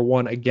 the number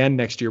one again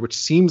next year, which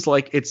seems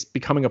like it's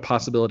becoming a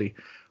possibility.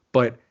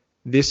 But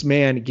this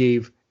man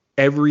gave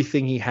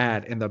everything he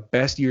had in the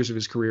best years of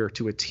his career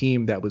to a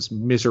team that was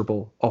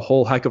miserable a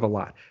whole heck of a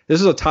lot.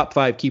 This is a top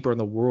 5 keeper in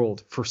the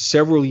world for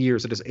several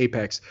years at his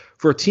apex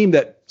for a team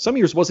that some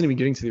years wasn't even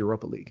getting to the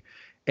Europa League.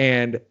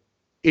 And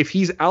if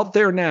he's out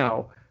there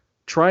now,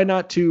 try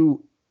not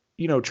to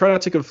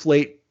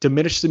conflate,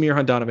 diminish Samir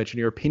Handanovic in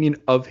your opinion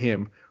of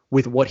him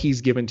with what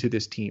he's given to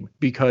this team,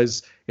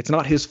 because it's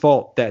not his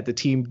fault that the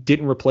team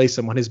didn't replace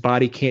him when his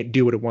body can't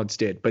do what it once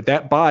did. But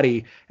that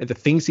body and the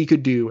things he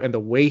could do and the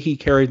way he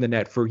carried the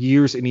net for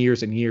years and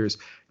years and years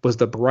was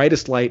the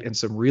brightest light in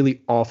some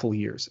really awful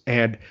years.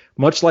 And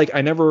much like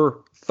I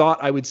never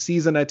thought I would see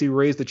Zanetti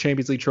raise the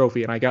Champions League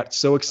trophy, and I got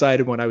so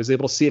excited when I was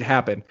able to see it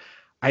happen,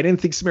 I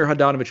didn't think Samir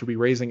Handanovic would be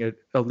raising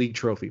a league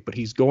trophy, but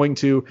he's going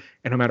to.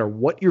 And no matter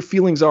what your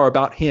feelings are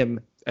about him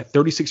at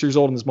 36 years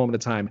old in this moment of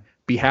time,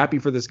 be happy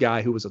for this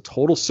guy who was a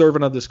total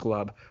servant of this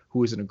club, who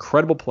was an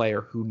incredible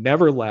player, who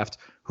never left,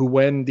 who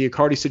when the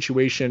Icardi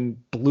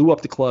situation blew up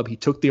the club, he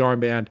took the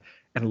armband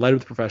and led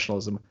with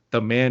professionalism.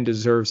 The man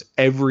deserves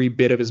every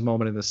bit of his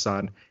moment in the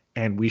sun,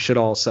 and we should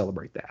all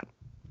celebrate that.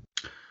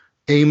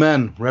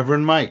 Amen,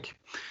 Reverend Mike.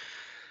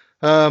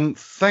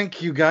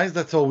 Thank you, guys.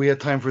 That's all we had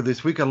time for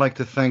this week. I'd like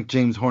to thank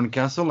James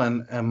Horncastle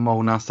and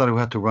Mo Nassar, who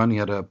had to run. He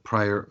had a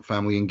prior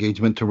family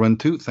engagement to run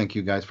to. Thank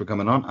you, guys, for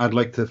coming on. I'd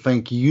like to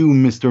thank you,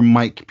 Mr.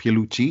 Mike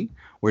Piellucci.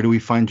 Where do we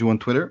find you on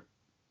Twitter?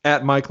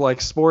 At Mike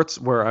Likes Sports,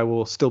 where I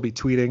will still be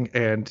tweeting.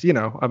 And,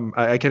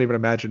 I can't even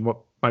imagine what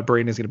my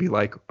brain is going to be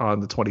like on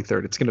the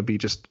 23rd. It's going to be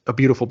just a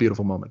beautiful,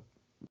 beautiful moment.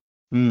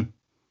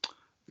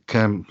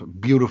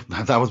 Beautiful.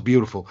 That was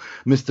beautiful.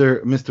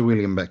 Mr.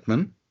 William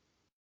Beckman.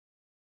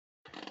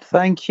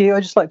 Thank you.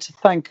 I'd just like to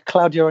thank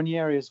Claudio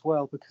Ranieri as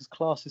well, because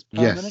class is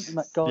permanent. Yes. And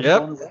that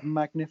Guardiola was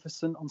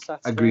magnificent on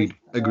Saturday.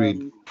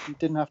 Agreed. He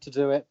didn't have to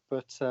do it,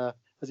 but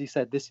as he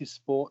said, this is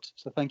sport.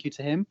 So thank you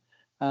to him.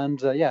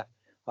 And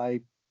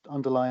I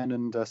underline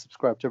and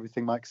subscribe to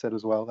everything Mike said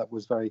as well. That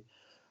was very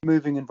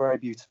moving and very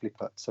beautifully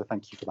put. So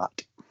thank you for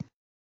that.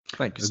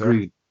 Thank you,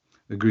 sir.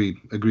 Agreed.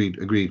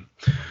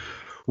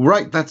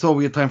 Right, that's all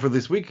we had time for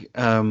this week.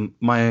 As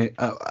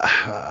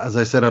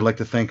I said, I'd like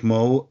to thank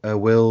Mo,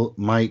 Will,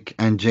 Mike,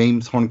 and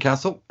James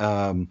Horncastle.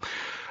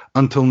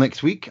 Until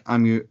next week,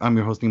 I'm your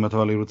host, Nima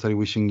Tavalli Rutsari,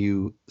 wishing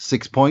you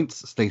 6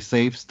 points. Stay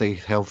safe, stay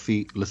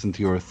healthy, listen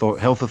to your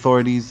health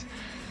authorities,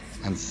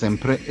 and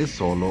sempre e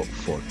solo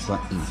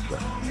Forza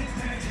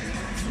Inter.